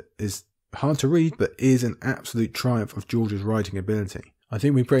that is hard to read, but is an absolute triumph of George's writing ability. I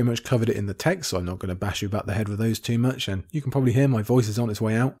think we pretty much covered it in the text, so I'm not going to bash you about the head with those too much, and you can probably hear my voice is on its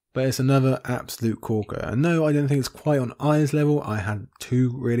way out, but it's another absolute corker. And no, I don't think it's quite on Arya's level. I had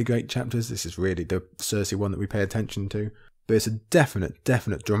two really great chapters. This is really the Cersei one that we pay attention to, but it's a definite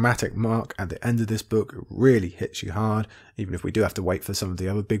dramatic mark at the end of this book. It really hits you hard, even if we do have to wait for some of the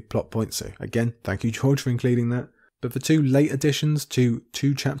other big plot points. So again, thank you George for including that. But for two late additions to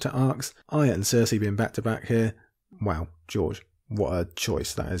two chapter arcs, Arya and Cersei being back to back here, wow, George, what a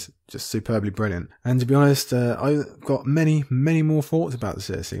choice. That is just superbly brilliant. And to be honest, I've got many more thoughts about the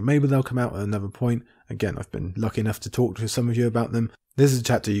Cersei. Maybe they'll come out at another point. Again, I've been lucky enough to talk to some of you about them. This is a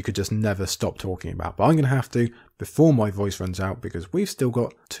chapter you could just never stop talking about, but I'm going to have to before my voice runs out, because we've still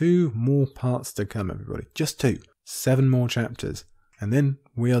got 2 more parts to come, everybody. Just 2. 7 more chapters. And then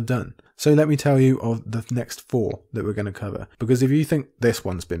we are done. So let me tell you of the next 4 that we're going to cover. Because if you think this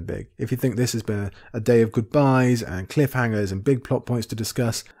one's been big, if you think this has been a day of goodbyes and cliffhangers and big plot points to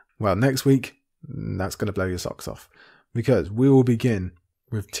discuss, well, next week, that's going to blow your socks off. Because we will begin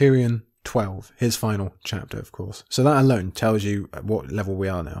with Tyrion 12, his final chapter, of course. So that alone tells you at what level we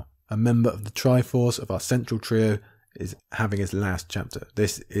are now. A member of the Triforce of our central trio is having his last chapter.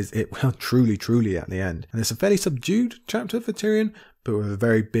 This is it, well, truly at the end. And it's a fairly subdued chapter for Tyrion, but with a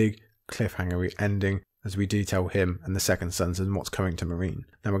very big cliffhangery ending as we detail him and the Second Sons and what's coming to Meereen.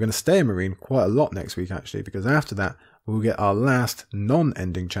 Now we're going to stay in Meereen quite a lot next week actually, because after that we'll get our last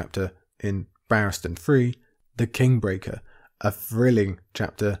non-ending chapter in Barristan 3, The Kingbreaker. A thrilling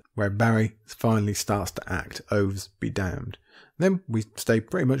chapter where Barry finally starts to act, oaths be damned. Then we stay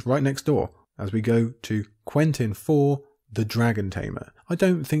pretty much right next door as we go to Quentyn 4, The Dragon Tamer. I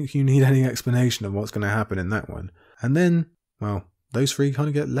don't think you need any explanation of what's going to happen in that one. And then, well, those 3 kind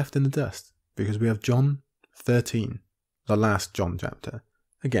of get left in the dust because we have John 13, the last John chapter.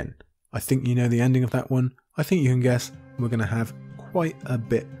 Again, I think you know the ending of that one. I think you can guess. We're going to have quite a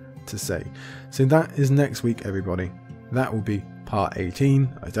bit to say. So that is next week, everybody. That will be part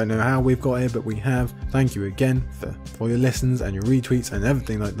 18. I don't know how we've got here, but we have. Thank you again for your listens and your retweets and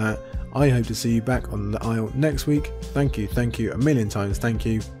everything like that. I hope to see you back on the Isle next week. Thank you a million times. Thank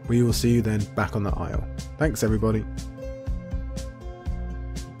you. We will see you then back on the Isle. Thanks, everybody.